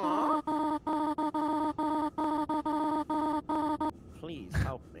 Please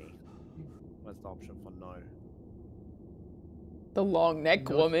help me. Where's the option for no? The long neck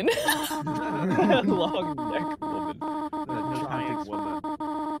No. woman. Long neck woman. There's no time to Giant ex- woman.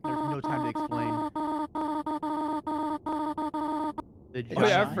 There's no time to explain. The Oh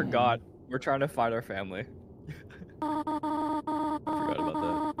yeah, I giant- forgot. We're trying to find our family. I forgot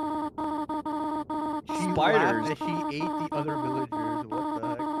about She laughed Spiders. as she ate the other villagers. What the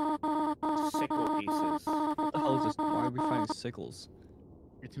heck? Sickle pieces. that. What the hell is this? Why are we finding sickles?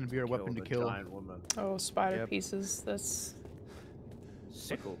 It's gonna be our weapon to the kill. Giant woman. Oh, spider Yep. pieces. That's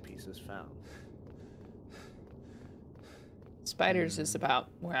Sickle pieces found. spiders is about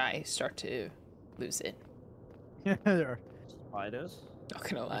where I start to lose it. There are Spiders? Not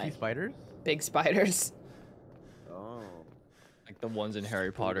gonna you see lie. spiders. Big spiders. Oh. Like the ones in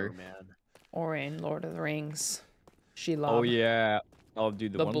Harry Potter. Man. Or in Lord of the Rings. She Oh loved yeah. Oh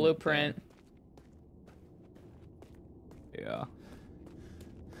dude, the one blueprint. Yeah.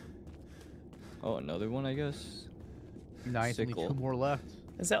 Oh, another one, I guess. Nice. Only Sickle. 2 more left.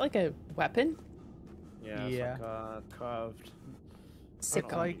 Is that like a weapon? Yeah, Yeah. it's like curved. It's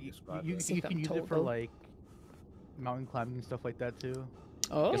Sickle. like you you, describe you, it. you can use it for Total. like mountain climbing and stuff like that too.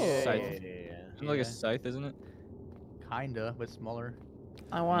 Oh, It's Yeah, scythe. yeah, yeah. It's like Yeah. a scythe, isn't it? Kinda, but smaller.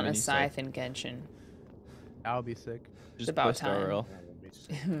 I want a Mini scythe. scythe in Genshin. That would be sick. Just about play time. RL. That would be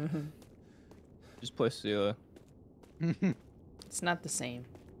sick. Just play Scylla. It's not the same.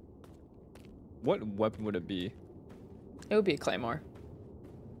 What weapon would it be? It would be a claymore.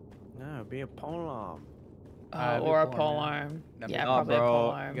 No, it'd be a polearm. It'd be Or a polearm, pole yeah. arm. That'd be Yeah, cool. probably a bro. pole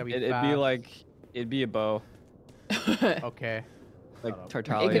You arm. gotta be It'd be fast. like, it'd be a bow. Okay. Like Shut up.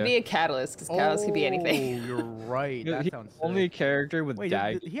 Tartaglia. It could be a catalyst, because catalyst could be anything. Oh, you're right. Yeah, That he's sounds the only sick. character with Wait,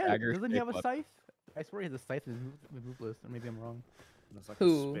 dagger. doesn't he have a scythe? I swear he has a scythe in his move list, or maybe I'm wrong. It's like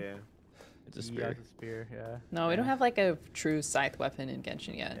Who? a spear. It's a He spear. has a spear, yeah. No, we don't Yeah. have like a true scythe weapon in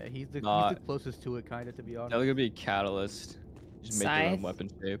Genshin yet. Yeah, he's the Not- closest to it, kinda, to be honest. That was gonna be a catalyst. Just make their own Scythe? weapon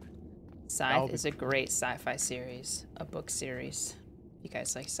shape. Scythe be is a great sci-fi series, a book series. You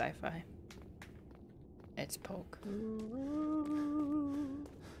guys like sci-fi? It's poke.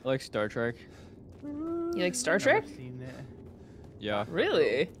 I like Star Trek. You like Star Never Trek? seen it. Yeah.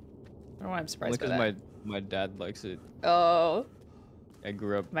 Really? I don't know why I'm Only surprised by because that. my dad likes it. Oh, I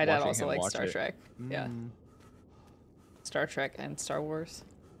grew up my dad watching also him likes watch Star it. Trek. Yeah, Mm. Star Trek and Star Wars.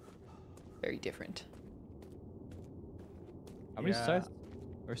 Very different. How many Yeah. sides?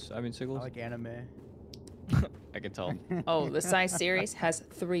 I mean, I signals? like anime. I can tell. Oh, the Scythe series has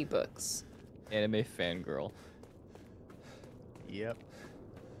 3 books. Anime fangirl. Yep.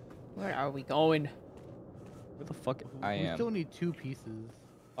 Where are we going? Where the fuck I We am? still need 2 pieces.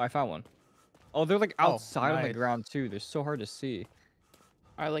 Oh, I found one. Oh, they're like Oh, outside on the nice. ground too. They're so hard to see.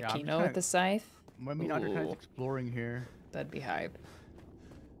 Arlecchino kinda- with the scythe? I mean, I'm just kind Ooh. of exploring here. That'd be hype.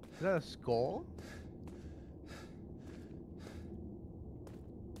 Is that a skull?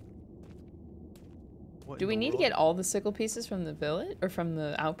 What Do in we the need to world? get all the sickle pieces from the village or from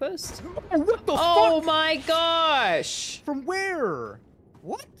the outpost? Oh, what the Oh fuck? my gosh! From where?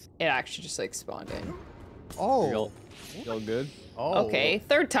 What? It actually just like spawned in. Oh. Y'all good? Oh. Okay,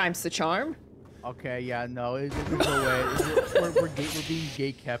 3rd time's the charm. Okay, yeah, no, there's no way. We're being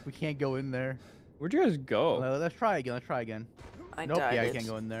gate kept. We can't go in there. Where'd you guys go? Let's try again. Let's try again. I Nope, died yeah, it. you can't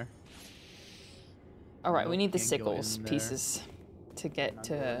go in there. All right, we Nope, need the can't go sickles in there. pieces to get Not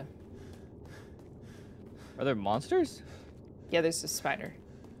to. Are there monsters? Yeah, there's a spider.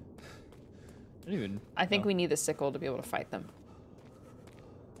 I don't even. I think know. we need the sickle to be able to fight them.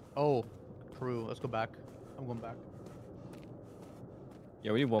 Oh, true. Let's go back. I'm going back.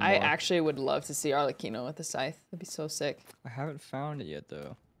 Yeah, we need one I more. actually would love to see Arlecchino with the scythe. That'd be so sick. I haven't found it yet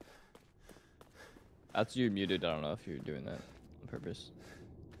though. That's you muted. I don't know if you're doing that on purpose.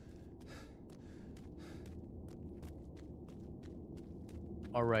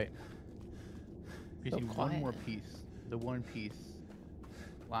 All right. We So need one more quiet. piece. The one piece.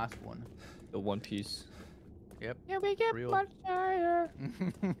 Last one. The One Piece. Yep. Yeah, we get Real. much higher,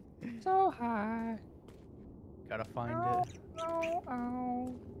 so high. Gotta find it. Ow,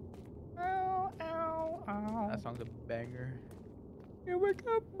 ow, ow, ow, ow. That song's a banger. Yeah, we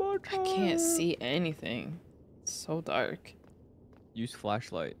get much I can't see anything. It's so dark. Use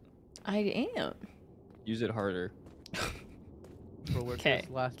flashlight. I am. Use it harder. Bro, where's Okay, this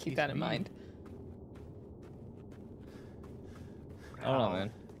last keep piece that in be? mind. I don't know, How?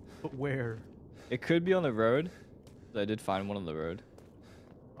 man. But where? It could be on the road. 'Cause I did find one on the road.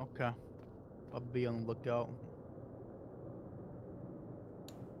 Okay. I'll be on the lookout.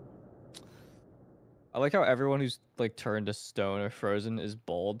 I like how everyone who's like turned to stone or frozen is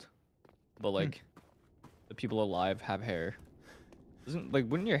bald, but like the people alive have hair. Doesn't like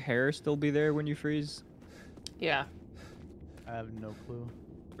wouldn't your hair still be there when you freeze, Yeah, I have no clue.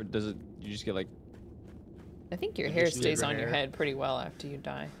 or does it? You just get like I think your You hair just leave stays your on your hair. head pretty well after you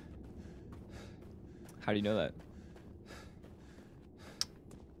die. how do you know that?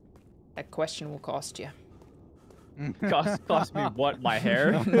 That question will cost you. Cost me what? My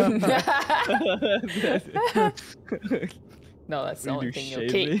hair? No, that's the What do only you do, thing you'll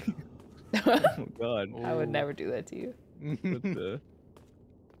shave keep. me? Oh god. I would Ooh. never do that to you. What the?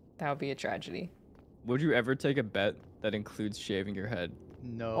 That would be a tragedy. Would you ever take a bet that includes shaving your head?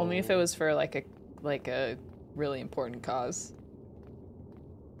 No. Only if it was for like a really important cause.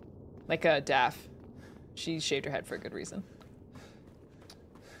 Like Daff. She shaved her head for a good reason.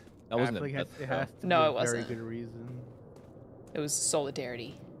 That wasn't a It has, bet. it though. has to No, be it a very wasn't. good reason. It was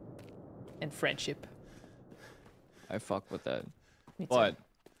solidarity and friendship. I fuck with that. Me too. But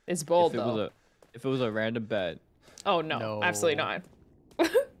It's bold if it was though. if it was a random bet, Oh no, absolutely No.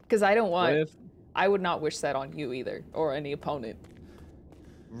 not. Because I don't what want. if I would not wish that on you either, or any opponent.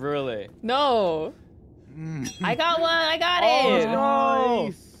 really? No, I got one. I got it. no!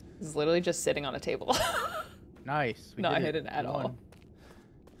 Nice. It's literally just sitting on a table. Nice. We No, I did hidn't at We all. won.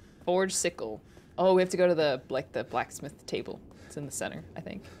 Forge sickle. Oh, we have to go to the blacksmith table. It's in the center, I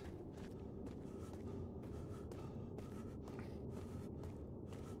think.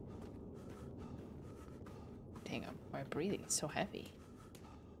 Dang, my breathing is so heavy.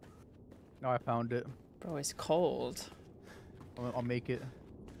 No, I found it. Bro, it's cold. I'll make it.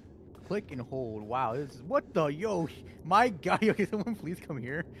 Click and hold. Wow, this is what the yo. My God, yo, can someone please come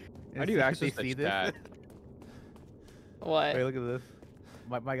here? How and do you see if access they see such that? What? Wait, look at this.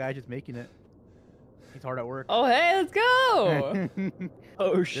 My guy's just making it. He's hard at work. Oh, hey, let's go!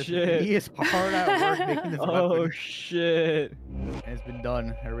 Oh This- shit! He is hard at work making this Oh weapon. shit! And it's been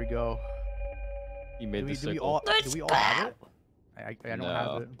done. Here we go. He made the Do we sickle. all Let's have it? I don't No.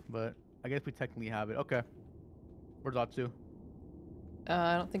 have it, but I guess we technically have it. Okay. Where's Atsu?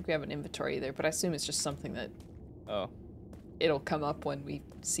 I don't think we have an inventory either, but I assume it's just something that Oh, it'll come up when we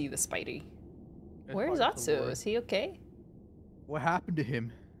see the Spidey. It's Where's probably still Atsu? work. Is he okay? What happened to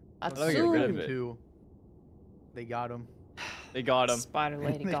him? How do I get rid of it? Too. They got him. They got him. Spider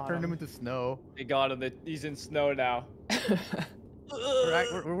lady They got turned him him. into snow. They got him. He's in snow now.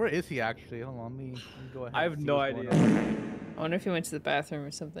 Where is he actually? Hold on, let me go ahead. I have and see no what's going idea. on. I wonder if he went to the bathroom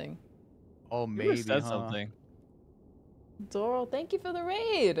or something. Oh, He maybe. must have said huh? something. Doral, thank you for the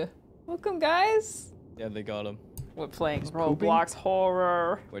raid. Welcome, guys. Yeah, they got him. We're playing He's pooping? Roblox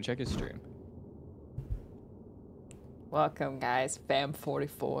horror. Wait, check his stream. Welcome, guys.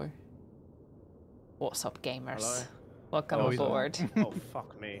 Fam44. What's up, gamers? Hello. Welcome Oh, he's on. aboard. Oh,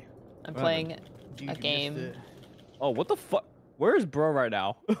 fuck me. I'm What playing Dude, a you missed game. it. Oh, what the fuck? Where is bro right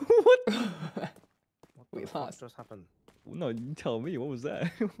now? What? What We the fuck lost. just happened? No, you tell me. What was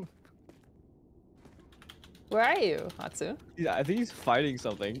that? Where are you, Hatsu? Yeah, I think he's fighting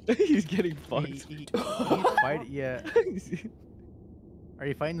something. He's getting He, fucked. he's fighting. Yeah. Are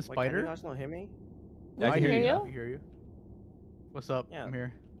you fighting the Wait, can you spider? guys not hear me? Yeah, I can hear you. I can hear you. What's up? Yeah. I'm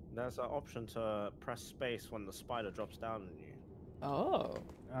here. There's an option to press space when the spider drops down on you. Oh.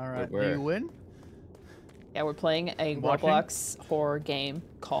 All right. Do where? you win? Yeah, we're playing a Watching? Roblox horror game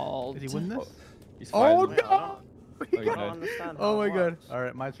called... Did he win this? He's Oh fighting. Wait, I no! don't- Oh, I you don't did. understand Oh how my it god. works. All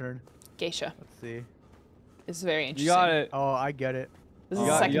right, my turn. Geisha. Let's see. It's very You interesting. got it. Oh, I get it. This You is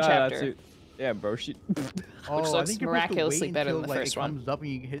the got- second you got it, chapter. that's it. Yeah, bro. She. Oh, I looks think you're supposed to miraculously wait better than until, the like, first it one. comes up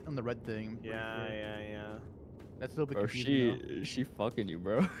and you hit on the red thing. I'm pretty Yeah, sure. yeah. That's a little bit Bro, confusing. she fucking you,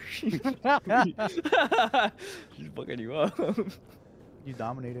 bro. She's fucking you up. You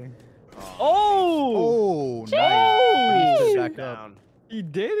dominating. Oh! Oh, nice. But he Oh! stood back up. Down. He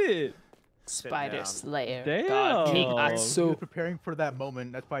did it. Spider down. Slayer. Damn. God King Oh. He was Atsu. preparing for that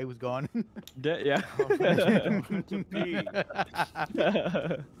moment. That's why he was gone. Yeah. To pee.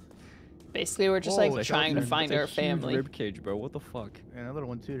 Basically, we're just Whoa, like it's trying to open. find It's a our huge family. Rib cage, bro. What the fuck? Another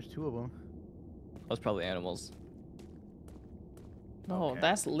one too. There's two of them. That's probably animals. No, Okay.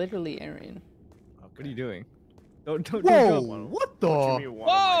 that's literally Aaron. What are you doing? Don't Whoa! jump. What What do you the? mean, what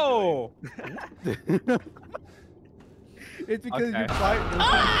am I Whoa! It's because Okay. you climbed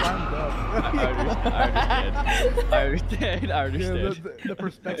up. I understand. I Yeah, understand. the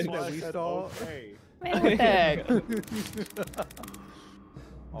perspective doing? that we I said, saw. okay. Man, what the heck?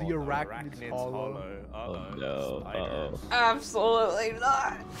 Oh, The arachnid's hollow. Uh-oh. Oh, no. Spiders. Absolutely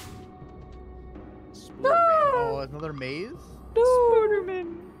not. Spider-Man. Oh, another maze?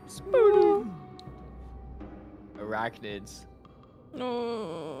 Spider-Man. Spider. Arachnids.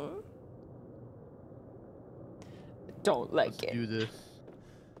 No. Don't like Let's it. do this.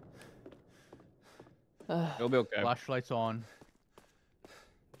 Ugh. It'll be okay. Flashlights on.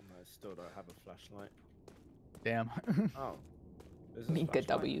 I still don't have a flashlight. Damn. Oh. Is this a Minka flashlight?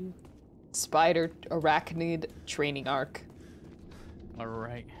 W. Spider Arachnid Training Arc. All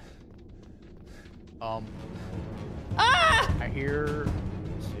right. Ah! I hear.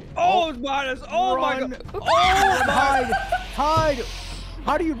 Let's see. Oh, it's minus. Oh my Run. god. Hide! Hide!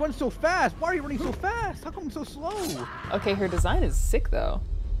 How do you run so fast? Why are you running so fast? How come so slow? Okay, her design is sick though.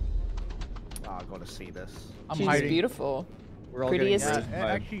 Oh, I gotta see this. I'm She's hiding. beautiful. We're all Prettiest- getting Yeah, raised by-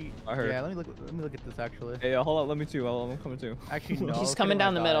 actually, by her. yeah. Let me look at this actually. Hey, hold on. Let me too. I'm coming too. Actually, no. She's let's coming get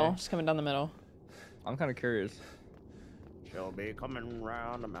down the my middle. guy. She's coming down the middle. I'm kind of curious. She'll be coming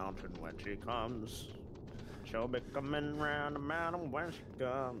round the mountain when she comes. She'll be coming round the mountain when she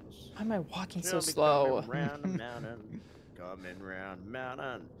comes. Why am I walking so She'll be slow? Coming round the mountain. Coming round the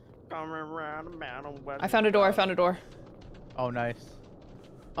mountain. Coming round the mountain when I she found a door. I comes. found a door. Oh, nice.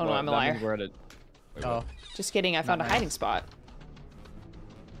 Oh no, Well, I'm a that liar. means we're at it. Wait, Oh, what? Just kidding. I found a Nice. hiding spot.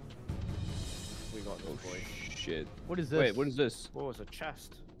 We got Oh this boy. shit. what is this? Wait, what is this? What was a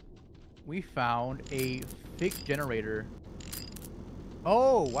chest? We found a fake generator.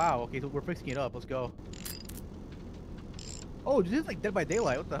 Oh wow. Okay, so we're fixing it up. Let's go. Oh, this is like Dead by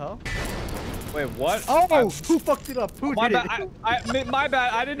Daylight. What the hell? Wait, what? Oh, who fucked it up? Who my did bad. it? My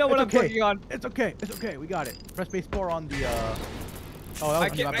bad. I didn't know what It's I'm okay. clicking on. It's okay. It's okay. We got it. Press space 4 on the. Oh, that I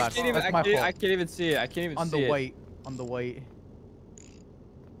was can't, my bad. even. That's I my can't, fault. I can't even see it. I can't even On see the it. white. On the white.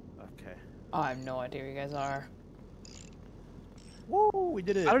 Okay. Oh, I have no idea where you guys are. Woo! We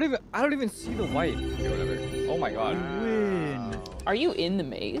did it. I don't even see the white. Okay, whatever. Oh my god. win. Wow. Are you in the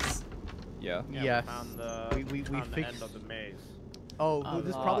maze? Yeah. Yeah, Yes. We found the, We found the fixed. end of the maze. Oh, I'm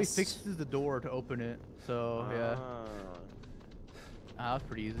this probably lost. fixes the door to open it. So yeah, that was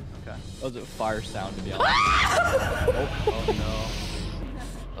pretty easy. Okay. That was a fire sound to be honest.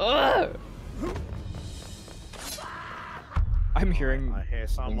 Oh Ugh! I'm hearing. I hear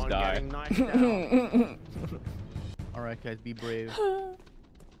someone die. getting knifed down. no. All right, guys, be brave.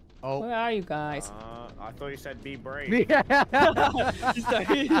 Oh, Where are you guys? I I thought you said be brave. He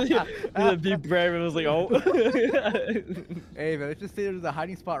said, be brave, and I was like, oh. Hey, man, let's just say there's a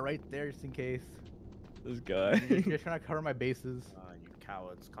hiding spot right there just in case. This guy. You're just trying to cover my bases. You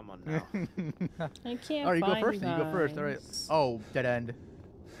cowards, come on now. I can't Alright, you go find first. Then. You go first. All right. guys. Oh, dead end.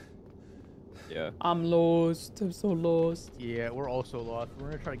 Yeah. I'm lost. I'm so lost. Yeah, we're also lost.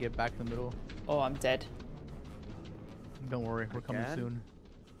 We're gonna try to get back in the middle. Oh, I'm dead. Don't worry, we're coming Again? soon.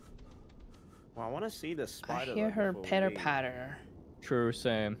 Well, I want to see the I spider. hear though her before we pitter leave. patter. True,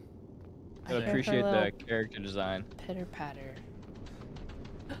 same. I Gotta hear her appreciate little the character design. pitter patter.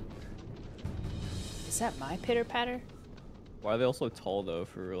 Is that my pitter patter? Why are they all so tall, though,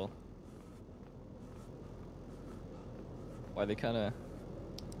 for real? Why they kind of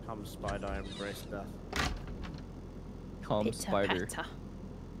Come, spider, embrace death. calm Pitter spider? patter.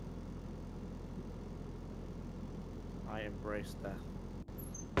 I embrace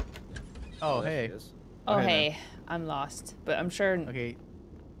death. Oh, there hey. she is. Oh, Okay, hey, I'm lost, but I'm sure Okay. Yeah,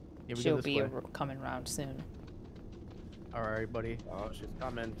 we go she'll this be way. coming around soon. All right, buddy. Oh, she's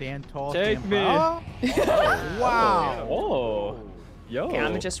coming. Stand tall. Take stand me. proud. Oh, wow. Oh, yo. Okay, I'm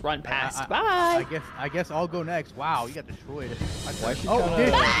gonna just run past. I Bye. guess I'll go next. Wow, you got destroyed. Why she Oh,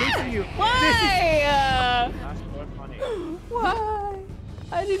 kinda- this for you. Why? That's so funny. Why?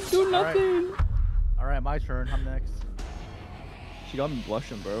 I didn't do All right. nothing. All right, my turn. I'm next. She got me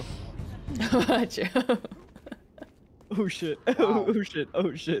blushing, bro. Watch out. Oh shit. Wow. Oh shit.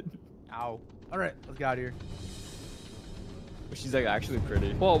 Oh shit. Ow. All right, let's get out of here. She's like actually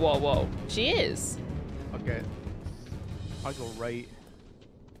pretty. Whoa, whoa, whoa. She is. Okay. I'll go right.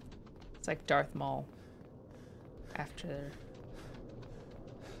 It's like Darth Maul. After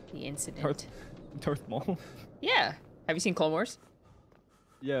the incident. Darth Maul. Yeah. Have you seen Clone Wars?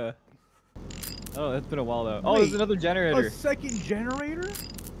 Yeah. Oh, that's been a while though. Oh, there's Wait, another generator. A second generator?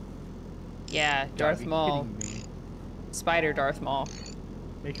 Yeah, Gotta Darth be Maul. kidding me. Spider Darth Maul.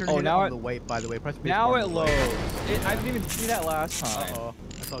 Make sure to Oh, hit it now on it- the weight, by the way. Press space Now bar it on the loads. weight. I didn't even see that last time. Uh-oh.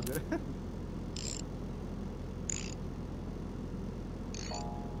 That's all good.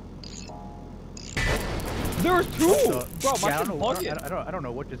 There's two. So- Bro, my yeah, shit's bugging. I don't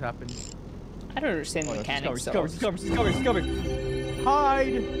know what just happened. I don't understand the Oh, no, mechanics. she's coming. She's coming. She's coming. She's coming. She's coming. Hide!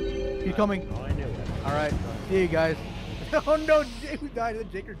 He's coming. Oh, I knew it. All right. See you guys. Oh no, who died? The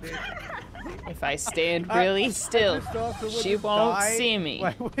Jaker did. If I stand I- really I still, pissed off the she woman won't died see me.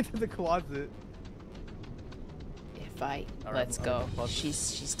 when I went to the closet. If I All right, let's I'm go. gonna pause it.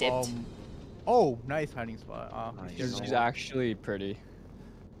 She's dipped. Oh, nice hiding spot. Nice. She's actually pretty.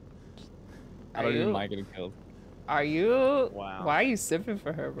 I Are don't even you? mind getting killed. Are you? Wow. Why are you sipping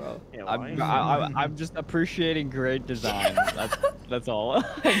for her, bro? Yeah, why? I'm just appreciating great design. That's all.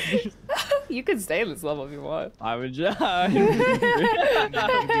 You can stay in this level if you want. I would just. You can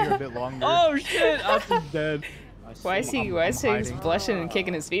be here a bit longer. Oh shit! I'm just dead. I Why is see. he? I'm Why is he hiding. blushing and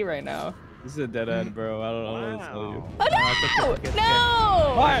kicking his feet right now? This is a dead end, bro. I don't know what to tell you. Oh no! okay, okay.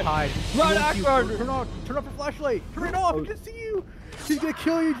 No! What? Hide. Run, He wants you. Akbar! Turn off your flashlight. Turn it off. He can see you. He's gonna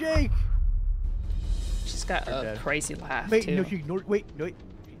kill you, Jake. She's got You're a dead. crazy laugh Wait, too. no, she ignored. Wait, no, wait.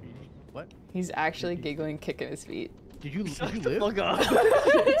 What? He's actually giggling, kicking his feet. Did you live? Fuck off.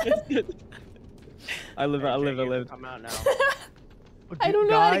 I live. Come out now. I don't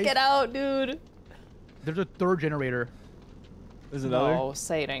know how to Guys, get out, dude. There's a third generator. There's another. No,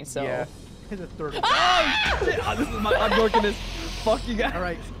 say it ain't so. Yeah. There's a third. Oh, shit. Oh, this is my. I'm working this. Fuck you guys. All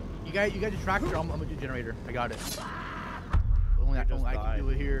right. You guys just tractor. I'm gonna do generator. I got it. Only I just can died. do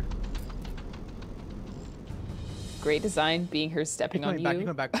it here. Great design, being her He's stepping on coming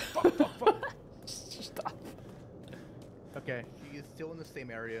you. back. He's coming back. Fuck, fuck, fuck. Stop. Okay, she is still in the same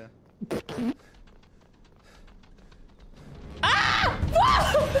area.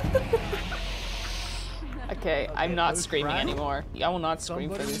 Okay, I'm Okay, not those screaming crowd- anymore. I will not scream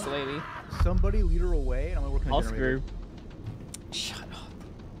for Somebody- this lady. Somebody lead her away, and I'm gonna work on the I'll generator. scream. Shut up.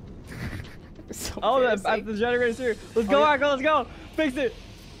 So Oh, embarrassing. the generator's here. Let's go, yeah. Akko. Let's go. Fix it.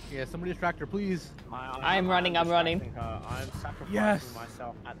 Yeah, somebody distract her, please. I'm running, I'm running. distracting her. I'm sacrificing Yes.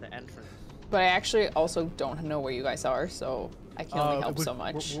 myself at the entrance. But I actually also don't know where you guys are, so I can only help which- so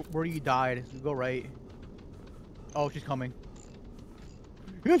much. Where you died? You go right. Oh, she's coming.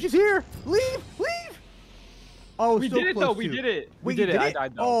 Yeah, she's here. Leave, leave. Oh, We still did it close though. We too. did it. We Wait, did you it. I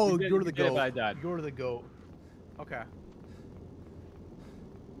died though. Oh, We did- you're we the did it, goat. but I died. You're the goat. Okay.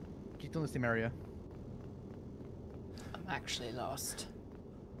 She's still in the same area. I'm actually lost.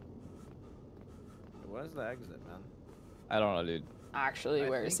 Where's the exit, man? I don't know, dude. Actually, I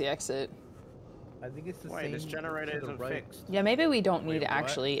where is think- the exit? I think it's the Wait, same. this generator to the isn't right. fixed. Yeah, maybe we don't need Wait, to what?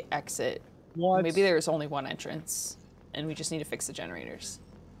 actually exit. What? Maybe there's only one entrance, and we just need to fix the generators.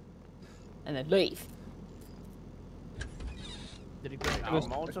 And then leave. Did it glitch It was- out?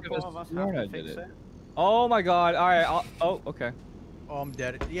 Multiple of us have Lorna to did fix it. it. Oh my god. All right. Oh, okay. Oh, I'm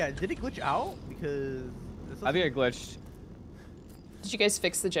dead. Yeah, did it glitch out? Because this I think it doesn't- glitched. Did you guys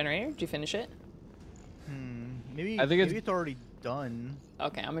fix the generator? Did you finish it? maybe I think maybe it's already done.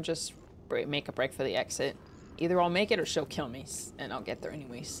 Okay, I'm gonna just make a break for the exit. Either I'll make it or she'll kill me, and I'll get there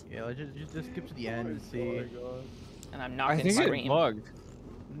anyways. Yeah, let's just skip to the end and see. And I'm not I gonna think it scream. bugged.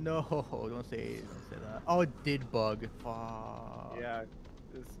 No, don't say that. Oh, it did bug. Fuck. Yeah,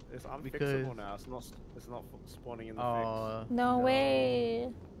 it's unfixable Because- now. It's not spawning in the No way.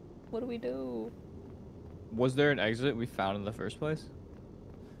 What do we do? Was there an exit we found in the first place?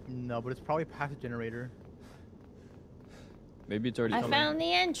 No, but it's probably past the generator. Maybe it's already. I coming. found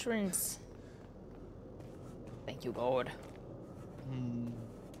the entrance. Thank you, God.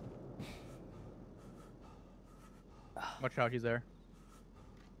 Watch out, he's there.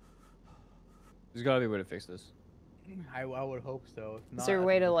 There's gotta be a way to fix this. I would hope so. If Is not, there a I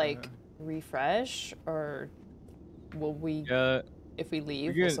way think to we're like gonna- refresh, or will we? Yeah, If we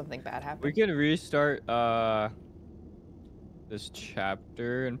leave, can- will something bad happen? we can restart this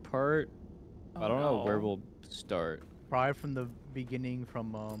chapter in part. I don't know where no. we'll start. Probably from the beginning,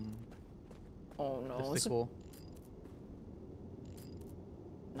 from Oh the no! This... sickle.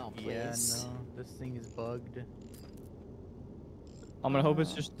 No, please. Yeah, no, this thing is bugged. I'm gonna hope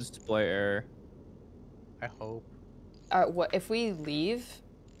it's just display error. I hope. What if we leave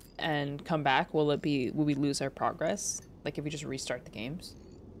and come back? Will we lose our progress? Like if we just restart the games?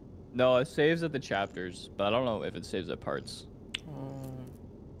 No, it saves at the chapters, but I don't know if it saves at parts. Oh,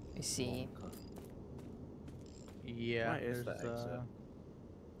 I see. Yeah, Why is there's, that exit?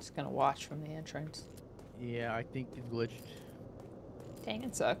 Just gonna watch from the entrance. yeah, I think it glitched. Dang,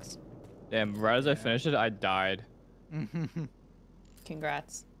 it sucks. Damn, right as I finished it, I died.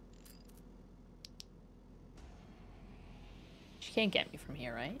 Congrats. She can't get me from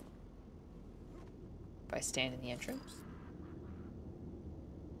here, right? If I stand in the entrance?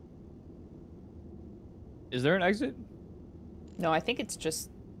 Is there an exit? No, I think it's just...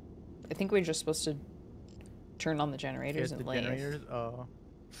 I think we're just supposed to turn on the generators Hit and the leave. generators.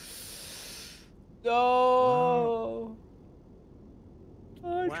 No!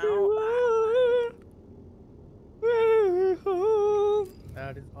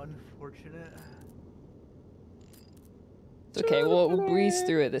 That is unfortunate. It's okay, we'll breeze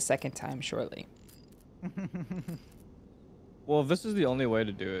through it the second time shortly. Well, if this is the only way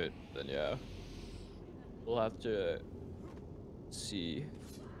to do it, then yeah. We'll have to see.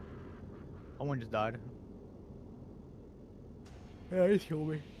 Someone just died. Yeah, he's killed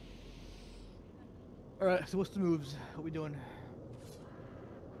me. Alright, so what's the moves? What we doing?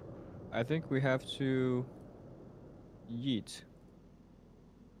 I think we have to yeet.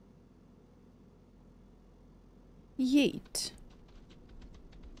 Yeet.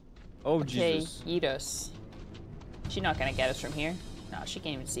 Oh, Okay, Jesus. yeet us. She's not gonna get us from here. No, she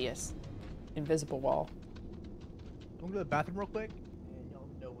can't even see us. Invisible wall. I'm gonna go to the bathroom real quick, and y'all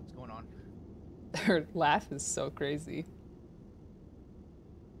know what's going on. Her laugh is so crazy.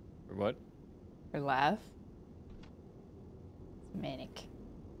 Or what? Her laugh? It's manic.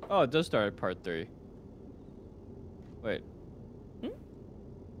 Oh, it does start at part 3. Wait.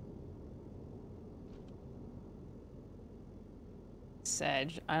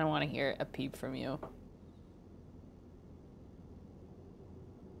 Sedge, I don't want to hear a peep from you.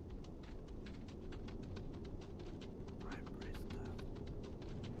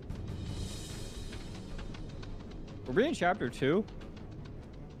 We're we in chapter 2?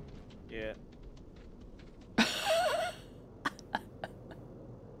 Yeah.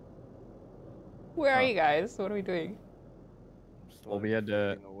 Where are you guys? What are we doing? Well, we had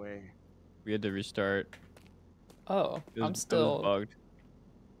to Away. restart. Oh, It was, I'm it was still. bugged.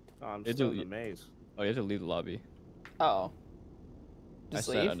 Oh, I'm It's still a- in the maze. Oh, you have to leave the lobby. Oh. Just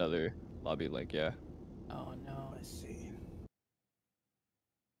I sent leave? another lobby link, yeah. Oh no. I see.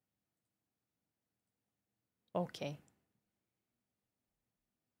 Okay.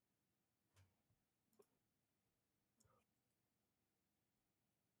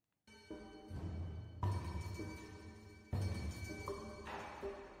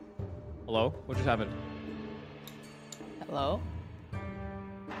 Hello? What just happened? Hello?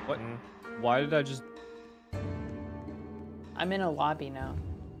 What? Why did I just... I'm in a lobby now.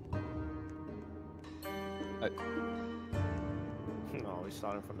 No, we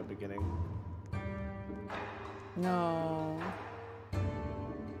started from the beginning. No.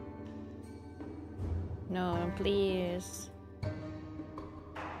 No, please.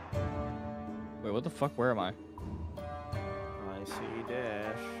 Wait, what the fuck? Where am I? I see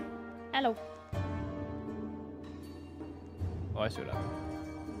Dash. Hello. Oh, I see what happened.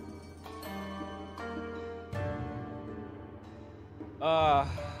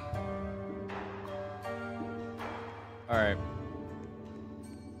 All right.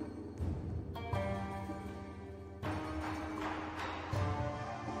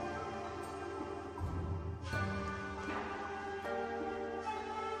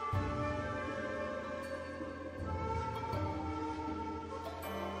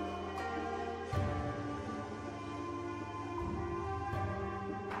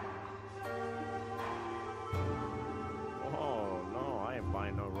 Oh no, I ain't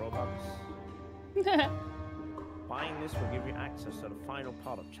buying no Robux. Buying this will give you access to the final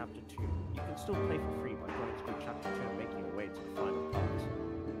part of Chapter 2. You can still play for free by going through Chapter 2 and making your way to the final part.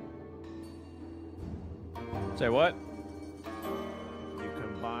 Say what? You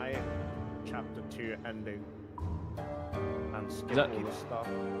can buy Chapter 2 ending and skip that- all the stuff.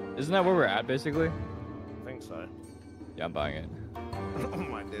 Isn't that where we're at, basically? I think so. Yeah, I'm buying it. Oh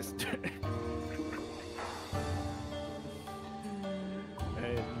my disc.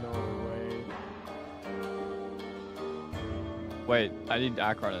 Ain't no way. Wait, I need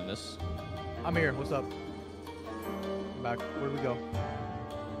Akron in this. I'm here. What's up? I'm back. Where do we go?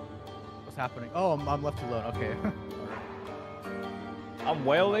 What's happening? Oh, I'm left alone. Okay. I'm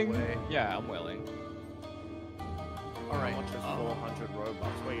wailing? way. Yeah, I'm wailing. All right. How much is 400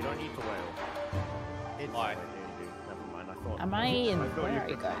 Robux? Wait, you don't need to whale. It's Why? Yeah, you do. Never mind. I thought. Am I in? I thought Where you are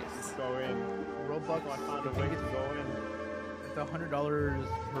you could guys? Go in. Robux. I found a I way think to go in. it's $100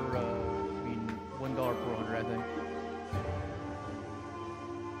 per. I mean, $1 per 100. I think.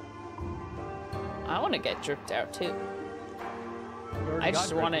 I want to get dripped out too. We already I got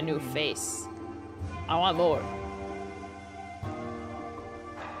just want a dripped. new face. I want more.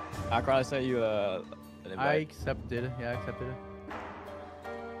 Akron, I sent you an I invite. accepted. Yeah, I accepted it.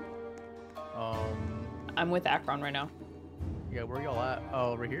 I'm with Akron right now. Yeah, where y'all at?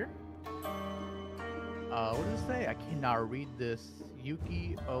 Oh, over here? What does it say? I cannot read this.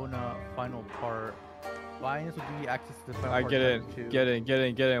 Yuki Ona final part. Buying this will give you access to the final Alright, part. get in. chapter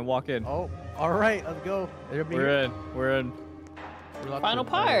two. Get in, walk in. Oh, alright, let's go. Everybody here? We're in. We're allowed to Final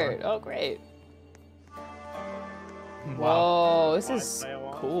play part. Oh, great. more. Wow. Whoa, this Five is player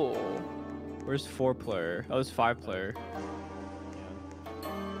one. cool. Where's 4-player? Oh, there's 5-player.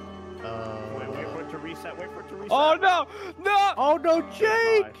 Wait for it to reset. Wait for it to reset. Oh no! No! Oh no, Bye.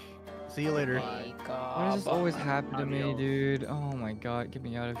 Jake! See you later. Bye. Why does this always happen to me, Adios. dude? Oh my god, get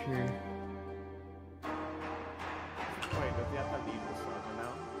me out of here. Wait, does he have that evil server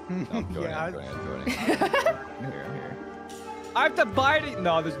now? I'm joining, Yeah, I'm joining. I'm here. I have to buy it.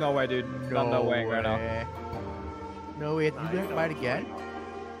 No, there's no way, dude. I'm not weighing right now. way. No way. You Nah, have to don't buy it again? wait.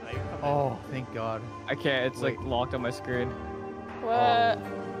 Nah, you come in. Oh, thank God. I can't. It's like Wait. locked on my screen. What?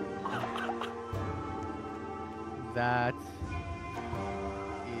 That is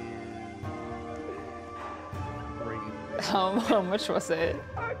crazy. How much was it?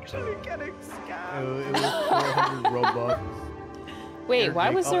 Actually getting scammed. It was 400 Robux. Wait, Here, why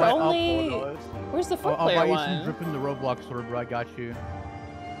Jake, was I'll there buy- I'll only? $4. Where's the I'll 4-player buy you some one? drip in the Roblox order, bro. I got you.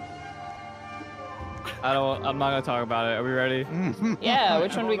 I'm not gonna talk about it. Are we ready? Yeah,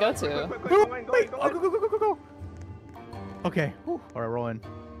 which one do we go to? Go in, go in, go Oh, in. go. Okay. All right, rolling.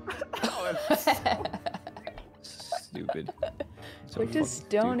 Stupid. So We're fucking just stupid,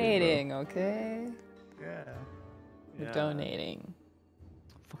 bro. donating, okay? Yeah. We're Yeah. donating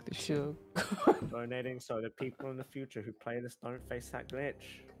Fuck this shit. to Donating so the people in the future who play this don't face that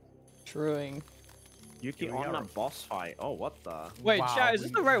glitch. Truing. Yuki Here we on are. that boss fight. Oh, what the? Wait, Wow, chat, is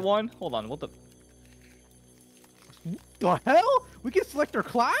this the right one? Hold on, what the? The hell? We can select our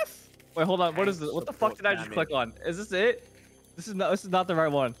class? Wait, hold on. What is Tank this? What the fuck support did I just damage. click on? Is this it? This is not the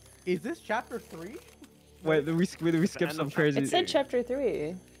right one. Is this chapter 3? Wait, we skipped end some of crazy. It said chapter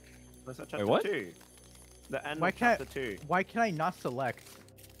 3. That's a chapter what? 2. The end Why of can't- chapter 2. Why can I not select?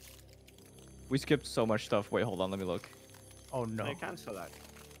 We skipped so much stuff. Wait, hold on. Let me look. Oh No, no. you can select.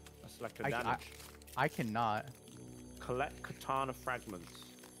 Select the I- damage. I cannot. Collect katana fragments.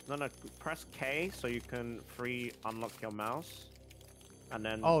 No, press K so you can free unlock your mouse. And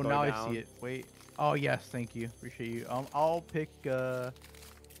then Oh, go now down. I see it. Wait. Oh yes, thank you. Appreciate you. I'll pick.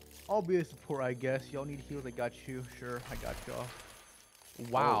 I'll be a support, I guess. Y'all need heals. I got you. Sure, I got y'all.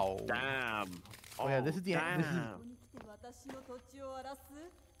 Wow. Oh, damn. Oh, yeah, this is the- this is- damn.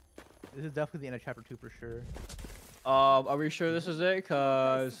 This is definitely the end of chapter 2 for sure. Are we sure this is it?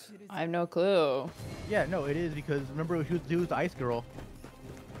 Cause I have no clue. Yeah, no, it is because remember she was the ice girl.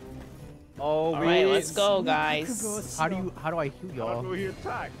 oh, Alright, let's go, guys. How do I heal How y'all? do we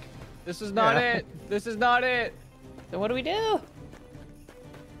attack? This is not Yeah. it. This is not it. So what do we do?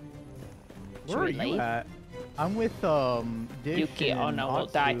 Where are we you leave? at? I'm with Dish Yuki and Ono will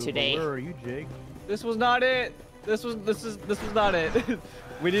die Atsu, but today. Where are you, Jake? This was not it. This was not it.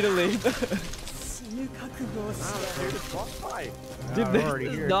 We need to leave. Dude, boss fight. Dude, we're this already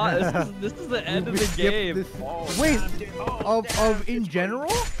is here. not. This is the end of We the skipped game. this- Oh, Wait, damn, of in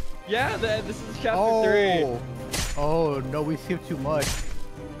general? Yeah, this is chapter 3. Oh no, we skipped too much.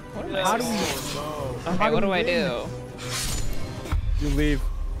 What am How I do we? supposed How Okay, what do I win? do? You leave.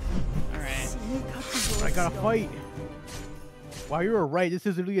 Alright. I gotta fight. Wow, you were right. This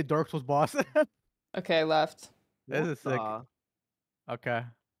is literally a Dark Souls boss. Okay, left. This is sick. the- Okay.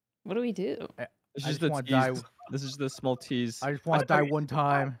 What do we do? It's I just just the wanna tease. die. This is the small tease. I just want to die one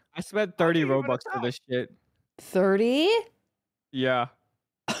time. I spent 30 you even Robux for attack? this shit. 30? Yeah.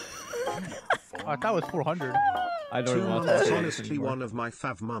 Oh, I thought it was 400. I don't 2 even want months to honestly one of my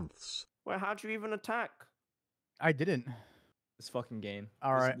fav months. Wait, how'd you even attack? I didn't. This fucking game.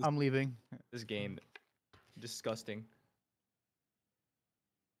 All right, This, I'm leaving. this game. Disgusting.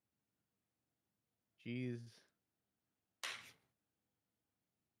 Jeez.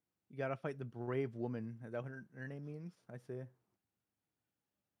 You gotta fight the brave woman. Is that what her name means? I see.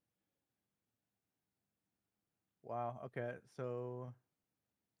 Wow. Okay. So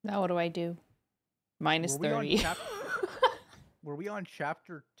Now what do I do? Minus Were we on 30. were we on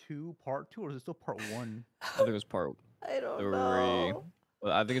chapter 2, part 2, or is it still part 1? I think it was part I don't 3. know.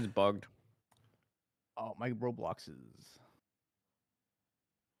 Well, I think it's bugged. Oh, my Roblox is.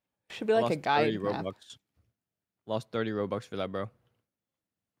 Should be like Lost a guide 30 map. Robux. Lost 30 Robux for that, bro.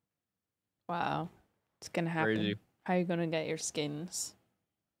 Wow. It's gonna happen. Crazy. How are you gonna get your skins?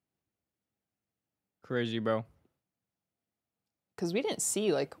 Crazy, bro. Because we didn't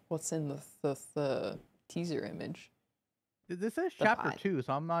see like what's in the teaser image. This says The chapter pod. 2,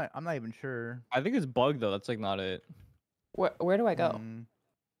 so I'm not even sure. I think it's bugged though. That's like not it. Where do I go? Mm,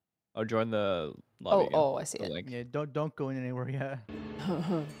 Oh, join the Oh, lobby. again. oh, I see The it. link. yeah, don't go in anywhere yet.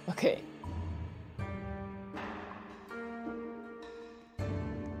 Okay.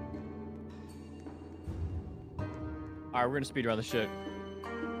 Alright, we're gonna speed around the shit.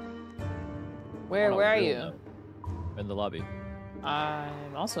 Where no, are we're you? in In the lobby.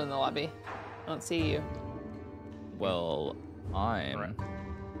 I'm also in the lobby. I don't see you. Well, I'm. Alright.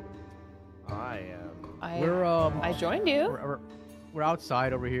 I am. I joined you. We're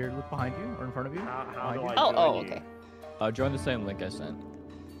outside over here. Look behind you or in front of you. How Behind do you? I Oh, join oh, you? okay. Join the same link I sent.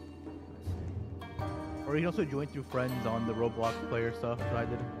 Or you can also join through friends on the Roblox player stuff that I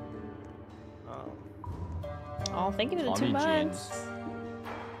did. Oh. Oh, thank you for the Tommy 2 Jeans. months.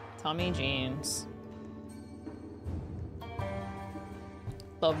 Tommy jeans.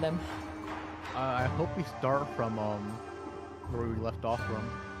 Love them. I hope we start from where we left off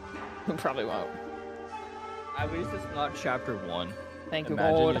from. Probably won't. At least it's not chapter 1. Thank you,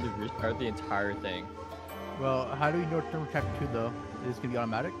 Imagine Lord. you had to restart the entire thing. Well, how do we know it's from chapter 2 though? Is this gonna be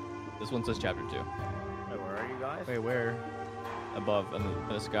automatic? This one says chapter 2. Wait, where are you guys? Wait, where? Above in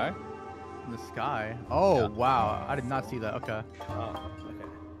the sky. In the sky. Oh Yeah. wow, I did not see that. Okay. Oh, okay.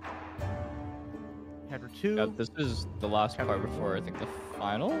 Chapter 2. Yeah, this is the last Chapter part before I think the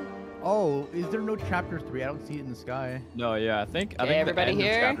final. Oh, is there no chapter 3? I don't see it in the sky. No, yeah, I think Okay, the everybody end of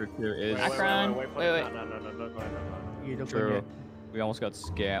here? chapter 2 is Akron, wait, wait. No, don't go, don't go. You don't true. We almost got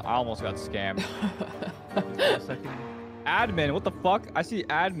scammed. I almost got scammed. Wait a second. Admin, what the fuck? I see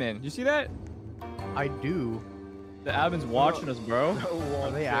admin. You see that? I do. The admin's watching us, bro. Are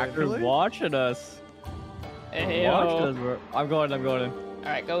they They're actually? watching us. Hey, Watching yo. us, bro. I'm going in.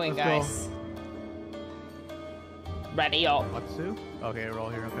 Alright, go in, Let's go. guys. Ready up. Atsu? Okay, we're all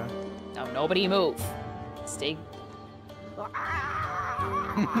here. Okay. Now nobody move. Stay.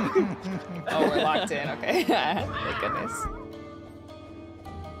 Oh, we're locked in. Okay. Thank goodness.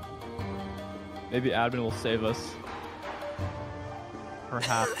 Maybe admin will save us.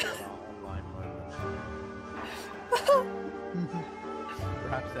 Perhaps. Online mode.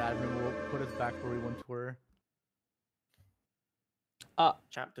 Perhaps the admin will put us back where we once were.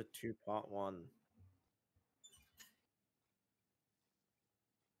 Chapter 2, part 1.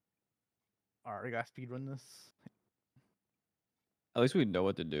 Alright, we gotta speedrun this. At least we know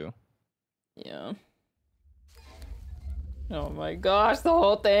what to do. Yeah. Oh my gosh, the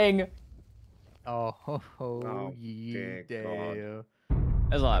whole thing. Oh, ho, ho, Oh, ye dear day.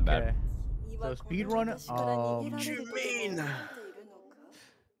 It's not that bad. Okay. So speedrun, It's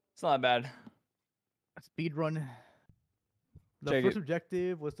not that bad. speedrun. The Check first it.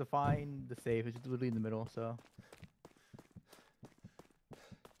 objective was to find the safe. It's literally in the middle, so.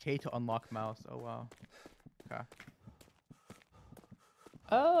 K to unlock mouse. Oh wow. Okay.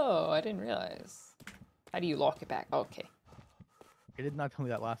 Oh, I didn't realize. How do you lock it back? Okay. It did not tell me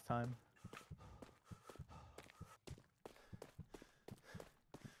that last time.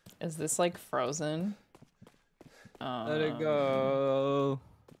 Is this like frozen? Let it go.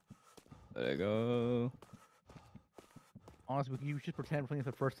 Let it go. Honestly, you should pretend we're playing it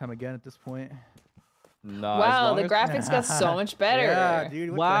the first time again at this point. Nah, Wow, the graphics got so much better. Yeah, dude.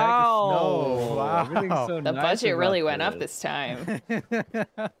 What Wow. the heck is snow? Wow. Everything's so The nice budget really about went up this time.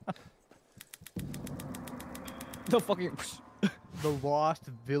 The fucking. The Lost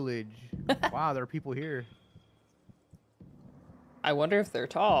Village. Wow, there are people here. I wonder if they're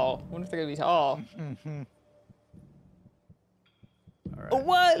tall. I wonder if they're gonna be tall. All right,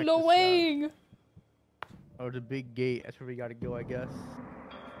 What? check No this out. way! Oh, the big gate. That's where we gotta go, I guess.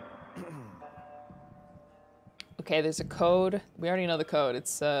 Okay, there's a code. We already know the code.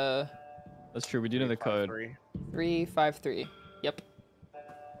 It's That's true. We do know the code. 353. Yep.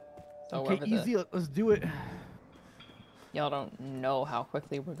 So Okay, wherever the- easy. Let's do it. Y'all don't know how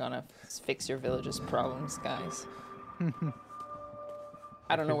quickly we're gonna fix your village's problems, guys.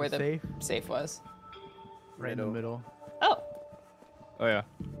 I don't know where the safe was. Right in the middle. Oh, Oh yeah.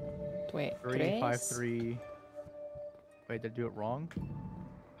 wait. 353. Wait, did I do it wrong?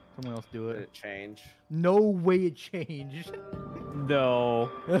 Someone else do Did it. it change? No way it changed. No.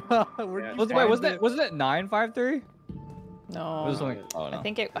 Where'd Yeah, you Wait, find wasn't it 953? No. Was it like, oh no. I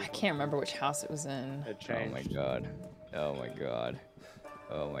think I can't remember which house it was in. It Oh changed. my god. Oh my god.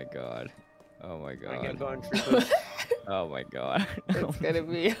 Oh my god. Oh my I get god. going troopers. Oh my god. It's gonna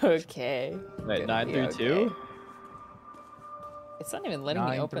be okay. Wait, Gonna be 932? okay. It's not even letting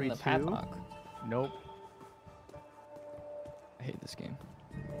me open the 932? padlock. Nope. I hate this game.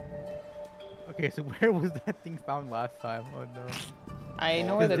 Okay, so where was that thing found last time? Oh no. I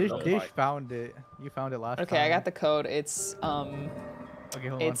know where the. Dish found it. You found it last time. Okay, I got the code. It's Okay,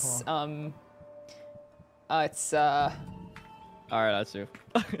 hold it's on. it's Alright, that's you.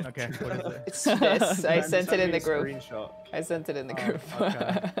 Okay, what is it? it's this. I Man, sent it send in me the a group. Screenshot. I sent it in the Oh, group.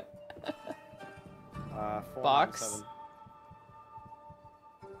 okay. Box. 497.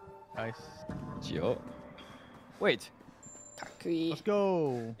 Nice. Yo. Wait. Kakui. Let's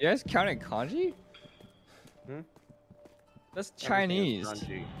go. You guys counting kanji? Hmm? That's Everything is Chinese.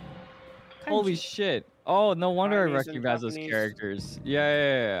 kanji. Holy shit. Oh, no wonder Chinese I and recognize those Japanese. characters.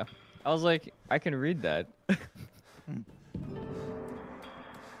 Yeah. I was like, I can read that.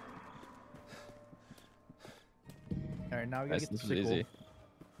 All right, now we gotta Nice, get the this was sickle. easy.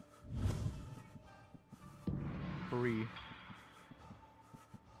 Free.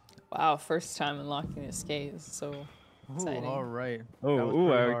 Wow, first time unlocking this gate is so Ooh, exciting. all right. Oh, That was ooh,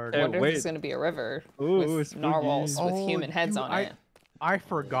 pretty I hard. I can't wonder if wait. there's gonna be a river Ooh, with spooky. narwhals with Oh, human heads you- on I- it. I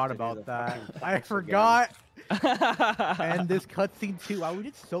forgot to do about the that. fucking I again. forgot. And this cutscene too. Wow, we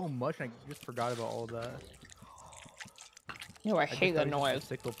did so much. I just forgot about all that. No, I just hate that thought it was noise. just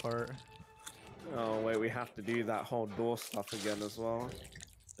the sickle part. Oh wait, we have to do that whole door stuff again as well.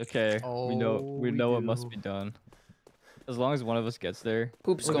 Okay, we know Oh, we we know what must do. be done. As long as one of us gets there.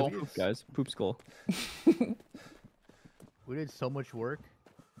 Poop Look at skull. poop, guys. Poop skull. We did so much work.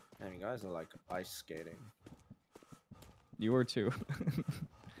 And you guys are like ice skating. You were too.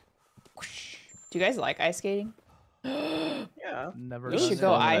 Do you guys like ice skating? Yeah. Never. We It done should was it. go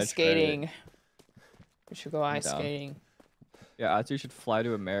fun when I ice tried it. skating. We should go ice down. skating. Yeah, actually, you should fly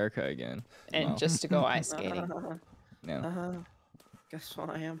to America again. And Wow. just to go ice skating. Yeah. Guess what?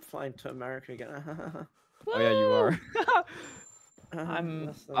 I am flying to America again. Oh yeah, you are. I'm-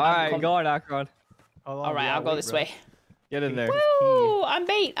 Listen, Alright, com- go on, Akron. Hold on, All right, yeah, I'll go wait, this bro. way. Get in there. This is key. Woo! I'm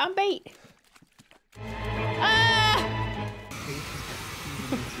bait. I'm bait. Ah!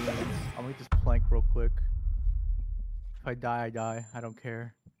 I'll make this plank real quick. If I die, I die. I don't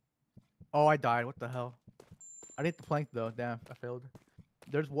care. Oh, I died. What the hell? I did the plank though. Damn, I failed.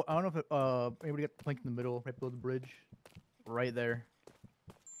 There's one. I don't know if anybody got the plank in the middle, right below the bridge, right there.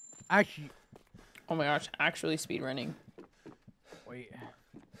 Actually, Oh my gosh! Actually, speed running. wait.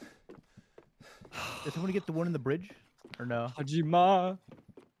 Did somebody get the one in the bridge, or no? Hajima.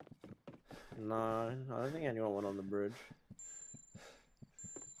 No, I don't think anyone went on the bridge.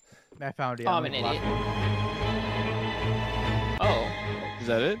 I found it. Oh, I'll I'm an make the last idiot. one. Oh, Is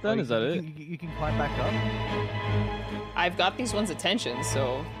that it Oh, then? you Is that can- it? You can climb back up. I've got these ones' attention,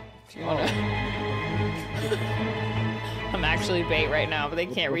 so if you wanna. I'm actually bait right now, but they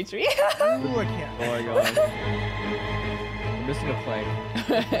can't reach me. Ooh, I can't. Oh my god. I'm missing a plank.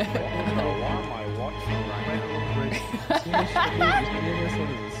 Oh, why am I watching right now? What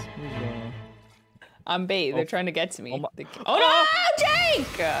is this? I'm bait. They're Oh. trying to get to me. Oh my- Oh no, Jake!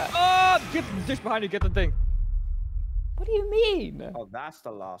 Oh, get the dish behind you. Get the thing. What do you mean? Oh, that's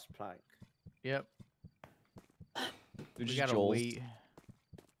the last plank. Yep. Dude, We just gotta Joel's. wait.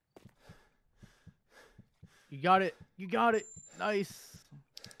 You got it. You got it. Nice.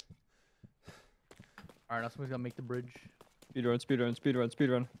 Alright, now somebody's gonna make the bridge. Speedrun, speedrun, speedrun,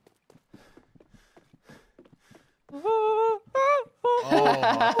 speedrun. Oh,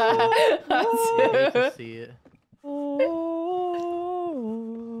 I hate to see it.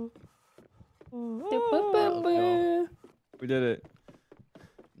 Alright, let's go. We did it.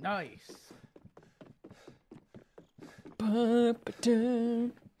 Nice.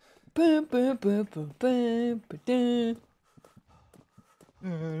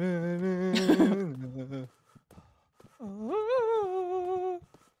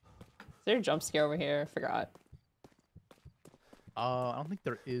 Is there a jump scare over here? I forgot. I don't think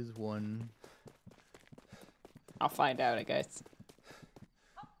there is one. I'll find out, I guess.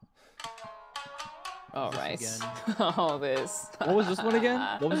 All This right. again. All this. What was this one again?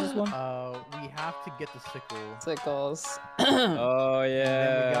 What was this one? We have to get the sickle. Sickles. Oh And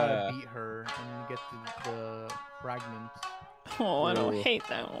then we gotta yeah. beat her and get the fragments. Oh, I don't Ooh. hate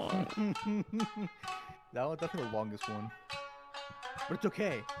that one. That was definitely the longest one. But it's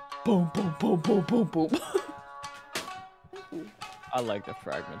okay. Boom, boom, boom, boom, boom, boom. I like the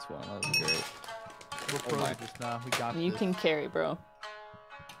fragments one. That was great. We're Oh pros my. at this now. We got You this. can carry, bro.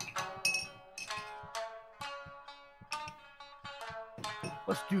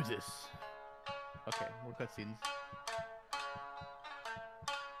 Let's do this. Okay, more cutscenes.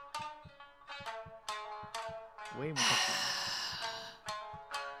 Way more cutscenes.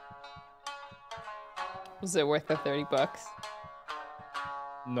 Was it worth the $30?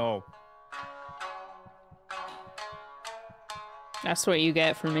 No. That's what you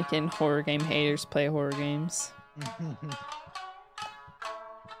get for making horror game haters play horror games.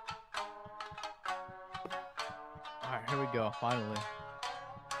 Alright, here we go. Finally.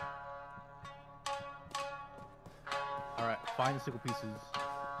 Alright, find the sickle pieces.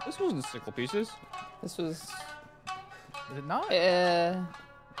 This wasn't sickle pieces. This was. Is it not? I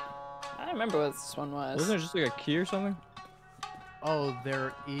don't remember what this one was. Wasn't it just like a key or something? Oh,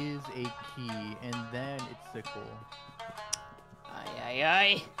 there is a key, and then it's sickle. Ay, ay,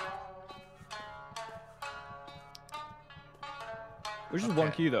 ay. There's just one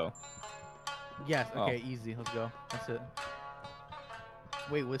Okay. key though. Yes, Oh. okay, easy. Let's go. That's it.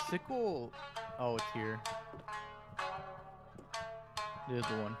 Wait, was sickle... Oh, it's here. There's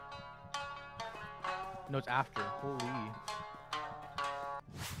the one. No, it's after. Holy.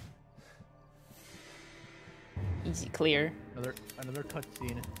 Easy clear. Another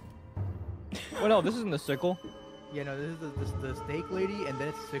cutscene. Oh no, this isn't the sickle. Yeah, no, this is the steak lady, and then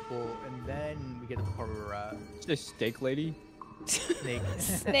it's sickle, and then we get to the part where we're at. It's a steak lady. Snake.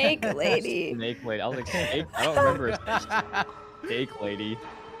 Snake lady. Snake lady. I was like steak. I don't remember a steak lady.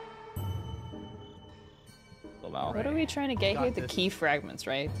 Well, now. What are we trying to get Got here? The this. key fragments,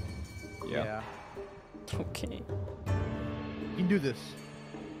 right? Yeah. Okay. You can do this.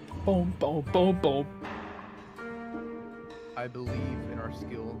 Boom, boom, boom, boom. I believe in our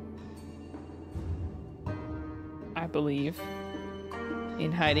skill. I believe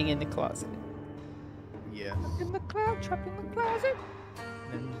in hiding in the closet. Yes. In the cloud, trapped in the closet.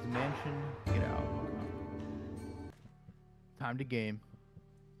 Then there's the mansion. Get out. Time to game.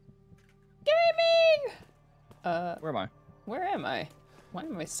 Gaming! Where am I? Where am I? Why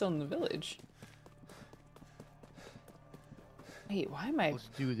am I still in the village? Wait, why am I? Let's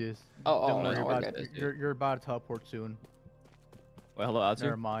do this. Oh, Don't no, worry we're about good. it. You're about to teleport soon. Wait, hello, Never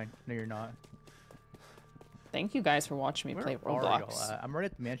Atsu. mind. No, you're not. Thank you guys for watching me Where play are y'all Roblox. at? I'm right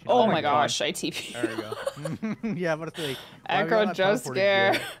at the mansion. Oh my my God. gosh, I TP. There we go. Yeah, I'm about to say. why are we Aggro not jump teleported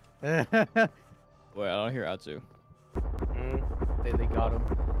scare. yet? Wait, I don't hear Atsu. they got him.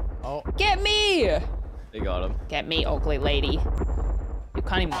 Oh, Get me! They got him. Get me, ugly lady. You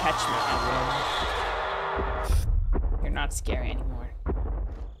can't even catch me. You're not scary anymore.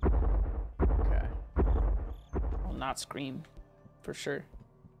 okay. I'll not scream. For sure.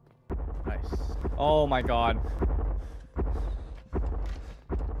 Nice. Oh my god.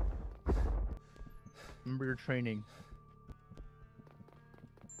 Remember your training.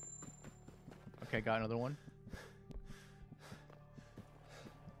 Okay, got another one.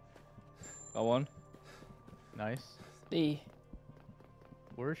 Got one. Nice. See.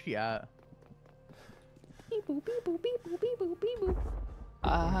 Where is she at? Beep boop beep boop beep boop beep boop beep boop.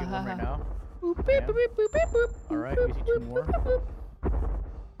 Can we get one right now? Boop beep boop beep boop beep boop. Alright, we see two more.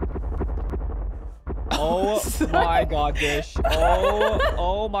 Oh my god, Dish.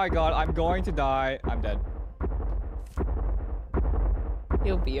 Oh my god, I'm going to die. I'm dead.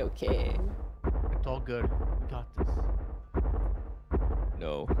 You'll be okay. It's all good. We got this.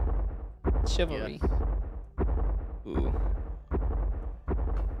 No. Chivalry. Yes. Ooh.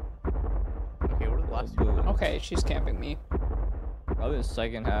 Okay, what are the last two? Ooh. Okay, she's camping me. Probably the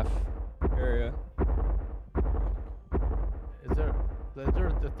second half area. Is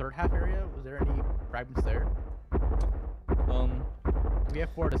there the third half area? Was there any fragments there? We have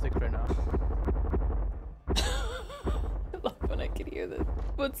 4 to 6 right now. I love when I can hear the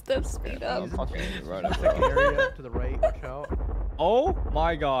footsteps speed up. He's in fucking cheese. right He's up, in the second bro. area to the right. Watch out. Oh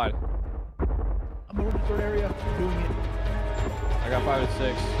my god. I'm over the third area. Doing it. I got 5 and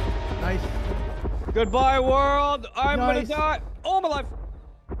 6. Nice. Goodbye, world. I'm Nice. gonna die. Oh my life.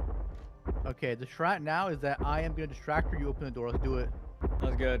 Okay, the strat now is that I am gonna distract her. You open the door. Let's do it.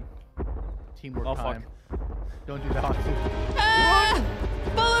 That's good. Teamwork Oh, fuck. time. Don't do that, Hatsu. Ah!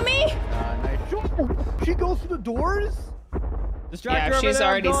 Follow me! Nice. She goes through the doors? Distract her Yeah, over she's there,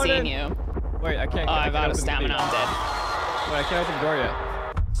 I'm already going seen in. you. Wait, I can't. Oh, I I'm can't out of open the stamina. gate. I'm dead. Wait, I can't open the door yet.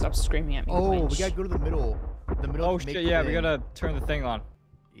 Stop screaming at me. Oh, we wench. gotta go to the middle. The middle. Oh to make shit, the yeah, we thing. gotta turn the thing on.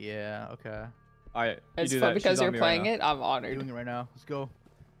 Yeah. Okay. Alright, you It's do fun that. because She's on you're me playing right it. I'm Doing honored. it right now. Let's go.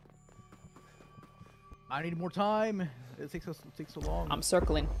 I need more time. It takes so long. I'm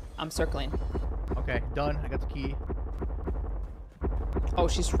circling. I'm circling. Okay, done. I got the key. Oh,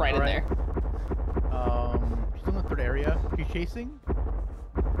 she's right in Alright. there. She's in the third area. She's chasing.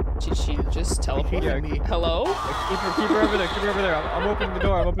 She just She's teleported. chasing me. Hello? now. Keep her over there. Keep her over there. I'm opening the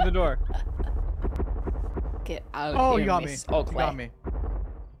door. I'm opening the door. Get out Oh, here, you got me. Miss You Oakley. got me.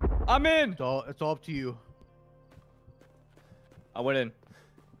 I'm in. It's all up to you. I went in.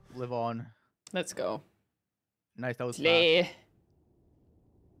 Live on. Let's go. Nice. That was fast. Slay.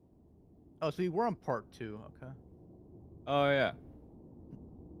 Oh, so we're on part 2. Okay. Oh yeah.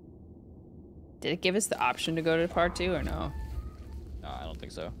 Did it give us the option to go to part 2 or no? No, I don't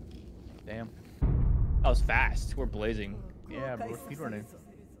think so. Damn. That was fast. We're blazing. Yeah, bro. Speedrunning.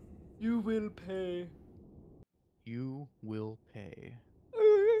 You will pay. You will pay.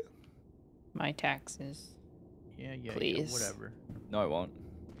 My taxes. Yeah, Please. whatever. No, I won't.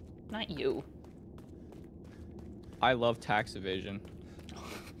 Not you. I love tax evasion.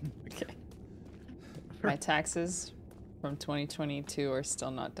 Okay. My taxes from 2022 are still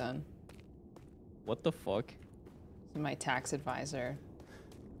not done. What the fuck? My tax advisor.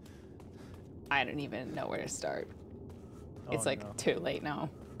 I don't even know where to start. It's Oh, like no. too late now.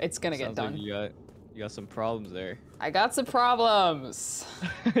 It's gonna get Sounds done. like you got some problems there. I got some problems.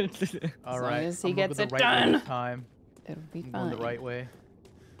 All long right. as he I'm gonna gets go it the right way done. this time. It'll be I'm fine. going the right way.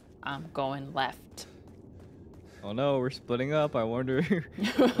 I'm going left. Oh no, we're splitting up. I wonder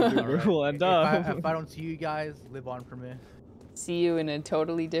All where right. we'll end If up. if I don't see you guys, live on for me. See you in a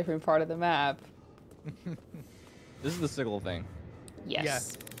totally different part of the map. This is the sickle thing. Yes.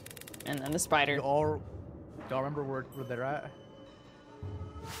 Yes. And then the spider. Do y'all remember where they're at?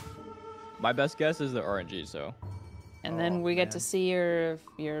 My best guess is the RNG, so. And then Oh, we get to man. see your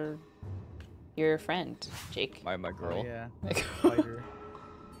friend, Jake. My girl. Oh, yeah. Like, Spider.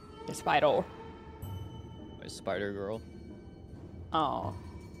 your spider. My spider girl. Oh.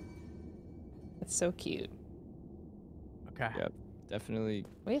 That's so cute. Okay. Yep. Definitely.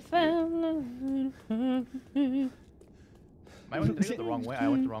 We found love. I went the wrong way. I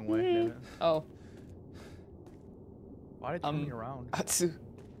went the wrong way. Damn it. Oh. Why did it turn me around? Atsu.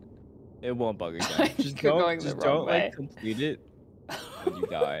 It won't bug again. Just You're don't, going the just wrong don't way. like complete it when you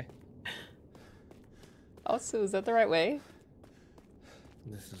die. Also, is that the right way?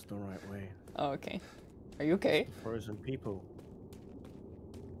 This is the right way. Oh, okay. Are you okay? Frozen people.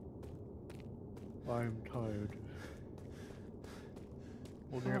 I'm tired.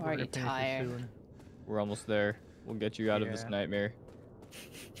 We'll Oh, are gonna you finish this tired? soon. We're almost there. We'll get you out of this Yeah. nightmare.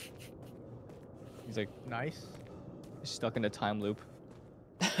 He's like Nice. stuck in a time loop.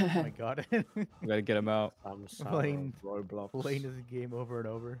 Oh my god. We gotta get him out. I'm Playing- Roblox. Playing this game over and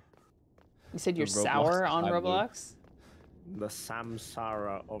over. You said you're Roblox sour on time loop. Roblox? The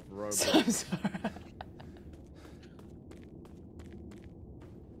Samsara of I'm Roblox. sorry.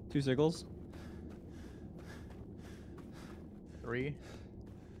 2 sickles. 3.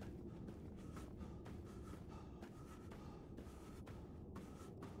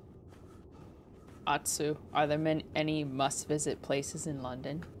 Atsu, are there any must-visit places in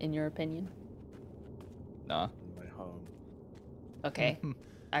London, in your opinion? Nah. My home. Okay, we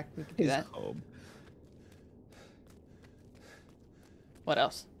can do He's that. home. What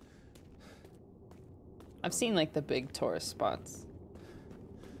else? I've seen like the big tourist spots.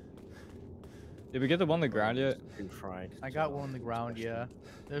 Did we get the one on the ground yet? Too fried. I got one on the ground, yeah.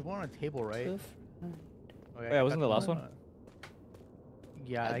 There's one on a table, right? Oof. Okay, Yeah, I wasn't got the last one?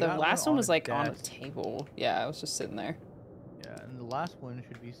 Yeah, I The got last one on was a like on a desk. table. Yeah, I was just sitting there. Yeah, and the last one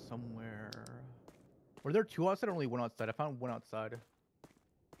should be somewhere. Were there 2 outside or only 1 outside? I found 1 outside.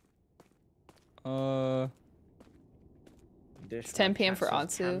 Dish 10 like p.m. for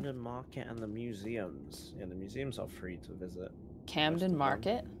Cass's Ansu. Camden Market and the museums. Yeah, the museums are free to visit. Camden one.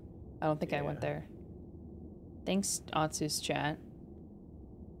 Market? I don't think I went Yeah. there. Thanks, Atsu's chat.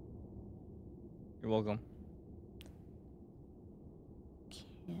 You're welcome.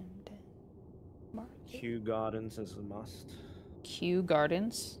 Camden Market. Kew Gardens is a must. Kew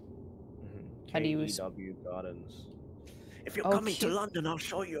Gardens. How do you KEW Gardens. If you're Oh, coming to Kew- London, I'll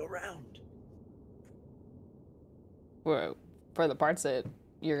show you around. For the parts that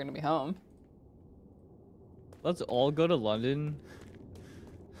you're gonna be home. Let's all go to London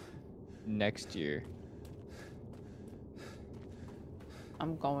next year.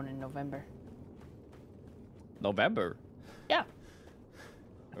 I'm going in November. November. Yeah.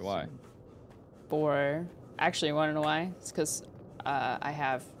 Wait, why? Actually, you want to know why? It's because I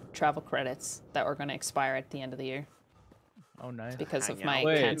have travel credits that were going to expire at the end of the year Oh, nice. because of Hang my out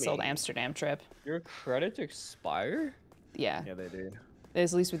with canceled me. Amsterdam trip. Your credits expire? Yeah, Yeah, they do.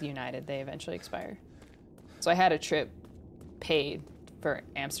 at least with United, they eventually expire. So I had a trip paid for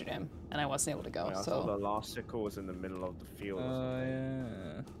Amsterdam, and I wasn't able to go. Wait, I thought the So last sickle was in the middle of the field. or something.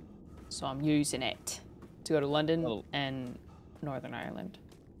 Yeah. so I'm using it to go to London Oh. and Northern Ireland.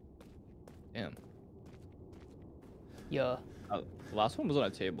 Damn. Yeah. The last one was on a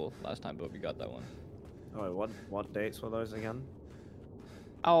table last time, but we got that one. Oh, wait, what dates were those again?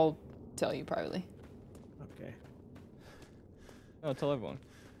 I'll tell you privately. Okay. No, tell everyone.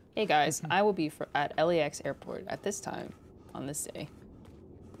 Hey guys, I will be at LAX airport at this time on this day.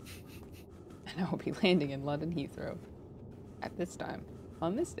 And I will be landing in London Heathrow at this time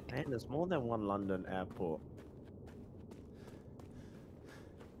on this day. Man, there's more than one London airport.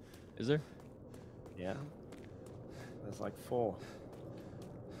 Is there? Yeah. There's like 4.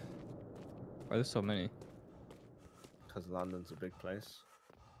 Why are there so many? Because London's a big place.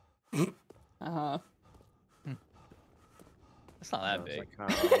 Uh-huh. It's not that It's big. like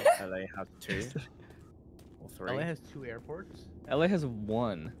how LA has 2 or 3. LA has 2 airports. LA has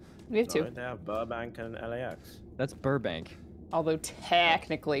one. We have No, two. they have Burbank and LAX. That's Burbank. Although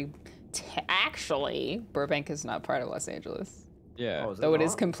technically, actually, Burbank is not part of Los Angeles. Yeah. Oh, is Though it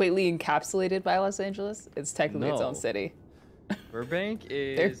is not? completely encapsulated by Los Angeles, it's technically its own No. city. Burbank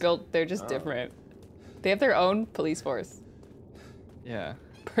is. They're just Oh. different. They have their own police force. Yeah.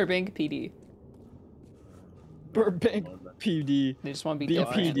 Burbank PD. Burbank PD. They just want to be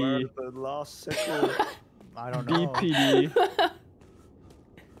BPD. different. Where's the last sickle? I don't know. BPD.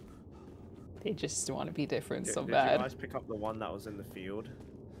 They just want to be different so Did you bad. guys pick up the one that was in the field?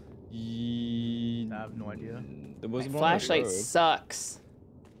 I have no idea. There My was one on the flashlight road. sucks.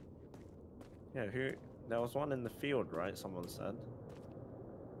 Yeah, who? There was one in the field, right? Someone said.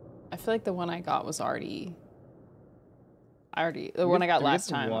 I feel like the one I got was already. The one I got Did we get last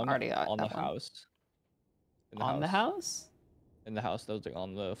the time one already got on the that one. house. In On the house? In the house that was like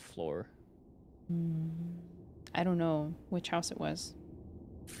on the floor. I don't know which house it was.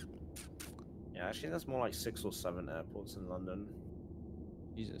 Yeah, actually, there's more like 6 or 7 airports in London.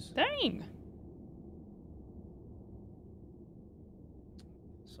 Jesus. Dang.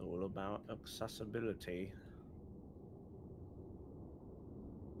 It's all about accessibility.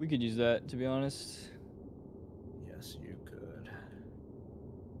 We could use that, to be honest. Yes, you could.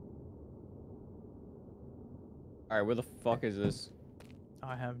 Alright, where the fuck is this?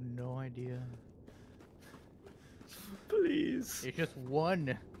 I have no idea. Please. It's just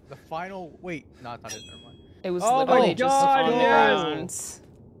one. The final. Wait, no, it's not it. Never mind. It was Oh literally my just God, on the yes!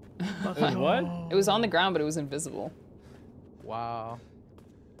 ground. It was what? It was on the ground, but it was invisible. Wow.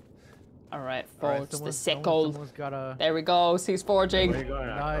 All right, All right, folks, the someone's sickle. got a. There we go. He's forging. Where are you going?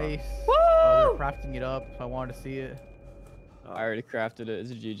 Nice. Woo! Oh, they're crafting it up. I wanted to see it. Oh, I already crafted it.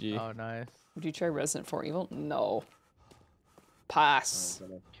 It's a GG. Oh, nice. Would you try Resident 4 Evil? No. I'm Pass.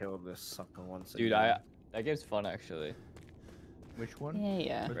 gonna kill this sucker once Dude, again. that game's fun actually. Which one?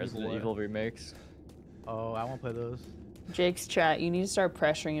 Yeah. Resident Resident what? Evil remakes. Oh, I won't play those. Jake's chat. You need to start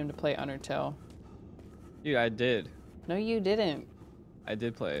pressuring him to play Undertale. Dude, I did. No, you didn't. I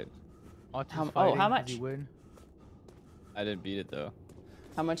did play it. Autism's How fighting. how Did much? he win? I didn't beat it though.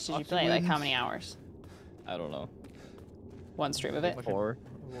 How much did you Otsu play? Like how wins. many hours? I don't know. One stream of it. Much- 4.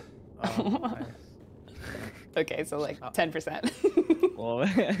 Oh, nice. Okay, so like 10%. Well,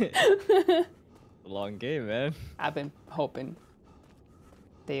 a long game, man. I've been hoping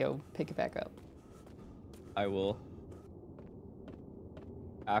they'll pick it back up. I will.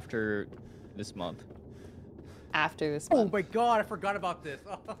 After this month. After this Oh month. my god, I forgot about this.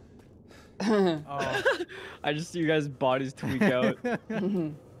 Oh. I just see you guys' bodies tweak out.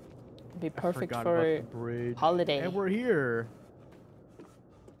 Be I perfect forgot about for the bridge. holiday. And we're here.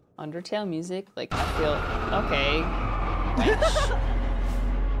 Undertale music, like I feel okay. Wench.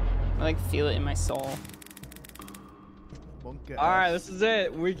 I like feel it in my soul. Most Bunker All right, S. this is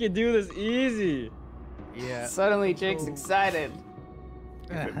it. We can do this easy. Yeah. Suddenly, Jake's So- excited.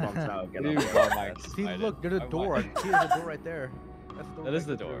 If it bumps out, get Dude, up. oh my See, God. look, there's a I door. want- See, there's a door right there. That's the door. That we is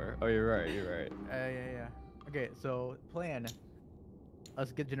the go through. door. Oh, you're right. You're right. Yeah. Okay, so plan.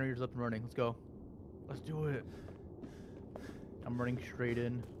 Let's get generators up and running. Let's go. Let's do it. I'm running straight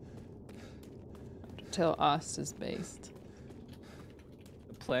in. Till Ost is based.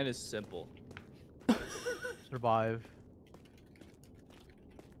 The plan is simple. Survive.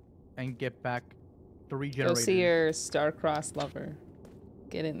 And get back 3 Go generators. see your star-crossed lover.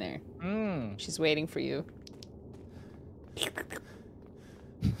 Get in there. Mm. She's waiting for you.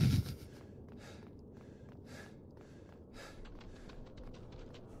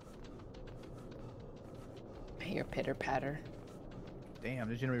 I hear pitter patter. Damn,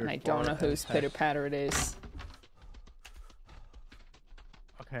 the generator. And I don't know whose pitter patter it is.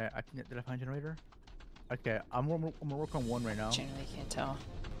 Okay, did I find generator? Okay, I'm gonna work on 1 right now. Generally can't tell.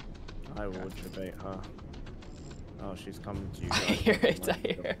 I will debate her. Oh, she's coming to you. I guys. hear it, Like, I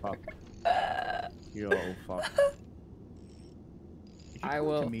hear it. fuck. You're all fucked. Did you I come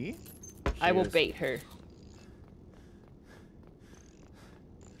will- To me? I She will is- bait her.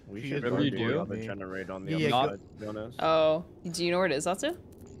 We She should is go Whatever you do do. another generator on the Yeah, other go- side, to be honest. Oh, do you know where it is, also? Yeah,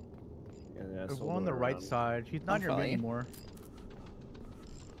 There's it's all one on the right around. side. She's not near me following. anymore.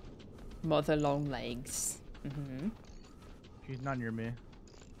 Mother long legs. Mm-hmm. She's not near me.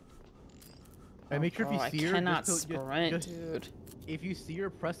 Hey, make sure if Oh, you I see her, cannot just sprint, dude. if you see her,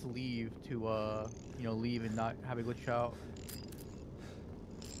 press leave to leave and not have it glitch out.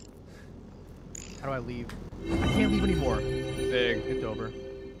 How do I leave? I can't leave anymore. Big. It's over.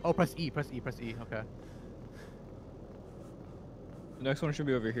 Oh, press E, press E, press E. Okay. The next one should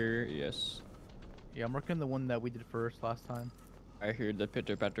be over here. Yes. Yeah, I'm working the one that we did first last time. I hear the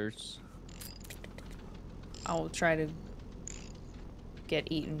pitter patters. I will try to get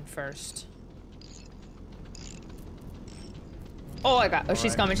eaten first. Oh, I got. Oh,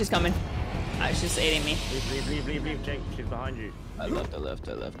 she's Alright. coming. She's coming. She's just aiding me. Leave, Jake. She's behind you. I left. I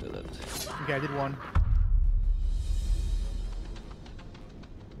Okay, I did 1.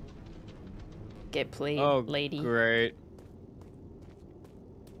 Get played, Oh, lady. great.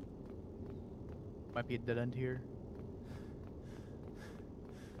 Might be a dead end here.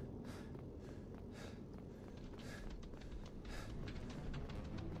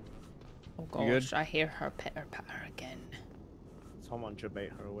 Oh You good? gosh, I hear her pitter patter again. Someone should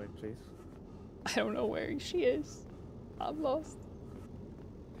bait her away, please. I don't know where she is. I'm lost.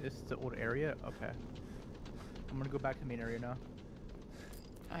 This is the old area? Okay. I'm gonna go back to the main area now.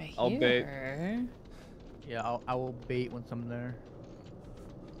 I I'll hear bait. her. Yeah, I will bait once I'm there.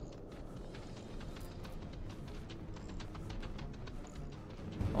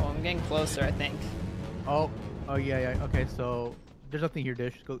 Oh, I'm getting closer, I think. Oh yeah. Okay, so there's nothing here,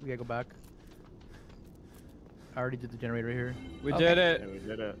 Dish. Go back. I already did the generator here. We Okay. did Yeah, it. we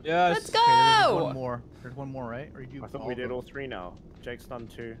did it. Yes. Let's Okay, there's go! one more. There's one more, right? Or did you? I thought all we of did them? all 3 now. Jake's done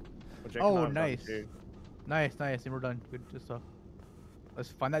 2. Well, Jake Oh, and I have done nice. 2. Nice, and we're done. Good stuff. Let's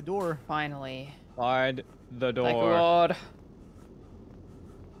find that door. Finally. Find the door. Thank God.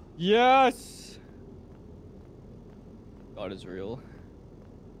 Yes. God is real.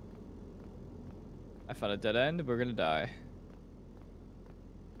 I found a dead end. We're gonna die.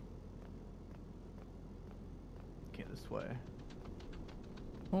 Okay, this way.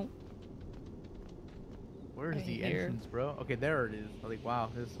 Oh. Where's Right the here. entrance, bro? Okay, there it is. I'm like, wow,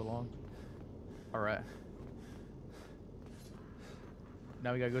 this is so long. All right.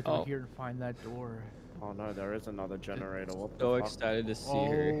 Now we gotta go through Oh. here and find that door. Oh no, there is another generator. What So the fuck? excited to see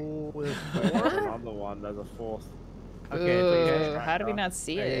her. Oh, there's There's 4? another one. There's a 4th. Okay, it's like, Ugh, okay. how did we not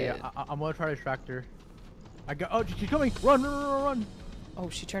see it? I'm gonna try to track her. I got. Oh, she's coming! Run! Oh,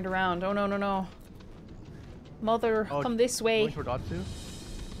 she turned around. Oh, no. Mother, Oh, come this way. Going for Dotsu?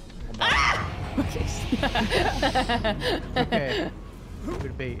 Okay. Okay.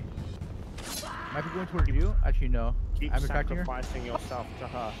 Good bait. Might be going towards you. Actually, no. Keep I'm attracting her. sacrificing yourself to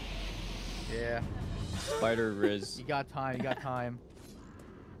her. Yeah. Spider Riz. You got time.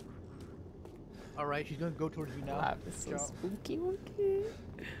 All right, she's gonna go towards you now. Wow, this is Ciao. spooky wooky.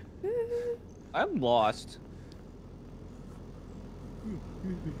 I'm lost.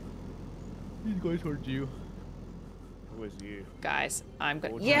 He's going towards you. Who is you? Guys, I'm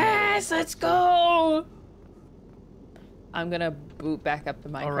gonna. Towards Yes, let's go! I'm gonna boot back up the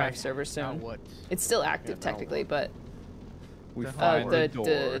Minecraft All right. server Now soon. what? It's still active now technically, but We The find the door.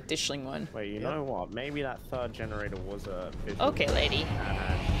 the dishling one. Wait, you Yep. know what? Maybe that 3rd generator was a visual Okay, lady.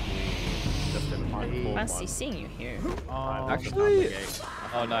 and we just didn't find the Hey. 4th Fancy one. seeing you here. Time to Oh, Actually- navigate.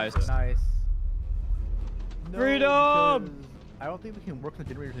 Oh, nice. nice. No, Freedom! because I don't think we can work on the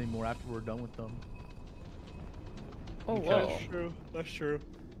generators anymore after we're done with them. Oh, Okay. whoa. true. That's true.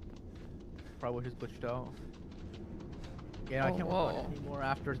 Probably just glitched out. Yeah, I Oh, can't work on it whoa. anymore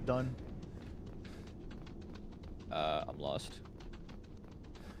after it's done. I'm lost.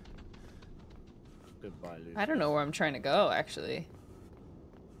 Goodbye, Lucius. I don't know where I'm trying to go, actually.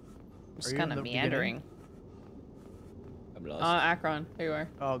 I'm Are just you kind in of the beginning? meandering. I'm lost. Akron, here you are.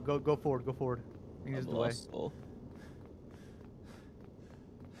 Oh, go forward, go forward. I think this I'm is the way. lost. Soul.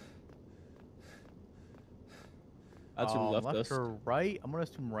 That's who left left us. or right? I'm gonna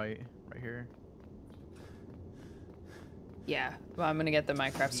assume right here. Yeah, well, I'm gonna get the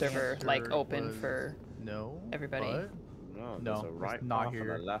Minecraft The server like answer open was for. no. everybody. but- No, No, there's a it's right not path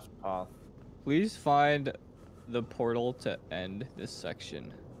here. and a left path. Please find the portal to end this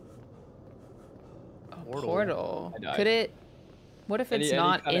section. A Portal. portal. I died. Could it? What if it's Any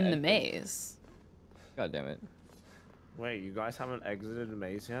not kinda in the entrance. maze? God damn it. Wait, you guys haven't exited the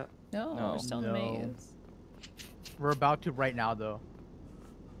maze yet? No, No. we're still in the No. maze. We're about to right now though.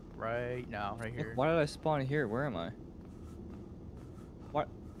 Right now, right here. Why did I spawn here? Where am I? What?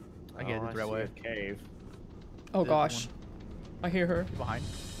 I get it the right see way. a cave. Oh There's gosh, I hear her. Behind.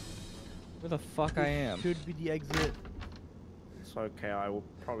 Where the fuck I am? Should be the exit. It's okay, I will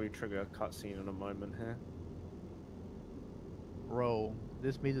probably trigger a cutscene in a moment here. Bro,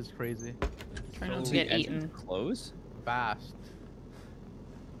 this maze is crazy. Try not So to the get entrance eaten. Close? Fast.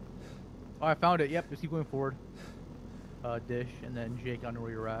 Oh, I found it. Yep, just keep going forward. Dish, and then Jake, I know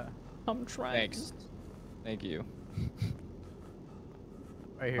where you're at. I'm trying. Thanks. Thank you.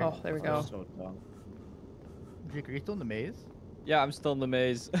 Right here. Oh, there we go. I'm so dumb. Jake, are you still in the maze? Yeah, I'm still in the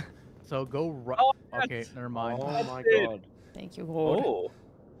maze. So go right. Oh, okay, yes. never mind. Oh That's my it. god. Thank you, Lord. Oh.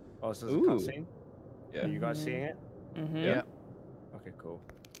 Oh, this is a Ooh. cutscene? Yeah. Are you guys Mhm. seeing it? Mm-hmm. Yeah. Okay, cool.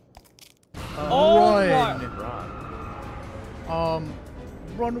 Oh run. Run.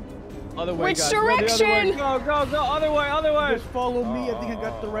 Run. Other way, Which guys. Run the other way. direction? Go, go, go. Other way, other way. Just follow me. I think I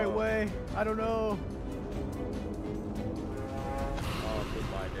got the right Oh. way. I don't know. Oh,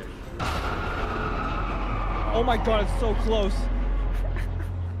 goodbye, Dish. Oh my god, it's so close.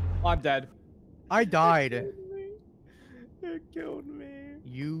 I'm dead. I died. It killed me.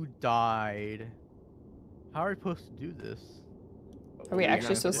 You died. How are we supposed to do this? Are we You're actually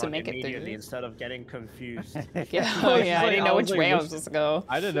gonna supposed to run make it through immediately this? instead of getting confused. Yeah. I Oh was yeah. I like- didn't I know was which like, way I which- was supposed to go.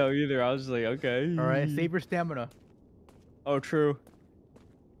 I didn't know either. I was just like, okay. All right, save your stamina. Oh, true.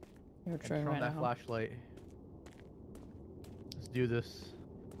 You're And trying turn on right that now. flashlight. Let's do this.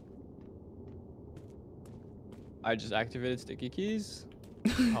 I just activated sticky keys.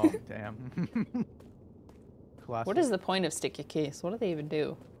 Oh damn. Classic. What is the point of sticky keys? What do they even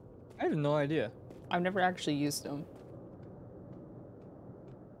do? I have no idea. I've never actually used them.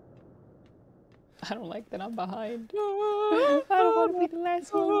 I don't like that I'm behind. I don't want to be the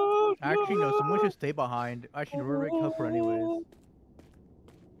last one. Actually, no. Someone should stay behind. Actually, we're right cover anyways.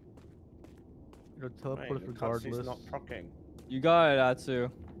 It'll teleport us Wait, the cutscene's regardless. not procking. You got it, Atsu.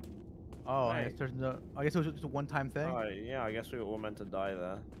 Oh, I Right. guess there's no. I guess it was just a one-time thing. Oh, yeah, I guess we were all meant to die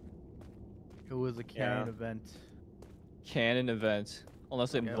there. It was a canon Yeah. event. Canon event.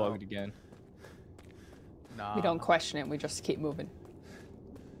 Unless it Yeah. bugged again. Nah. We don't question it. We just keep moving.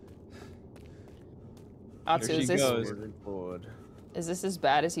 Here Atsu, she is this goes. Moving forward. is this as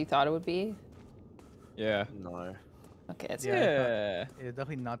bad as you thought it would be? Yeah. No. Okay, it's Yeah. Yeah. It's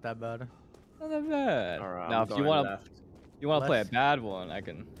definitely not that bad. Not that bad. Alright, Now, I'm if you going want left. to play a Let's- bad one, I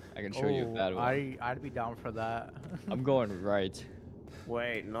can show you a bad one. I'd be down for that. I'm going right.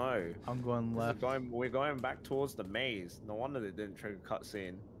 Wait, no. I'm going We're left. we're going back towards the maze. No wonder they didn't trigger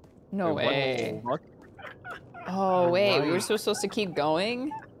cutscene. no Wait, what the way. fuck? Oh You're wait, we were right. supposed to keep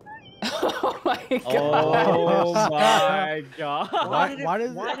going. Oh my god. Oh my god. Why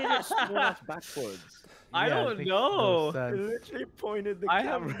does why it- did it spawn us backwards? I Yeah, it don't makes know. no It sense. literally pointed the I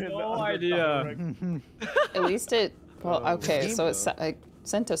have camera in the no other idea. direction. At least it. Well, Oh, okay, game so it though.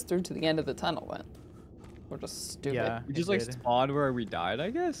 sent us through to the end of the tunnel then. We're just stupid. Yeah. We it just like did. spawned where we died, I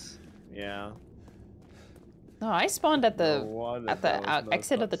guess. Yeah. No, I spawned at No the wonder at there the was no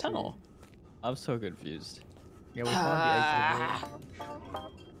exit of the cutscene. tunnel. I'm so confused. Yeah, we found the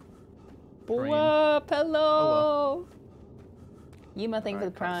exit. Train. Whoop, hello. Oh, Yuma, thank you for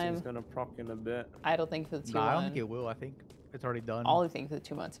the Alright, prime. cutscene's gonna proc in a bit. I don't think for the 2 Nah, I don't months. think it will. I think it's already done. Ollie think for the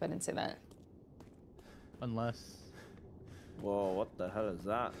 2 months, if I didn't say that. Unless. Whoa, what the hell is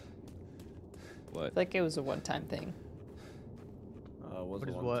that? What? Like it was a one-time thing. Was What it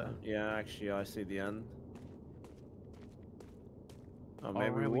is one what? time? Yeah, actually, I see the end. Oh, Oh,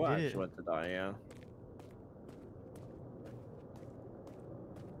 maybe right, we we will did actually it. want to die, yeah.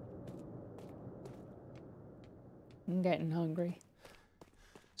 I'm getting hungry.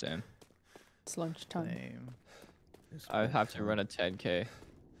 Same. It's lunchtime. Same. I have to run a 10K.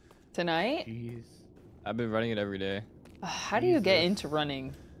 Tonight? Jeez. I've been running it every day. How do you get Jesus. into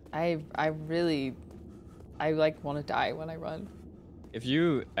running? I like want to die when I run. If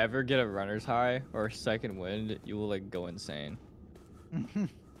you ever get a runner's high or a second wind, you will like go insane.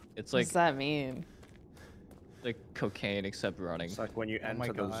 It's What like does that mean? cocaine except running. It's like when you Oh my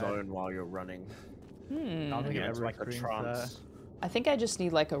enter the God. zone while you're running. I don't think Yeah, I've it's ever like a experienced that. trance. I think I just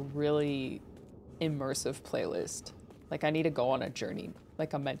need like a really immersive playlist. Like I need to go on a journey,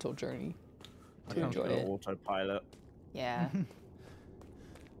 like a mental journey to sounds enjoy Go it. autopilot. Yeah.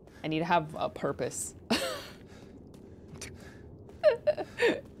 I need to have a purpose.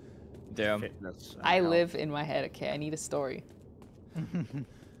 Damn. Fitness. and I health. live in my head. Okay, I need a story.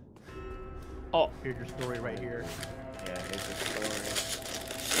 Oh, Here's your story right here. Yeah, here's the story.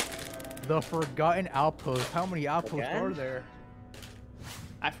 The Forgotten Outpost. How many outposts Again? are there?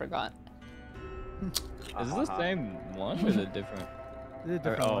 I forgot. Is this the same one or is it different? This is a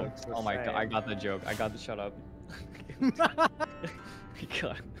Or- different oh, one. It's the oh my god, I same. got the joke. I got the shut up.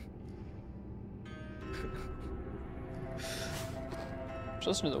 God. Just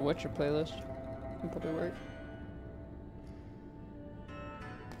listen to the Witcher playlist. It'll probably work.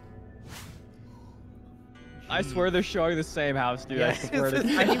 I swear they're showing the same house, dude. Yes, I swear, it's to,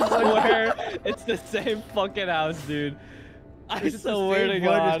 the I same one. swear it's the same fucking house, dude. I It's the swear to same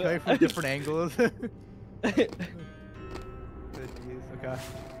one, just God. coming from different angles. Jeez, okay.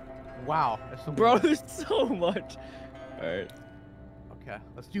 Wow, that's so Bro, much. there's so much. Alright. Okay,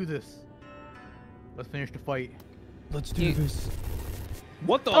 let's do this. Let's finish the fight. Let's do this.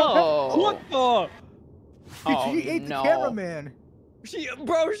 What the? Oh. What the? Oh, She ate no. the cameraman. She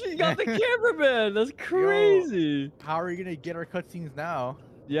got the cameraman. That's crazy. How are you gonna get our cutscenes now?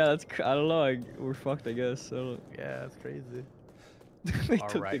 Yeah, that's. I don't know. We're fucked, I guess. I don't. Yeah, that's crazy. They took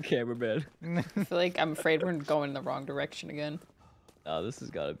the Alright. cameraman. I feel like I'm afraid we're going in the wrong direction again. Oh, this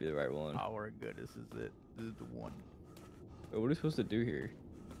has got to be the right one. Oh, we're good. This is it. This is the one. Wait, what are we supposed to do here?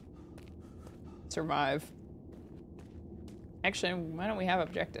 Survive. Actually, why don't we have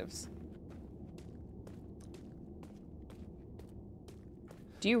objectives?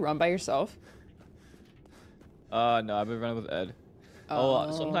 Do you run by yourself? No, I've been running with Ed.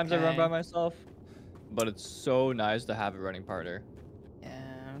 Sometimes I run by okay. myself, but it's so nice to have a running partner. Yeah.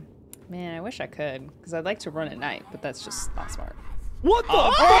 Man, I wish I could, because I'd like to run at night, but that's just not smart. What the?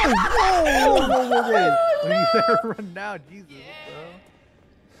 Whoa, whoa, whoa, whoa, whoa. When you better run now, Jesus.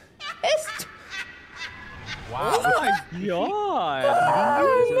 It's Wow. Oh my god!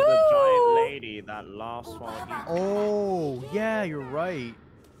 This is the giant lady that laughs while eating. Oh, yeah, you're right.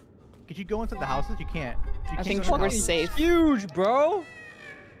 Could you go inside the houses? You can't. You I can't think go in the we're houses. safe. Huge, bro.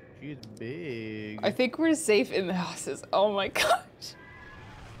 She's big. I think we're safe in the houses. Oh my gosh.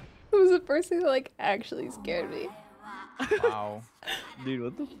 Who's the person who like actually scared me? Wow. Dude,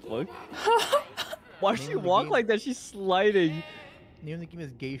 what the fuck? Why does Name she of the walk game. like that? She's sliding. Name of the game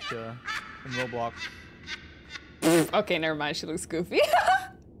is Geisha in Roblox. Okay, never mind. She looks goofy.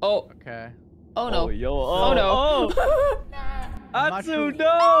 Oh, Okay. oh no. Oh, yo. Oh, no. Oh. I'm not Atsu, sure-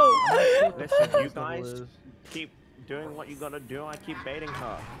 no! Listen, you This level guys is- keep doing what you gotta do. I keep baiting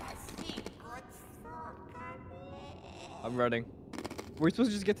her. I'm running. We're supposed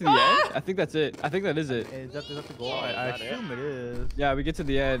to just get to the end? I think that's it. I think that is it. Is that the goal? Oh, I is that it? assume it is. Yeah, we get to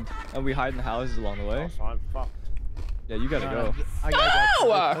the end and we hide in the houses along the way. Oh, so I'm fucked. Yeah, you gotta go. I got you.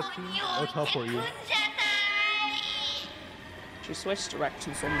 No! I'll help for you. She switched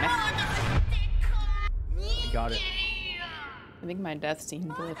directions on me. I got it. I think my death scene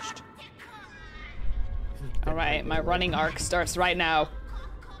glitched. This is All right, my running arc starts right now.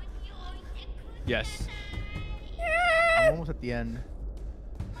 Yes. I'm almost at the end.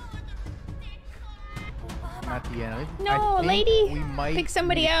 I'm at the end. I No, think lady. We might Pick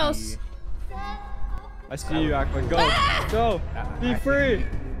somebody need a else. key. I see you, Aqua. Go. Go. I Be think free.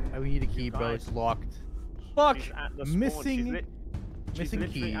 we need a key, bro. guys- It's locked. Fuck. She's at the spawn. Missing- She's missing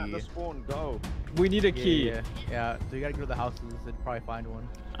literally at the key. spawn. Go. We need a key. Yeah. So you gotta go to the houses and probably find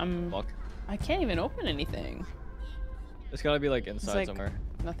one. Fuck. I can't even open anything. It's gotta be like inside like- somewhere.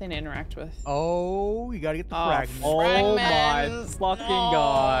 Nothing to interact with. Oh, you gotta get the Oh, fragment. Oh my Fragments. fucking No.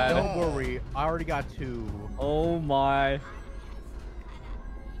 god. Don't worry, I already got 2. Oh my.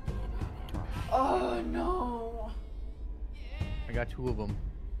 Oh no. I got 2 of them.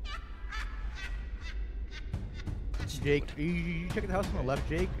 Jake, you checking the house on the left,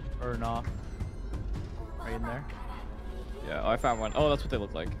 Jake, or not? Right in there. Yeah, oh, I found one. Oh, that's what they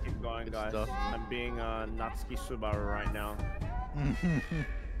look like. Keep going, Good guys. stuff. I'm being Natsuki Subaru right now.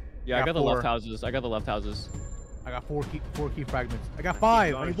 Yeah, I Got got the 4. left houses. I got the left houses. I got four key fragments. I got Keep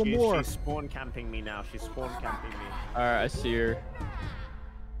 5. going, I need one more. She's spawn camping me now. She's spawn camping me. Alright, I see her.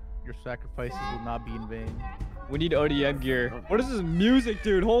 Your sacrifices will not be in vain. We need ODM gear. What is this music,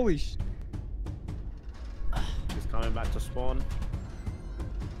 dude? Holy sh... She's coming back to spawn.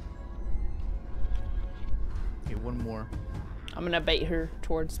 Okay, one more. I'm gonna bait her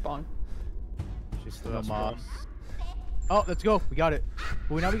towards spawn. She's still No at spawn. mobs. Oh, let's go. We got it.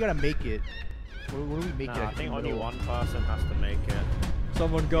 But now we gotta make it. What do we make No, it? I think In the only middle? one person has to make it.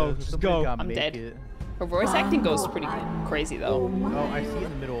 Someone go. Yeah, Just somebody go. gotta I'm make dead. it. Her voice acting goes pretty crazy though. Oh, I see it in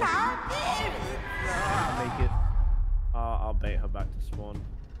the middle. I'll make it. I'll bait her back to spawn.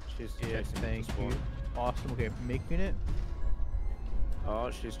 She's Yeah, chasing me thank to spawn. you. Awesome. Okay, making it. Oh,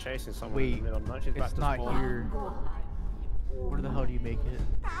 she's chasing someone in Wait, the middle. No, she's back it's to not spawn. here. Where the hell do you make it?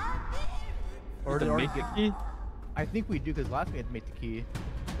 Or To did make the key? I think we do, because last we had to make the key.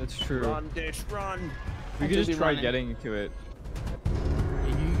 That's true. Run, dish, run! We I could do just be try running. getting to it.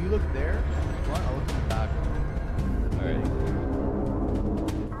 Yeah, you look there. What? I'll look in the back.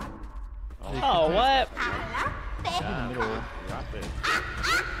 Alright. Oh, what? In the middle. Rapid.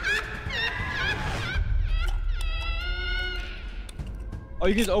 Oh,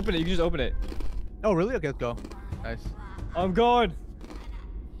 you can just open it. You can just open it. Oh, really? Okay, let's go. Nice. I'm gone.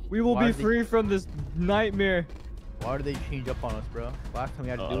 We will Why be did they- free from this nightmare. Why did they change up on us, bro? Last time we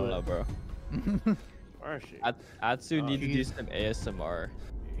had to I do don't it. know, bro. Where is she? Atsu Oh, need to do she's- some ASMR.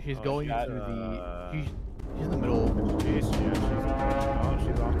 She's Oh, going she had, through the. She's in the middle. She's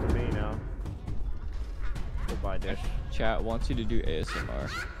after me now. Goodbye, dish. Chat wants you to do ASMR.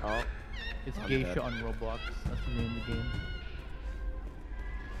 Oh, It's I'm Geisha dead. on Roblox. That's the name of the game.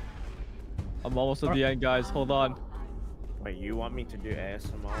 I'm almost at the end, guys. Hold on. wait, you want me to do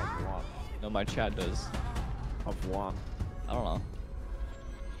ASMR of what? No, my chat does. Of what? I don't know.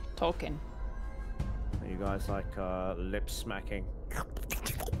 Tolkien. Are you guys like lip smacking?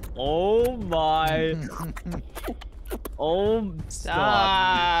 Oh my. Oh,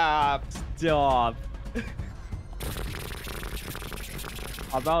 stop. Stop. Stop.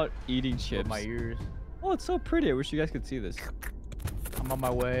 How about eating With chips? my ears. Oh, it's so pretty. I wish you guys could see this. I'm on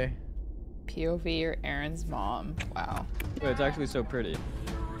my way. POV or Aaron's mom. Wow. Oh, it's actually so pretty.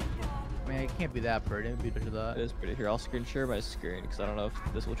 I mean, it can't be that pretty. It'd be a picture of It that. is pretty. Here, I'll screen share my screen because I don't know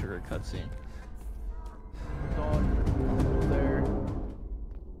if this will trigger a cutscene. It's on there.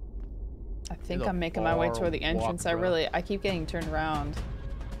 I think There's a I'm making my way far toward the walk, entrance. bro. I keep getting turned around.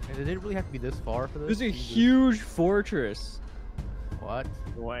 Hey, did it really have to be this far for this? There's a Jesus. huge fortress. What?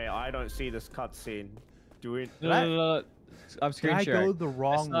 Wait, I don't see this cutscene. Do it. No, Did I- no, no, no. I'm Did screen I sharing. go the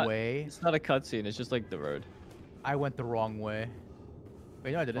wrong not- way? It's not a cutscene. It's just like the road. I went the wrong way.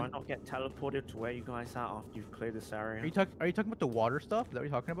 Wait, no, I Do I didn't. not get teleported to where you guys are after you've cleared this area? Are you talking about the water stuff? Is that what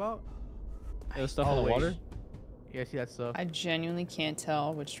you're talking about? There's stuff Oh, in the wait. water. Yeah, I see that stuff. I genuinely can't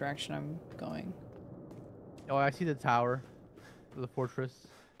tell which direction I'm going. Oh, I see the tower. The fortress.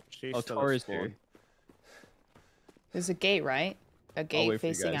 She's Oh, still at Tori's spawn. here. There's a gate, right? A gate wait for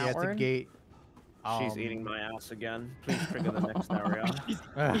you facing guys. Yeah, it's a outward. gate. She's eating my ass again. Please trigger the next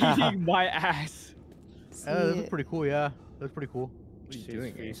area. Eating my ass. That See was it. pretty cool, yeah. That was pretty cool. What are you She's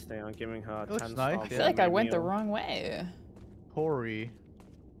doing here? feasting. I'm giving her It looks 10 nice, stars I yeah. feel like I gourmet went the meal. wrong way. Tori.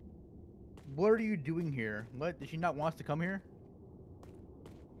 What are you doing here? What? Did she not want us to come here?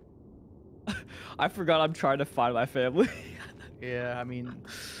 I forgot I'm trying to find my family. Yeah, I mean...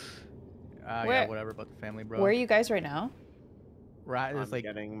 yeah, Where- whatever about the family, bro. Where are you guys right now? We're at I'm this, like,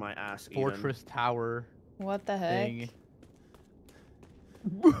 getting my ass eaten. fortress tower What the heck? thing.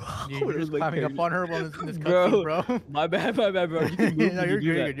 What You're is just my climbing up character- on her while this Bro. cutscene, bro. My bad, bro. You can move No, when you're you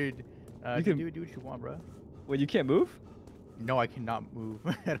do good, that. you're good. You You can- can do what you want, bro. Wait, you can't move? No, I cannot move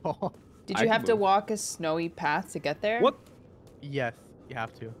at all. Did I you can have to move. walk a snowy path to get there? What? Yes, you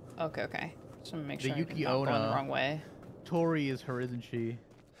have to. Okay, okay. Just want to make The sure I'm Yuki not going the Onna. wrong way. Tori is her, isn't she?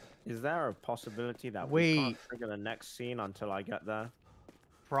 Is there a possibility that we can't Wait. trigger the next scene until I get there?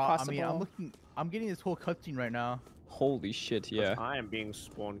 I mean, Possible. I'm getting this whole cutscene right now. Holy shit, 'Cause yeah. I am being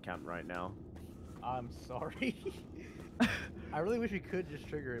spawn camped right now. I'm sorry. I really wish we could just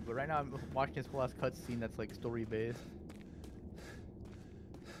trigger it, but right now I'm watching this whole last cutscene that's like story based.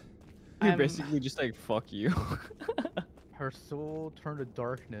 You're I'm- basically just like, fuck you. Her soul turned to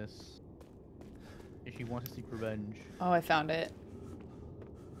darkness, and she wants to seek revenge. Oh, I found it.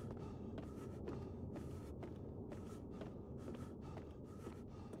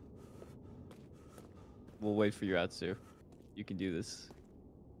 We'll wait for you, Atsu. You can do this.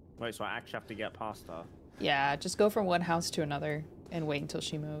 Wait, so I actually have to get past her? Yeah, just go from one house to another and wait until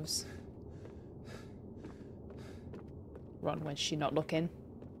she moves. Run when she's not looking.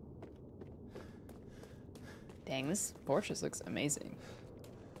 Dang, this fortress looks amazing.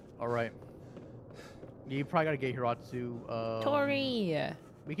 All right. Yeah, you probably gotta get Hiratsu. Tori!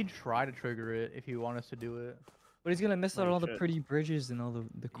 We can try to trigger it if you want us to do it. But he's gonna miss out on all the shit. pretty bridges and all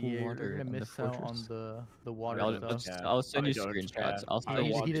the cool yeah, water. you're gonna and the miss out on fortress. the water I'll, stuff. I'll send you I don't screenshots. care. I'll send I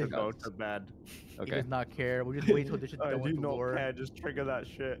you want to go screenshots. to bed. He Okay. does not care. We'll just wait till she's I done with do the not lore. care. Just trigger that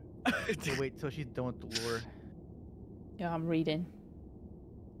shit. We'll wait till she's done with the lore. Yeah, I'm reading.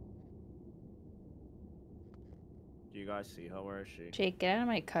 Do you guys see her? Where is she? Jake, get out of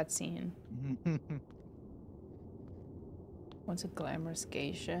my cutscene. What's a glamorous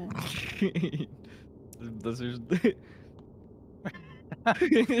geisha? This is. Yeah,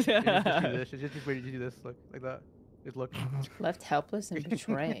 just do this. Just wait to do this. Look like that. Just look. Left helpless and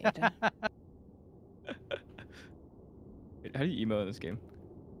betrayed. Wait, how do you emo in this game?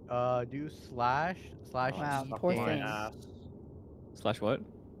 Do slash Wow, e poor dance, thing. Slash what?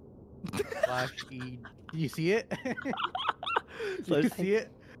 slash e. Do you see it? Do you Slash- see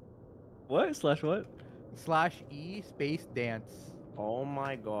it? What? Slash what? Slash e space dance. Oh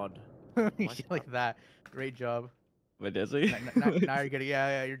my god. Like that. Great job. Am I dancing? Now you're getting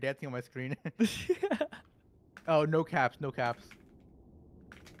yeah, you're dancing on my screen. Oh, no caps, no caps.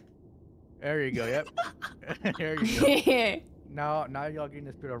 There you go. Yep. There you go. Now y'all getting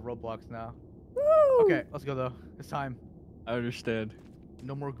the spirit of Roblox now. Woo! Okay, let's go though. It's time. I understand.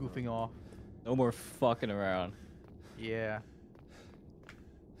 No more goofing off. No more fucking around. Yeah.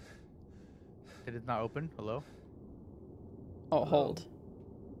 Did it not open? Hello? Oh, hold.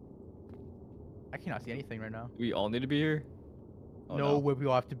 I cannot see anything right now. We all need to be here? Oh, no way we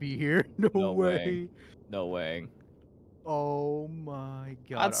all have to be here. No, No way. way. No way. Oh my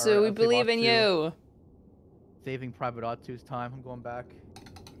god. Atsu, Alright, we I'll save believe in Atsu. you. Saving Private Atsu's time. I'm going back.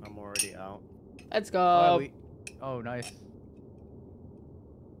 I'm already out. Let's Oh, go. wait. Oh, nice.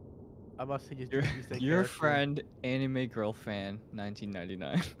 I must say just Your, use that your character. friend, anime girl fan,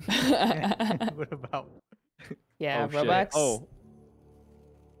 1999. What about? Yeah, Oh, shit. Roblox. Oh.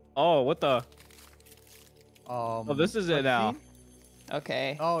 Oh, what the? Oh, this is it now. cutscene?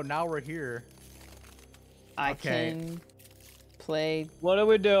 Okay. Oh, now we're here. I okay. can play What are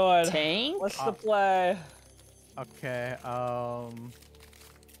we doing? tank. What's the play? Okay. I'll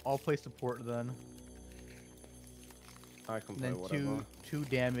play support then. I can And play then whatever. two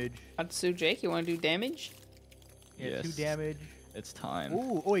damage. Atsu, Jake, you want to do damage? Yeah, 2 Yes. damage. It's time.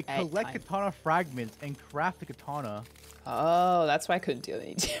 Ooh, oh wait, Hey, collect time. katana fragments and craft the katana. Oh, that's why I couldn't do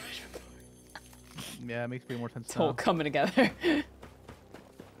any damage. Yeah, it makes way more sense It's all now. coming together.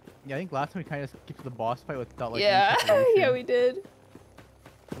 Yeah, I think last time we kind of skipped to the boss fight without like. any yeah, preparation, yeah, we did.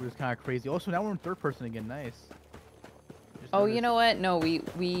 Which was kind of crazy. Also, now we're in third person again. Nice. Just Oh, you noticed. know what? No,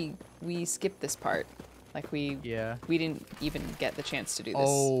 we skipped this part. Like we Yeah. didn't even get the chance to do this.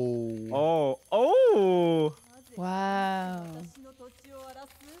 Oh. Oh. Wow.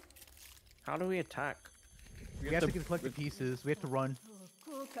 How do we attack? We have to collect the pieces. We have to run.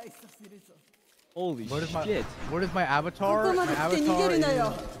 Holy What is my shit. What is my avatar? My avatar is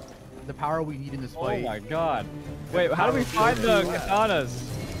the power we need in this Oh fight. my god. Wait, how do we find the katanas?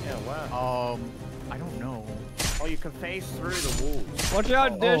 Yeah, wow. I don't know. Oh, you can phase through the walls. Watch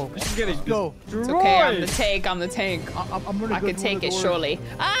out, Dish. Oh, This is getting let's go. It's okay, I'm the destroyed. tank, I'm the tank. I'm gonna I go can through take the it doors. surely.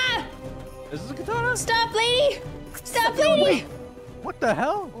 Ah! Is this a katana? Stop, lady! Stop, lady! What the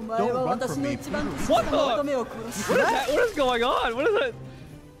hell? Don't run from me. What the? What is that? What is going on? What is it?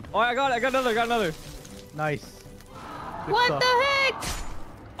 Oh, I got another. Nice. Good What stuff. the heck?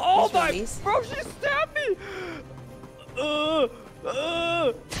 Oh These my, release. bro, she stabbed me. Oh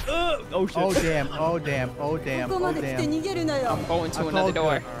shit. Oh damn. Oh damn. Oh damn. Oh damn. I'm going to I another called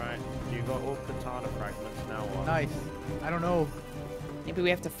door. good. Alright, you got all katana fragments now. What? Nice. I don't know. Maybe we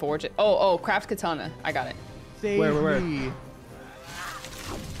have to forge it. Oh, craft katana. I got it. Save Where? me.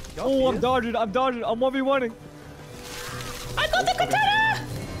 Y'all Oh, see I'm this? dodging. I'm 1v1ing. I got the katana!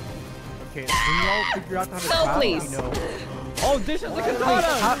 Okay, can y'all figure out how to No, craft? please. No. Oh, Dish is the katana.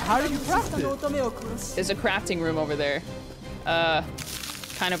 How did you craft it? There's a crafting room over there.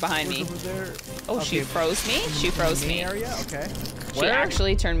 Kind of behind me. Over there. Oh, she Okay. froze me? She froze Main me. area? Okay. She Where?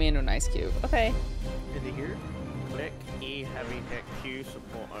 actually turned me into an ice cube. Okay. Is it here? Click E, heavy hit Q,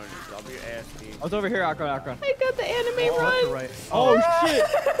 support only. WASD. I was over here, Akron. I got the anime Oh, run. left or right. Oh shit.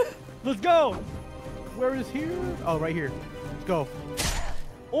 Let's go. Where is here? Oh, right here. Let's go.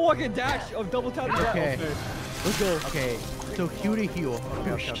 Oh, I can dash. Oh, double tap. dash. Okay. Let's go. Okay. So Q to heal.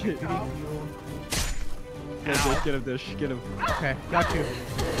 Okay, okay, okay. shit. Q to heal. Get him, Dish. Get him. Okay, got you.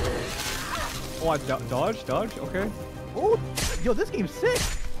 Oh, I dodge. Okay. Oh, yo, this game's sick.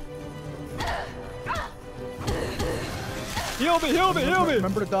 Heal me. Remember to dodge. Heal me.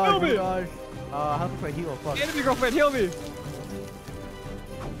 Remember to dodge. How the fuck do I heal? Fuck. Enemy girlfriend, heal me.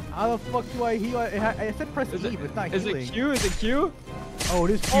 How the fuck do I heal? I said press E, but it's not Is healing. it Q? Is it Q? Oh,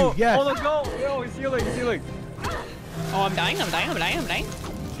 it is Q. Oh, Yes. oh, let's go. Yo, he's healing. He's healing. Oh, I'm dying. Get the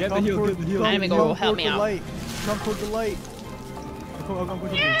Get the heal. Get the heal. Enemy girl, help me out. Light. Come toward the light. I'm going to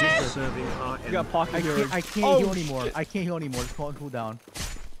the Serving You got pocket I healing. can't Oh, heal anymore. shit. I can't heal anymore. It's cool down.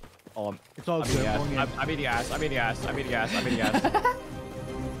 Oh, It's all I'm good. eating I'm ass. going in. I'm eating ass. I'm eating ass. I'm eating ass. I'm eating ass.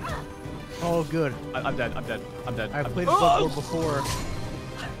 Oh, good. I'm dead. I'm dead. I'm dead. I've played Oh! Bloodborne before.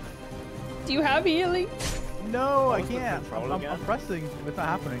 Do you have healing? No, I was the can't. control I'm again? pressing, but it's not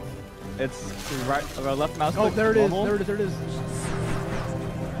happening. It's right. Left mouse. Oh, click, there it is. normal. There it is. There it is.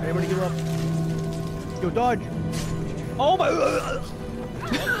 Everybody give up. Go dodge. Oh my.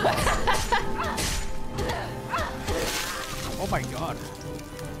 Oh my god.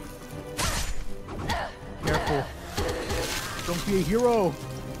 Careful. Don't be a hero.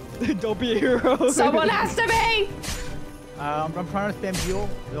 Don't be a hero. Someone has to be. I'm trying to spam heal.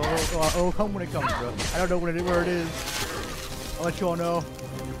 It'll come when it comes, bro. I don't know where it is. I'll let you all know.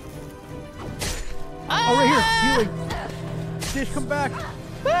 Oh, right here. Healing. Dish, come back.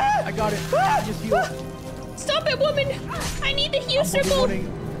 I got it. Just heal. Stop it, woman. I need the heal I'm circle.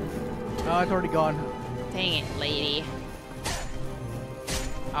 running. It's already gone. Dang it, lady.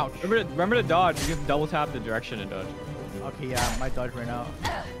 Ouch. Remember to dodge. You can double tap the direction and dodge. Okay, yeah, my dodge right now.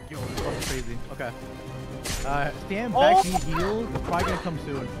 Yo, that's crazy. Okay. Stand back, need heal. It's probably gonna come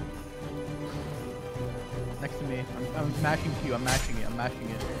soon. Next to me. I'm mashing Q. I'm mashing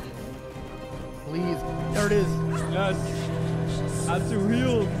it. Please. There it is. Yes. That's to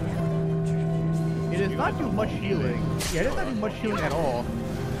heal. It does not do much healing. Yeah, it does not do much healing at all.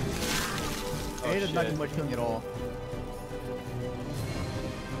 Oh, It does not do shit. much healing at all.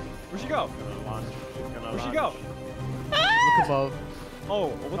 Where'd she go? Where'd she go? Look above. Oh,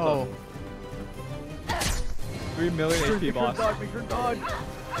 what Oh. the? 3 million Make HP sure boss. dodge, make sure dodge.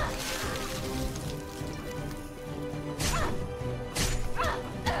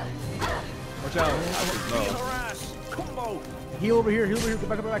 Watch out. Being No. harassed. Combo. Heal over here. Go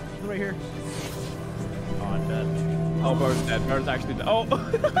back. Heal right here. Oh, I'm dead. Oh, Bro's dead. Bro's actually dead. Oh.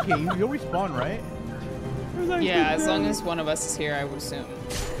 Okay, you'll respawn, right? Bro's actually Yeah, as dead. long as one of us is here, I would assume.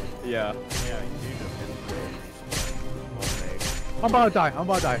 Yeah. Yeah, you just I'm about to die.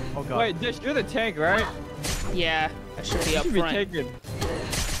 Oh god. Wait, Dish, you're the tank, right? Yeah, I should be You up should be front. tanking.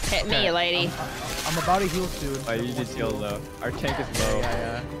 Hit me, lady. I'm about to heal soon. Oh, you just heal though. Our tank is Yeah, low.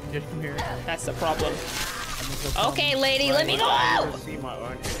 yeah. Just come here. That's the problem. I'm gonna go Okay, lady, let me go. I see my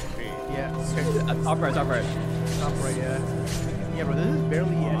own HP. Yeah. Okay. Top right, top right. Top right. Yeah. Yeah, bro. This is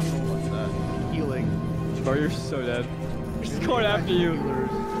barely any healing. Bro, you're so dead. She's going Back after to you. healers.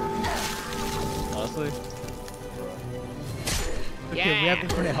 Honestly. Okay, we have Yeah.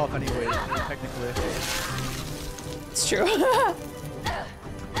 infinite health anyways, technically. It's true.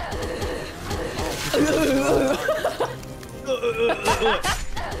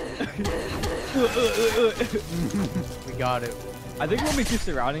 We got it. I think when we keep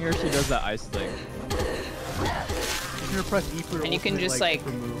surrounding her, she does that ice thing. You're gonna press E for And you can ultimate, just, like-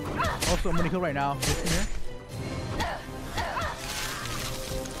 remove. Also, I'm gonna heal right now. Just come here.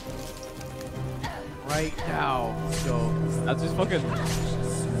 Right now. Let's go. That's just fucking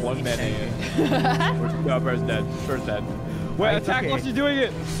one man hanging. No, Bro's dead. Bro's dead. Wait, It's attack okay. while she's doing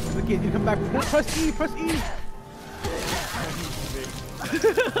it. Okay, you come back. Press E. Press E.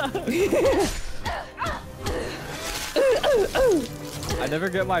 I never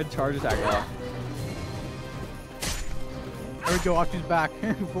get my charge attack off. There we go. Octa's back.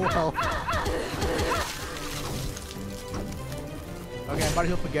 Full health. Okay, I'm about to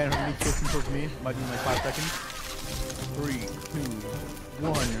heal up again. I'm gonna come towards me. Might be in like 5 seconds. 3, 2,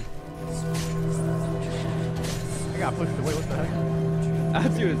 1. I got pushed away. What the heck?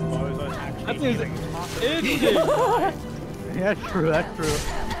 That's you. Bozo's actually That's healing. itching. Yeah, that's true. That's true.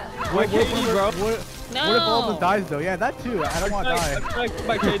 What KD, bro? What if all of No. us dies though? Yeah, that too. I don't want to die. That's like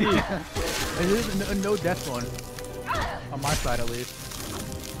my KD. It is a no death one. On my side at least.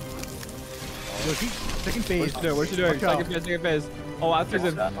 Yo, she's second phase. What's she doing? What's she doing? Watch out. Second phase. Oh, Atsu's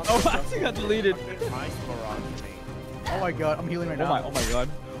in. Oh, Atsu got deleted. Fucking ice barrage me. Oh my god, I'm healing right Oh now. my, oh my god.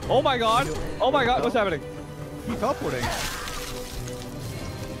 Oh my god. Oh my god, what's happening? He's teleporting.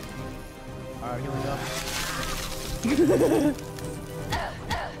 Alright, healing up.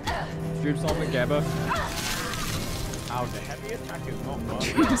 Dream solving Gabba. Ow, the heavy attack is not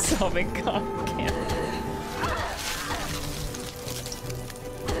working. Solving comp camp.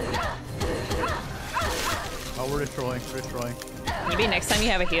 Oh, we're destroying. Maybe next time you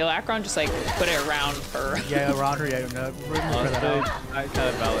have a heal Akron, just like put it around her. Yeah, around her. Yeah, no, we're gonna try that out. I kind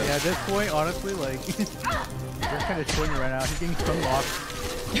of valid. Yeah, at this point, honestly, like, we're kind of showing right now. He's getting stun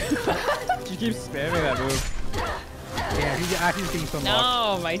locked. She keeps spamming that move. Yeah, he's actually getting stun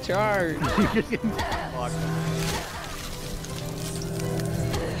locked. No, my charge. He's just getting stun locked.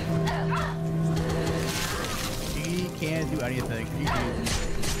 She can't do anything.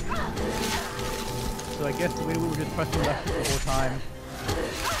 So I guess the way we were just pressing left the whole time.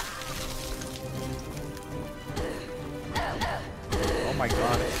 Oh my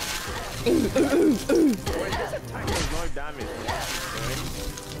god. Wait, this attack does no damage to what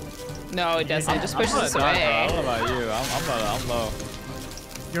she's doing. No, it doesn't. It just pushes us I away. don't know about you. I'm low.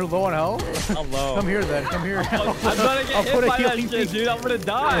 You're low on health? I'm low. Come here then, come here. I'm gonna get I'll hit put a by that healing shit, thing. dude. I'm gonna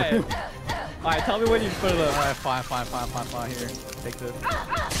die. Alright, tell me when you put it up. Alright, fine. Here, take this.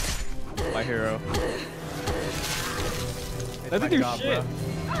 My hero. It's Doesn't my do job, shit. bro.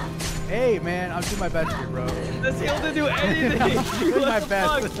 Hey man, I'm doing my best here, bro. This heal didn't do anything. I'm doing my What the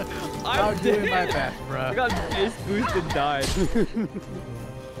best. fuck? I'm doing my dead. best, bro. I got base boost and died.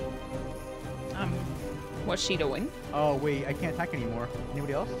 What's she doing? Oh wait, I can't attack anymore.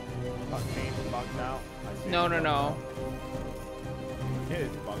 Anybody else? James is bugged out. I see No, it. no, no. It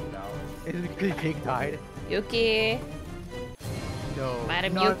is bugged out. Is it because Jake died? Yuki. No.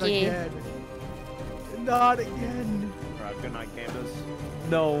 Madam not Yuki. Again. Not again. Alright, good night, gamers.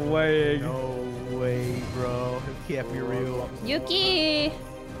 No way. No way, bro. It can't be real. Yuki.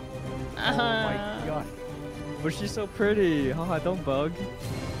 Oh my god. But she's so pretty. Haha, don't bug.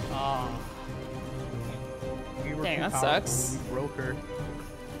 Ah. We were Dang, too that powerful. sucks. We broke her.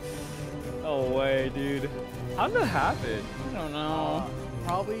 No way, dude. How did that happen? I don't know.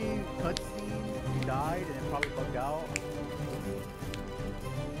 Probably cutscene. He died and then probably bugged out.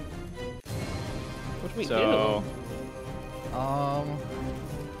 What do we So, well,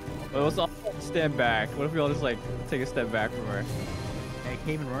 let's all stand back. What if we all just like take a step back from her? I can't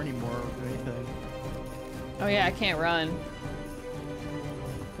even run anymore or do anything. do? Oh yeah, I can't run.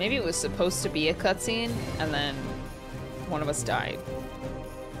 Maybe it was supposed to be a cutscene, and then one of us died.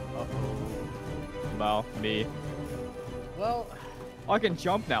 Uh-oh. Well, me. Well, Oh, I can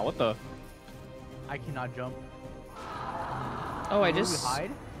jump now. What the? I cannot jump. Oh, I Do just. we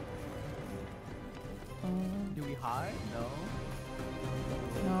hide? Do we hide? No.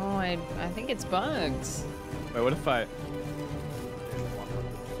 No, I think it's bugs. Wait, what if I?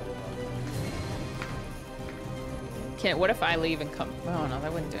 Can't. What if I leave and come? Oh no,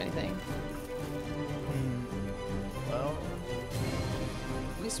 that wouldn't do anything. Well,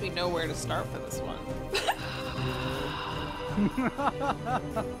 At least we know where to start for this one.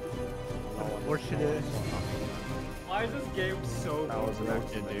 unfortunate. Why is this game so That was an broken,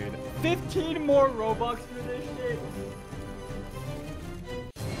 accident. dude? 15 more Robux for this shit.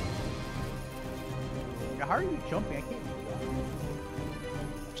 How are you jumping? I can't.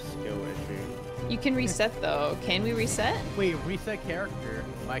 Skill issue. You can reset though. Can we reset? Wait, reset character.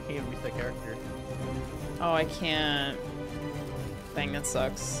 I can't reset character. Oh, I can't. Dang, that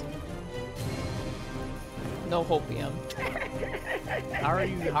sucks. No hopium. How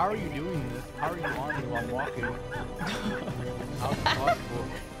are you doing this? How are you on me while I'm walking? How's it possible?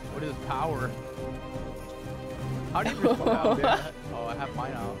 What is power? How do you respond now? Oh, I have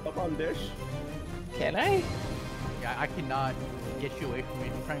mine out. Up on dish. Can I? Yeah, I cannot get you away from me.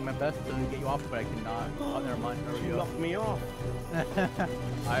 I'm trying my best to get you off, but I cannot. Oh, never mind. There we You go. knocked me off.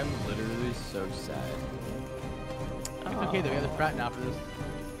 I'm literally so sad. It's okay though, we have the strat now for this.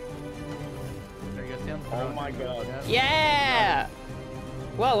 There you go, Sam. Oh my god. Yeah!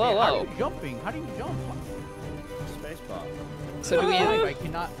 Whoa, whoa, How are whoa. you jumping? How do you jump? Spacebar. So do we? I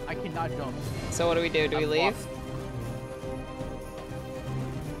cannot jump. So what do we do? Do we I'm leave? locked.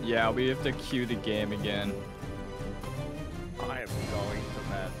 Yeah, we have to queue the game again. I am going to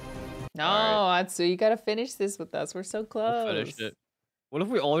bed. No, Alright. Atsu, you gotta finish this with us. We're so close. We'll finish it. What if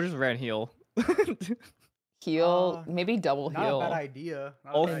we all just ran heal? Heal, maybe double Not heal. a bad idea.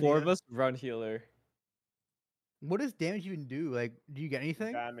 Not a all bad four of idea. us run healer. What does damage even do? Like, do you get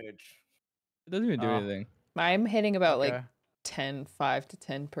anything? Damage. It doesn't even do Oh. anything. I'm hitting about like Okay. 10, 5 to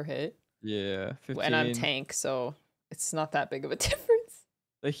 10 per hit. Yeah, 15. And I'm tank, so it's not that big of a difference.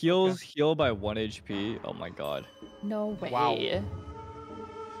 The heals heal by 1 HP. Oh my god. No way. Wow.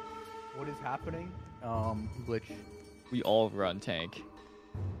 What is happening? Glitch. We all run tank.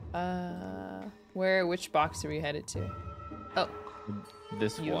 Which box are we headed to? Oh,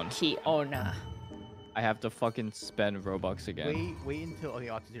 This one. Yuki Ona. I have to fucking spend Robux again. Wait until okay,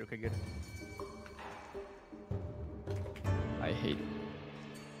 Oxy's here. Okay, good. I hate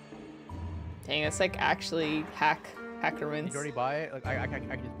Dang, that's like actually hack Hacker Did wins. you already buy it? Like I can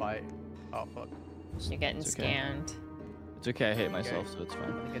just buy it. Oh fuck. You're getting It's okay. scanned. It's okay, I hate myself, so it's I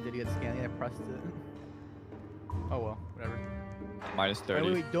fine. think I did get scanned. I pressed it. Oh well, whatever. Minus Wait,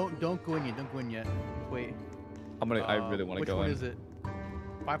 30. wait, don't go in yet. Don't go in yet. Just wait. I really want to Which go one in. is it?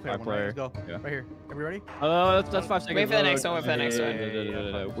 5-player one. Right? Let's go. Yeah. Right here. Everybody ready? That's 5 seconds. Wait for the next one, wait for the next one.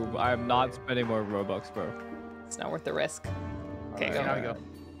 No. I'm not spending more Robux, bro. It's not worth the risk. Okay, Okay, go. now we go.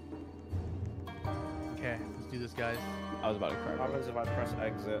 Okay, let's do this, guys. I was about to cry. What happens if I press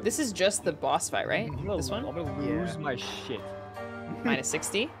exit? This is just the boss fight, right? This one? I'm gonna Yeah. lose my shit. Minus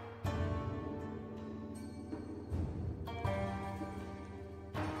 60.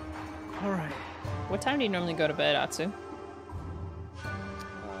 All right. What time do you normally go to bed, Atsu? These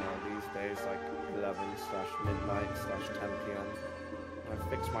days, like 11/midnight/10 p.m. I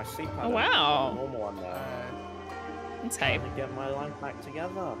fixed my sleep pattern. wow. Normal one there. It's Trying hype. to get my life back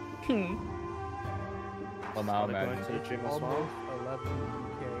together. Hmm. Well, now Started going to the gym as well. Almost 11.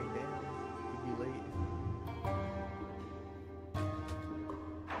 Okay, damn. Could be late.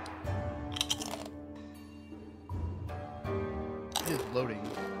 It is loading.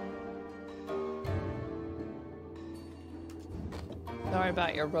 Sorry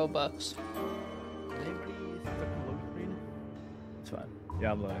about your Robux. Anybody stuck in the load screen? It's fine.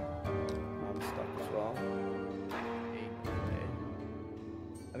 Yeah, I'm loading. I'm stuck as well.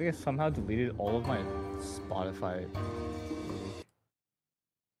 I think I somehow deleted all of my Spotify.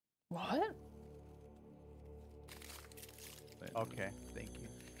 What? Okay, thank you.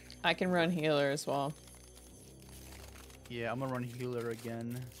 I can run healer as well. Yeah, I'm gonna run healer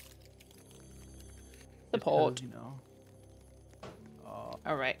again. Support. Because, you know.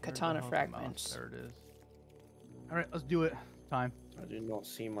 All right, where the katana hell's the mouse? fragments. There it is. All right, let's do it. Time. I did not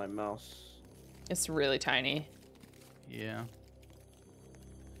see my mouse. It's really tiny. Yeah.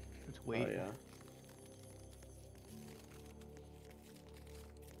 Let's wait. Oh, yeah.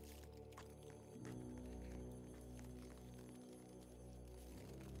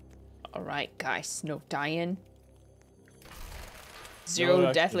 All right, guys, no dying. Zero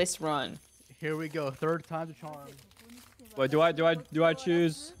actually. deathless run. Here we go. Third time's a charm. Wait, do I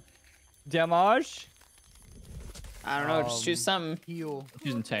choose damage? I don't know, just choose something. Heal. I'm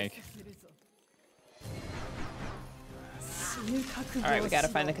choosing tank. All right, we gotta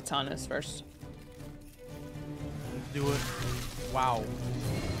find the katanas first. Let's do it. Wow.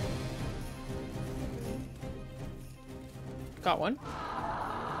 Got one.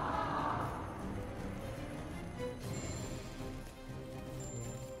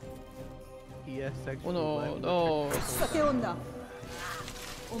 ESX. Oh no, roulette, no. check this out. 酒女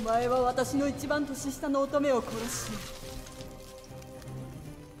お前は私の一番年下の乙女を殺し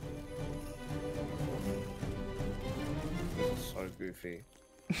This is so goofy.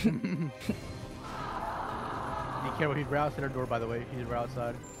 Be careful, he's right outside our door, by the way. He's right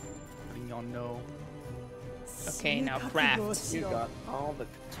outside. Letting y'all know. Okay, now craft. You got all the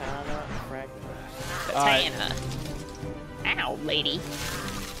katana fragments. Katana. Ow, lady.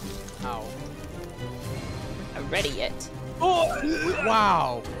 Ow. I'm ready yet.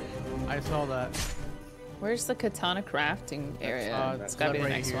 Wow! I saw that. Where's the katana crafting area? That's It's gotta be the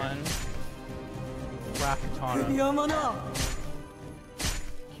right next here. one. Craft 首 katana. を物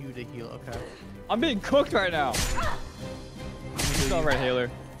Q to heal, okay. I'm being cooked right now. It's all right, healer.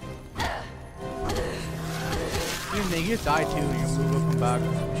 You just die too, and your move will come back.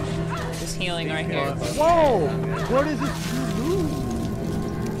 Just healing right here. Whoa! What is this move?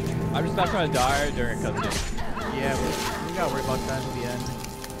 I'm just not trying to die during a cutscene. Yeah, we gotta worry about that at the end.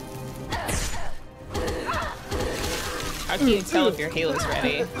 How can you tell if your healer's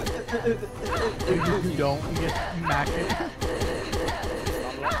ready? You don't, you just mash it.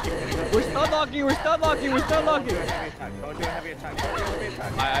 We're stun locking. We're stun locking. We're stun locking. Heavy attack. Don't do a heavy attack. Don't do a heavy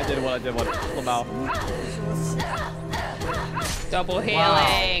attack. I did one. I did one. Lamau. Double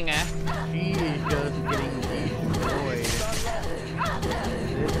healing. She is just getting destroyed.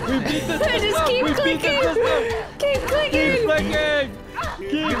 We beat this Just system. keep We beat clicking. this system. Keep Keep clicking. clicking.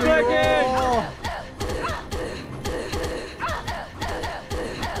 Keep clicking. Oh,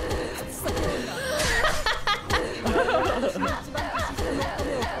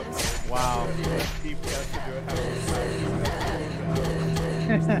 wow. DPS to do a heavy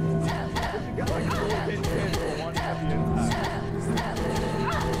attack. You got like 4 hit pins for 1 heavy attack.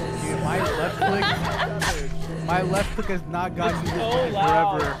 Dude, my left click has not gotten you this so quick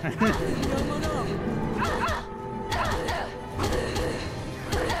loud. forever.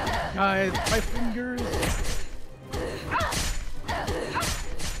 Guys, my fingers.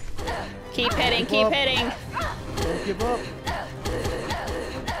 Keep hitting, keep hitting. Don't give up.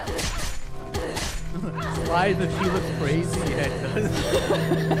 Why the she looks crazy? Yeah, it does.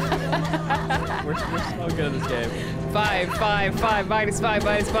 We're so good at this game. 5, 5, 5, minus 5,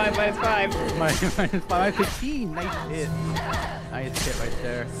 minus 5, minus 5. Minus 5, 15. Nice hit. Nice hit right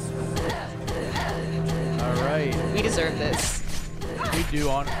there. All right. We deserve this. We do,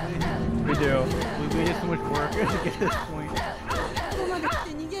 honestly. We do. We did so much work to get this point. ここまで来て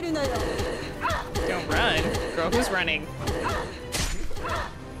逃げるなよ Don't run. Girl, who's running?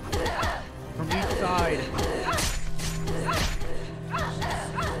 From each side.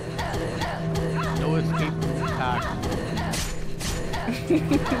 No escape from the attack.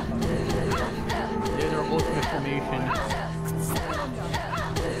 There's our ultimate formation.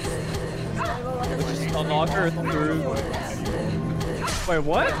 Unlock her through. Wait,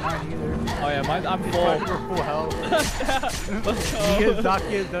 what? Mine either. Oh yeah, mine. I'm We're full. full health. Let's go.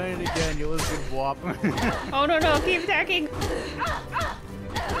 Miyazaki has done it again. It was a good whop. Oh no, no, keep attacking.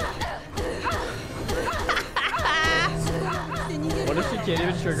 What if she can't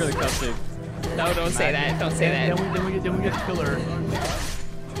even trigger the cutscene? No, don't say that. Don't say that. Then we just kill her.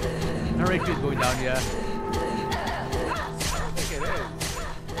 Her HP is going down, yeah. I think it is.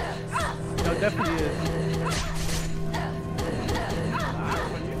 No, it definitely is.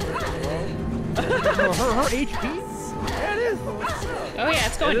 No, her HP? Yeah, it is. Oh yeah,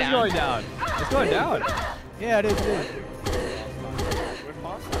 it's going It is down. going down. It's going down. Yeah, it is. We're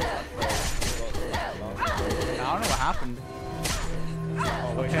past that. I don't know what happened.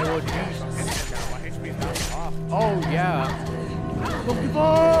 Oh, wait. Okay, well, geez. My HP is down off. Oh, yeah. Don't give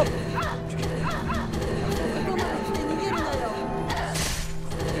up! ここまで来て逃げるなよ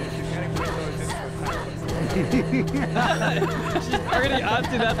She's getting windows into attack. She's already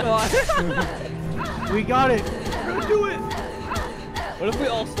onto that thought. We got it. We're gonna do it. What if we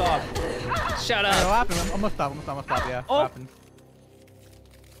all stop? Shut Alright, up. what happened? I'm gonna stop. Yeah. Oh. What happened?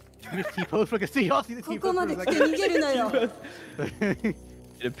 We just T-pose. We can see y'all see the こ T-pose こ for ま a で来て second. 逃げるなよ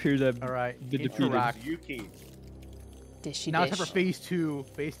It appears I've Alright, been defeated. interact. Yuki. Dishy Now it's time dish. for phase 2.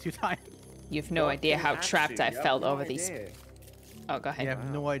 Phase 2 time. You have no idea how trapped I felt over these. Oh, go I ahead.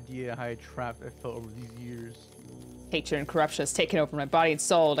 have no idea how trapped I felt over these years. Hatred and corruption has taken over my body and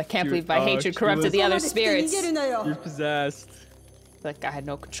soul. I can't Dude, believe my hatred she corrupted was- the ここ other まで来て逃 spirits. げるなよ You're possessed. Like I had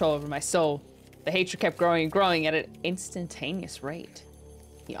no control over my soul. The hatred kept growing and growing at an instantaneous rate.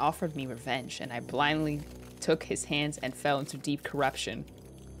 He offered me revenge, and I blindly took his hands and fell into deep corruption.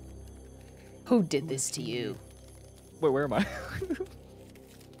 Who did this to you? Wait, where am I?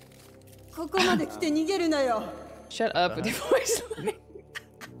 ここまで来て逃げるなよ Shut up with your voice line.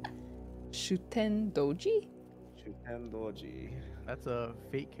 Shuten Doji? Shutendoji. That's a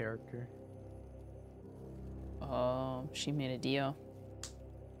fake character. Oh, she made a deal.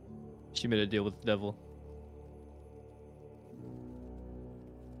 She made a deal with the devil.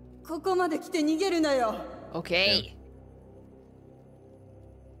 ここまで来て逃げるなよ Okay.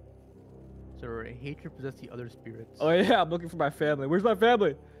 So hatred possessed the other spirits. Oh yeah, I'm looking for my family. Where's my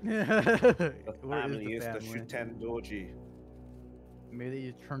family? Where The is family is the family? Shutendoji. Maybe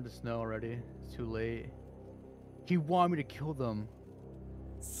they just turned to snow already. It's too late. He wanted me to kill them.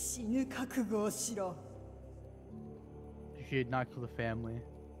 死ぬ覚悟をしろ She did not kill the family.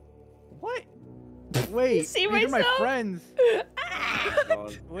 What? Wait, See these are my myself? friends.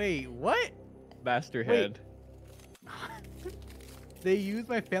 God. Wait, what? Master Wait. head. They used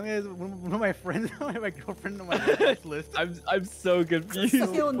my family as one of my friends, my girlfriend on my friends list. I'm so confused.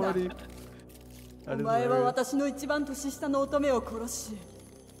 酒女 Funny. お That is 前は hilarious. 私の一番年下の乙女を殺し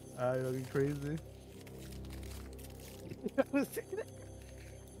That'd be crazy.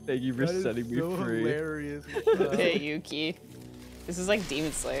 Thank you for That is setting me so free. hilarious. Okay, Yuki. This is like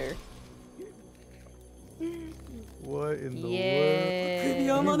Demon Slayer. What in the Yeah.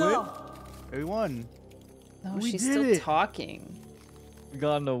 山だ world? We won. No, We she's did still it. talking. We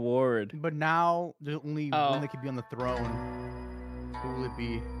got an award. But now there's only Oh. one that could be on the throne. Who will it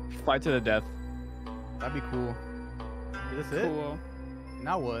be? Fight to the death. That'd be cool. Is this it? Cool.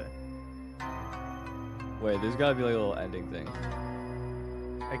 Now what? Wait, there's gotta be like a little ending thing.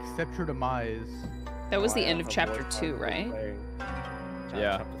 Accept your demise. That was Oh, the I end have of a chapter voice 2, line right? playing.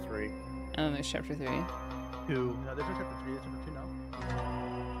 Yeah. Chapter 3. And then there's chapter 3. 2. No, there's no chapter 3. There's chapter 2 now.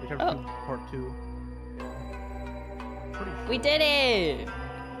 There's chapter Oh. 2, part 2. Pretty sure. We did it!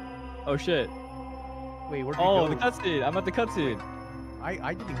 Oh shit. Wait, where'd Oh, we the go? cutscene. I'm at the cutscene.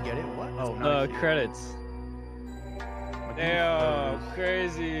 I didn't get it. What? Oh, no. I The see it. credits. My game Damn, froze.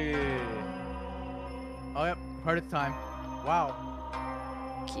 crazy. Oh, yep. Credits time. Wow.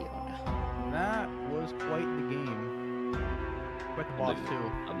 Kiona. That was quite the game. Quite the boss, leaving. too.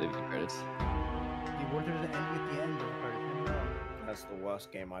 I'm leaving the credits. The word there's an ending at the end of the credits. No. that's the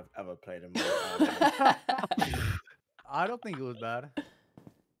worst game I've ever played in my life. I don't think it was bad.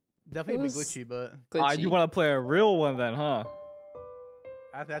 Definitely a bit was glitchy, but You glitchy. want to play a real one then, huh?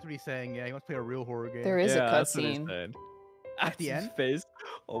 that's what he's saying. Yeah, he wants to play a real horror game. There is a that's what he cutscene. said. At the His end? face.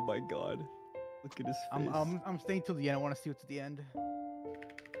 Oh my god. Look at his face. I'm staying till the end. I want to see what's at the end.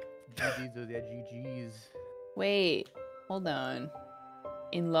 GG's, yeah, GG's. Wait, hold on.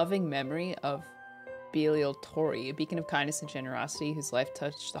 In loving memory of Belial Tori, a beacon of kindness and generosity whose life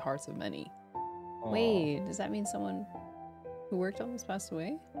touched the hearts of many. Aw. Wait, does that mean someone who worked on this passed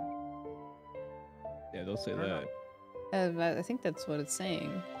away? Yeah, don't say I don't that. I think that's what it's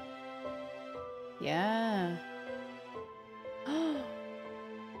saying. Yeah.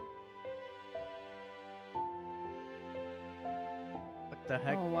 What the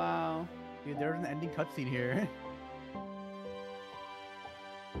heck? Oh, wow. Dude, there's an ending cutscene here.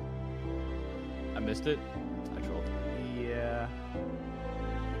 I missed it. I trolled. Yeah.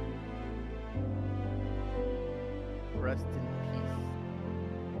 Rest in peace.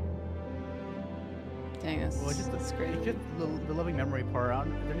 Dang, Well, it's just that's great. It's just the loving memory part.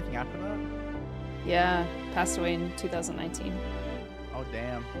 Is there anything after that? Yeah, passed away in 2019. Oh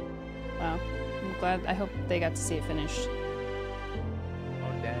damn. Wow. I'm glad. I hope they got to see it finished.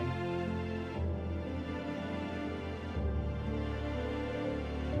 Oh dang.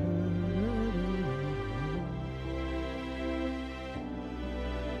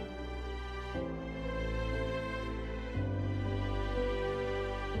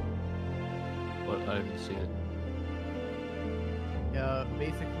 But I didn't see it.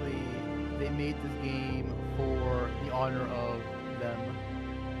 Basically, they made this game for the honor of them.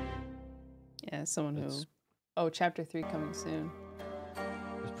 Yeah, someone who. That's- Oh, chapter 3 coming soon.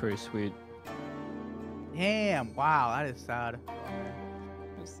 It's pretty sweet. Damn! Wow, that is sad.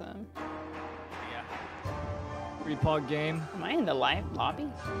 Just, Yeah. Repog game. am I in the lobby?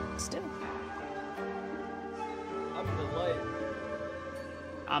 Still. I'm in the light.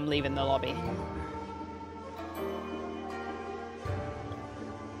 I'm leaving the lobby.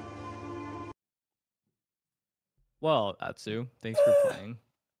 Well, Atsu, thanks for playing.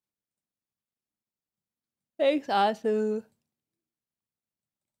 Thanks, Asu.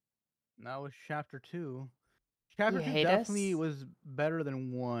 That was chapter 2. Chapter You 2 hate definitely us? was better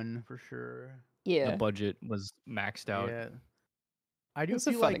than 1 for sure. Yeah. The budget was maxed out. Yeah. I do was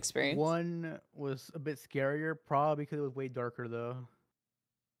a feel fun like experience. 1 was a bit scarier, probably because it was way darker though.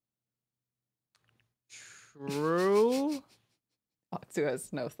 True. Asu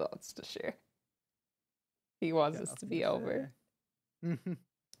has no thoughts to share. He wants Got this to nothing be over. say.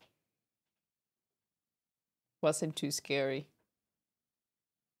 Wasn't too scary.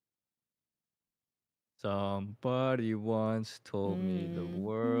 Somebody once told me the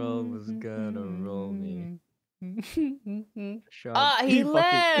world was gonna roll me. Shut Ah, he fucking-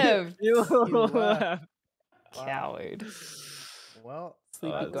 left! You left. left. Wow. Coward. Well,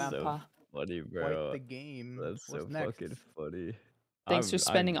 Sleepy that's grandpa. So funny, quite bro. the game. That's so What's next? fucking funny. Thanks for I'm-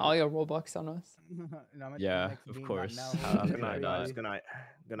 spending I'm- all your Robux on us. No, I meant the Yeah, next of game, not course. now. How Good could I night, not? guys. Good night.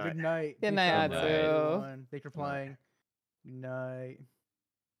 Good night. Good night. Good Peace night, out, Atsu. everyone. Thanks for Good night. playing. Good night.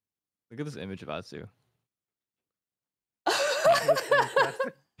 Look at this image of Atsu.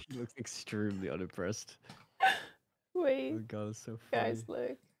 He looks extremely unimpressed. Oh Wait, god, it's so funny. guys,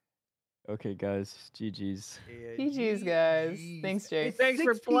 look. Okay, guys, GG's. Yeah, GG's, guys. GG's. Thanks, Jake. It's Thanks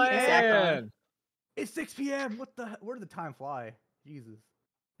for 6 p.m. playing. It's 6 p.m. What the? Where did the time fly? Jesus.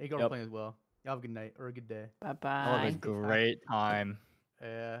 Hey, y'all Yep. playing as well. Y'all have a good night or a good day. Bye I had a bye. great time.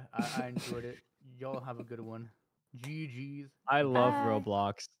 Yeah, I enjoyed it. Y'all have a good one. GG's. I love Bye.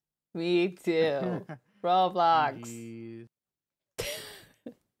 Roblox. Me too. Roblox. GG's.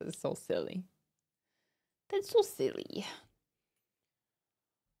 That's so silly. That's so silly.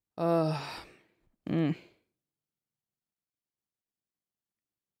 Mm.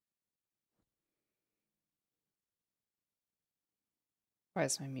 Why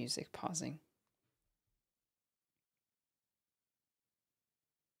is my music pausing?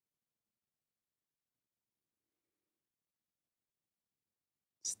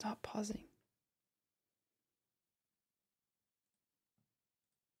 Stop pausing.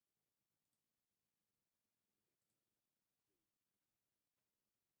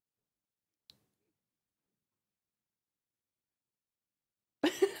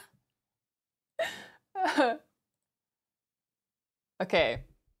 Okay.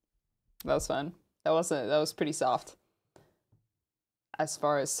 That was fun. That was pretty soft. As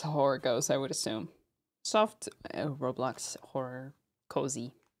far as horror goes, I would assume. Soft Roblox horror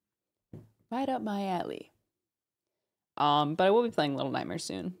cozy. Right up my alley. But I will be playing Little Nightmares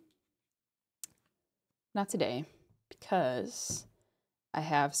soon. Not today, because I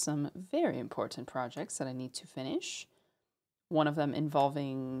have some very important projects that I need to finish. One of them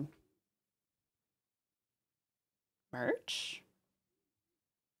involving merch?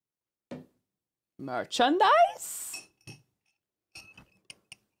 Merchandise?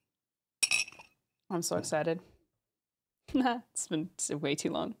 I'm so excited. It's been way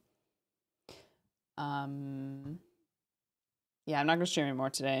too long. Yeah, I'm not gonna stream anymore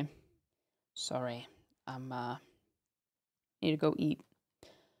today. Sorry. Need to go eat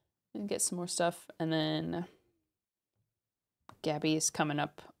and get some more stuff, and then Gabby is coming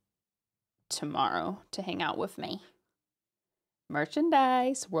up tomorrow to hang out with me.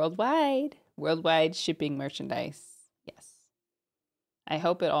 Merchandise worldwide shipping merchandise. Yes. I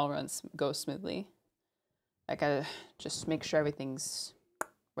hope it all goes smoothly. I gotta just make sure everything's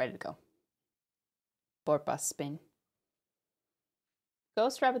ready to go. Borpa spin.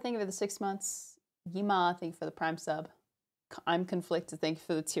 Ghost Rabbit, thank you for the 6 months. Yima, thank you for the Prime sub. I'm Conflicted, thank you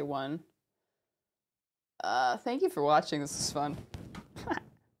for the tier 1. Thank you for watching, this is fun.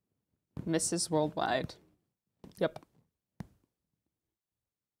 Mrs. Worldwide. Yep.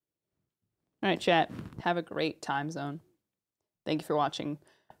 Alright, chat. Have a great time zone. Thank you for watching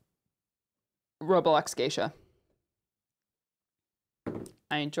Roblox Geisha.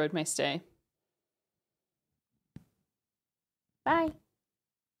 I enjoyed my stay. Bye.